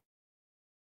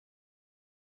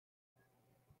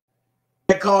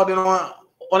 I called it on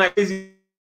that crazy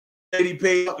lady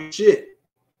pay fucking shit.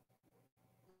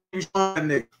 Respond to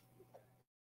that nigga.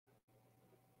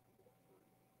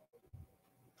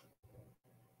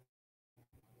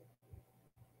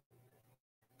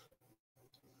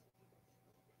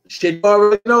 Shit, you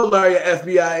already know, Larry,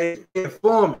 FBI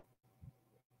informant.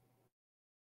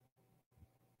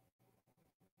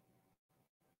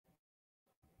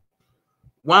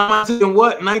 Why am I taking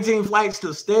what? 19 flights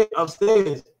to stay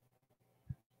upstairs.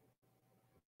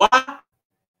 Why?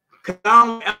 Because I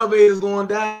don't know elevators going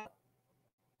down.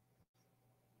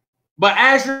 But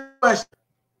ask your question,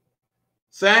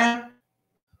 Sam.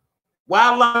 Why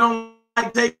I don't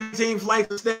like taking 19 flights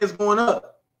to stairs going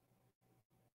up?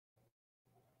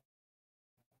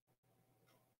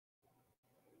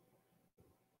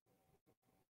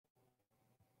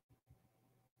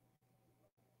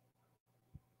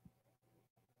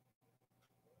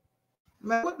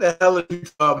 Man, what the hell are you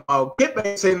talking about? Get back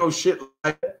and say no shit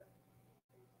like that.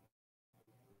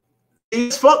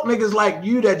 These fuck niggas like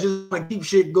you that just want to keep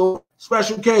shit going.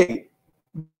 Special K,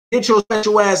 get your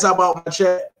special ass up out my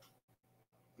chat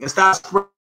and stop spreading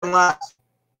lies.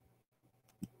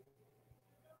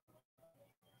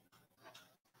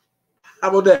 How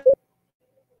about that?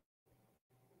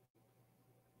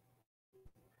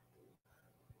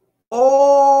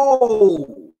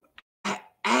 Oh,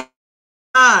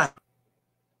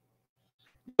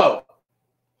 yo,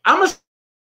 I'm a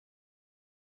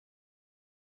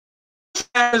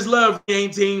Atmos love game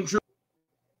team. True,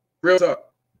 real talk.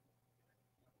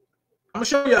 I'm gonna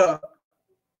show y'all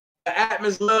the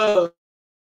Atmos love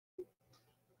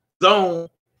zone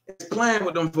is playing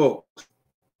with them folks.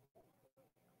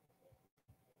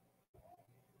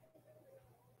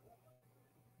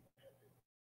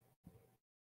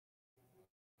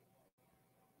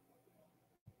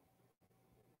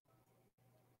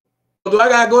 Do I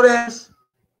gotta go there?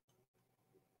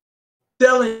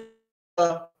 Telling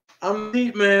you, I'm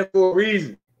deep man for a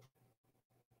reason.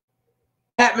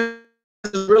 Atmos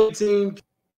is really team.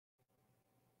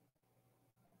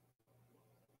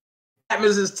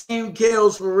 Atmos is team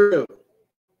kills for real.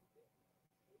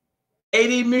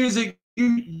 AD Music,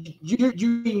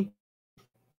 you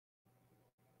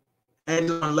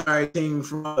and on Larry Team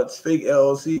Frauds, fake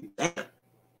LLC. Damn.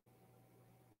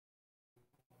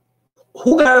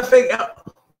 Who got a fake L?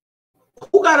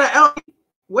 Who got an L?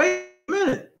 Wait a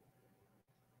minute.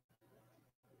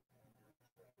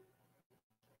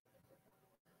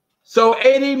 So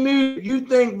AD Music, you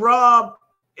think Rob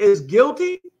is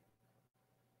guilty? Is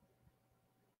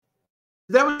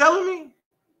that what you're telling me?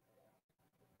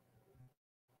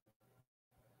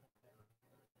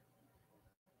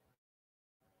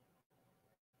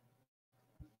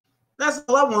 That's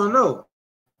all I want to know.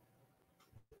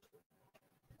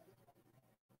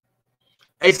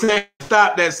 Hey, Sam,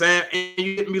 stop that, Sam. And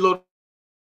you getting me low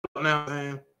now,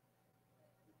 Sam.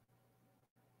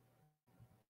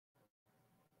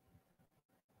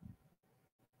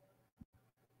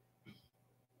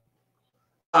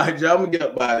 All right, y'all, I'm gonna get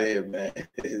up out of here, man.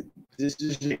 This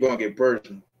shit gonna get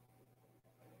personal.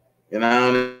 And I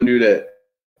don't do that.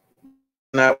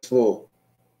 Not full.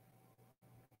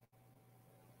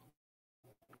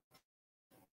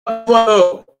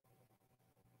 Whoa.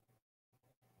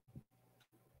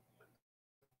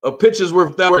 A picture's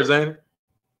worth words, ain't it?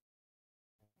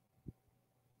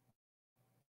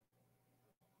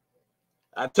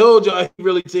 I told y'all he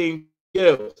really team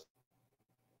kills.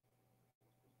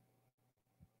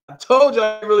 I told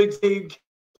y'all he really team.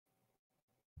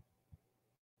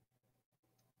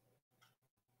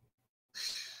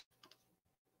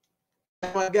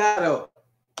 God.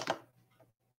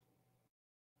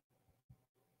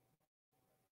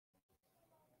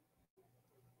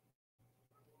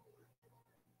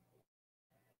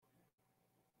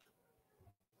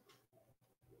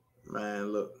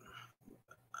 Man, look,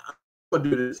 I'm gonna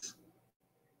do this.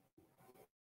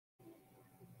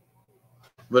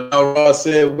 But now Ross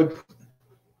said,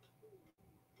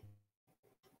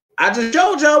 I just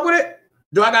showed y'all with it.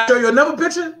 Do I gotta show you another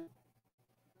picture?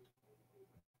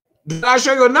 Did I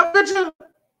show you another picture?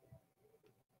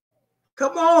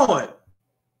 Come on.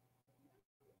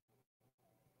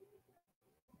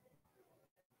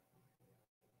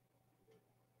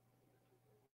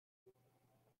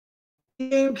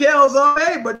 Team Kells all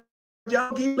day, but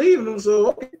y'all keep leaving them, so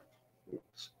okay.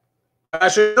 I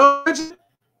show you another picture.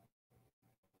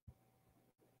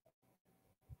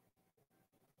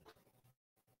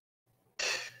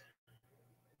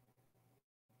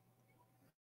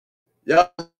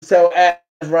 Y'all tell Ass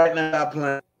right now stop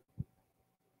playing.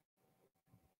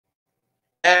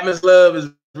 Atmos Love is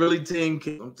really Team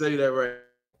Kells. I'm tell you that right.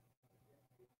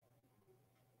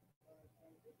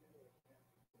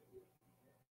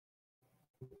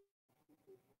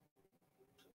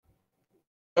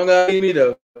 Don't gotta give me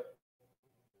though.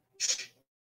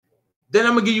 Then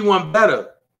I'm gonna give you one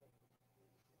better.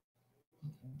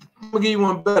 I'm gonna give you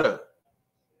one better.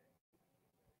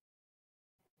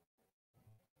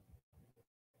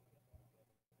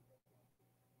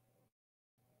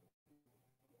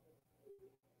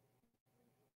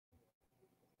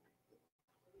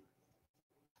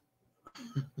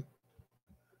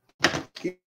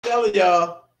 Keep telling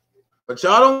y'all, but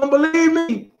y'all don't believe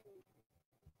me.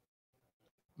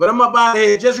 But I'm up out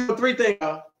here just for 3 things,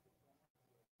 y'all.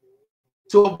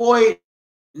 To avoid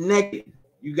negative,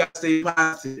 you got to stay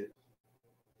positive.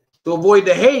 To avoid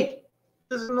the hate,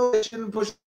 there's no that shouldn't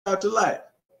push out your life.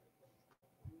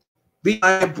 Be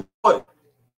important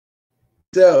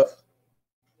yourself.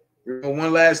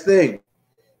 One last thing,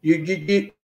 you have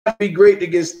to be great to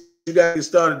get. You got to get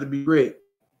started to be great.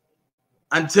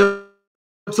 Until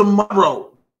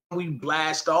tomorrow, we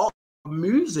blast off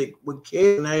music with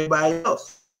kids and everybody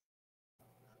else.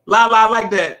 La like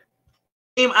that.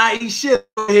 I eat shit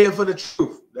here for the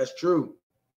truth. That's true.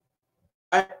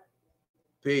 All right.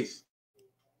 Peace.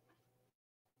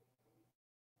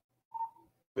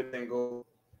 Everything goes.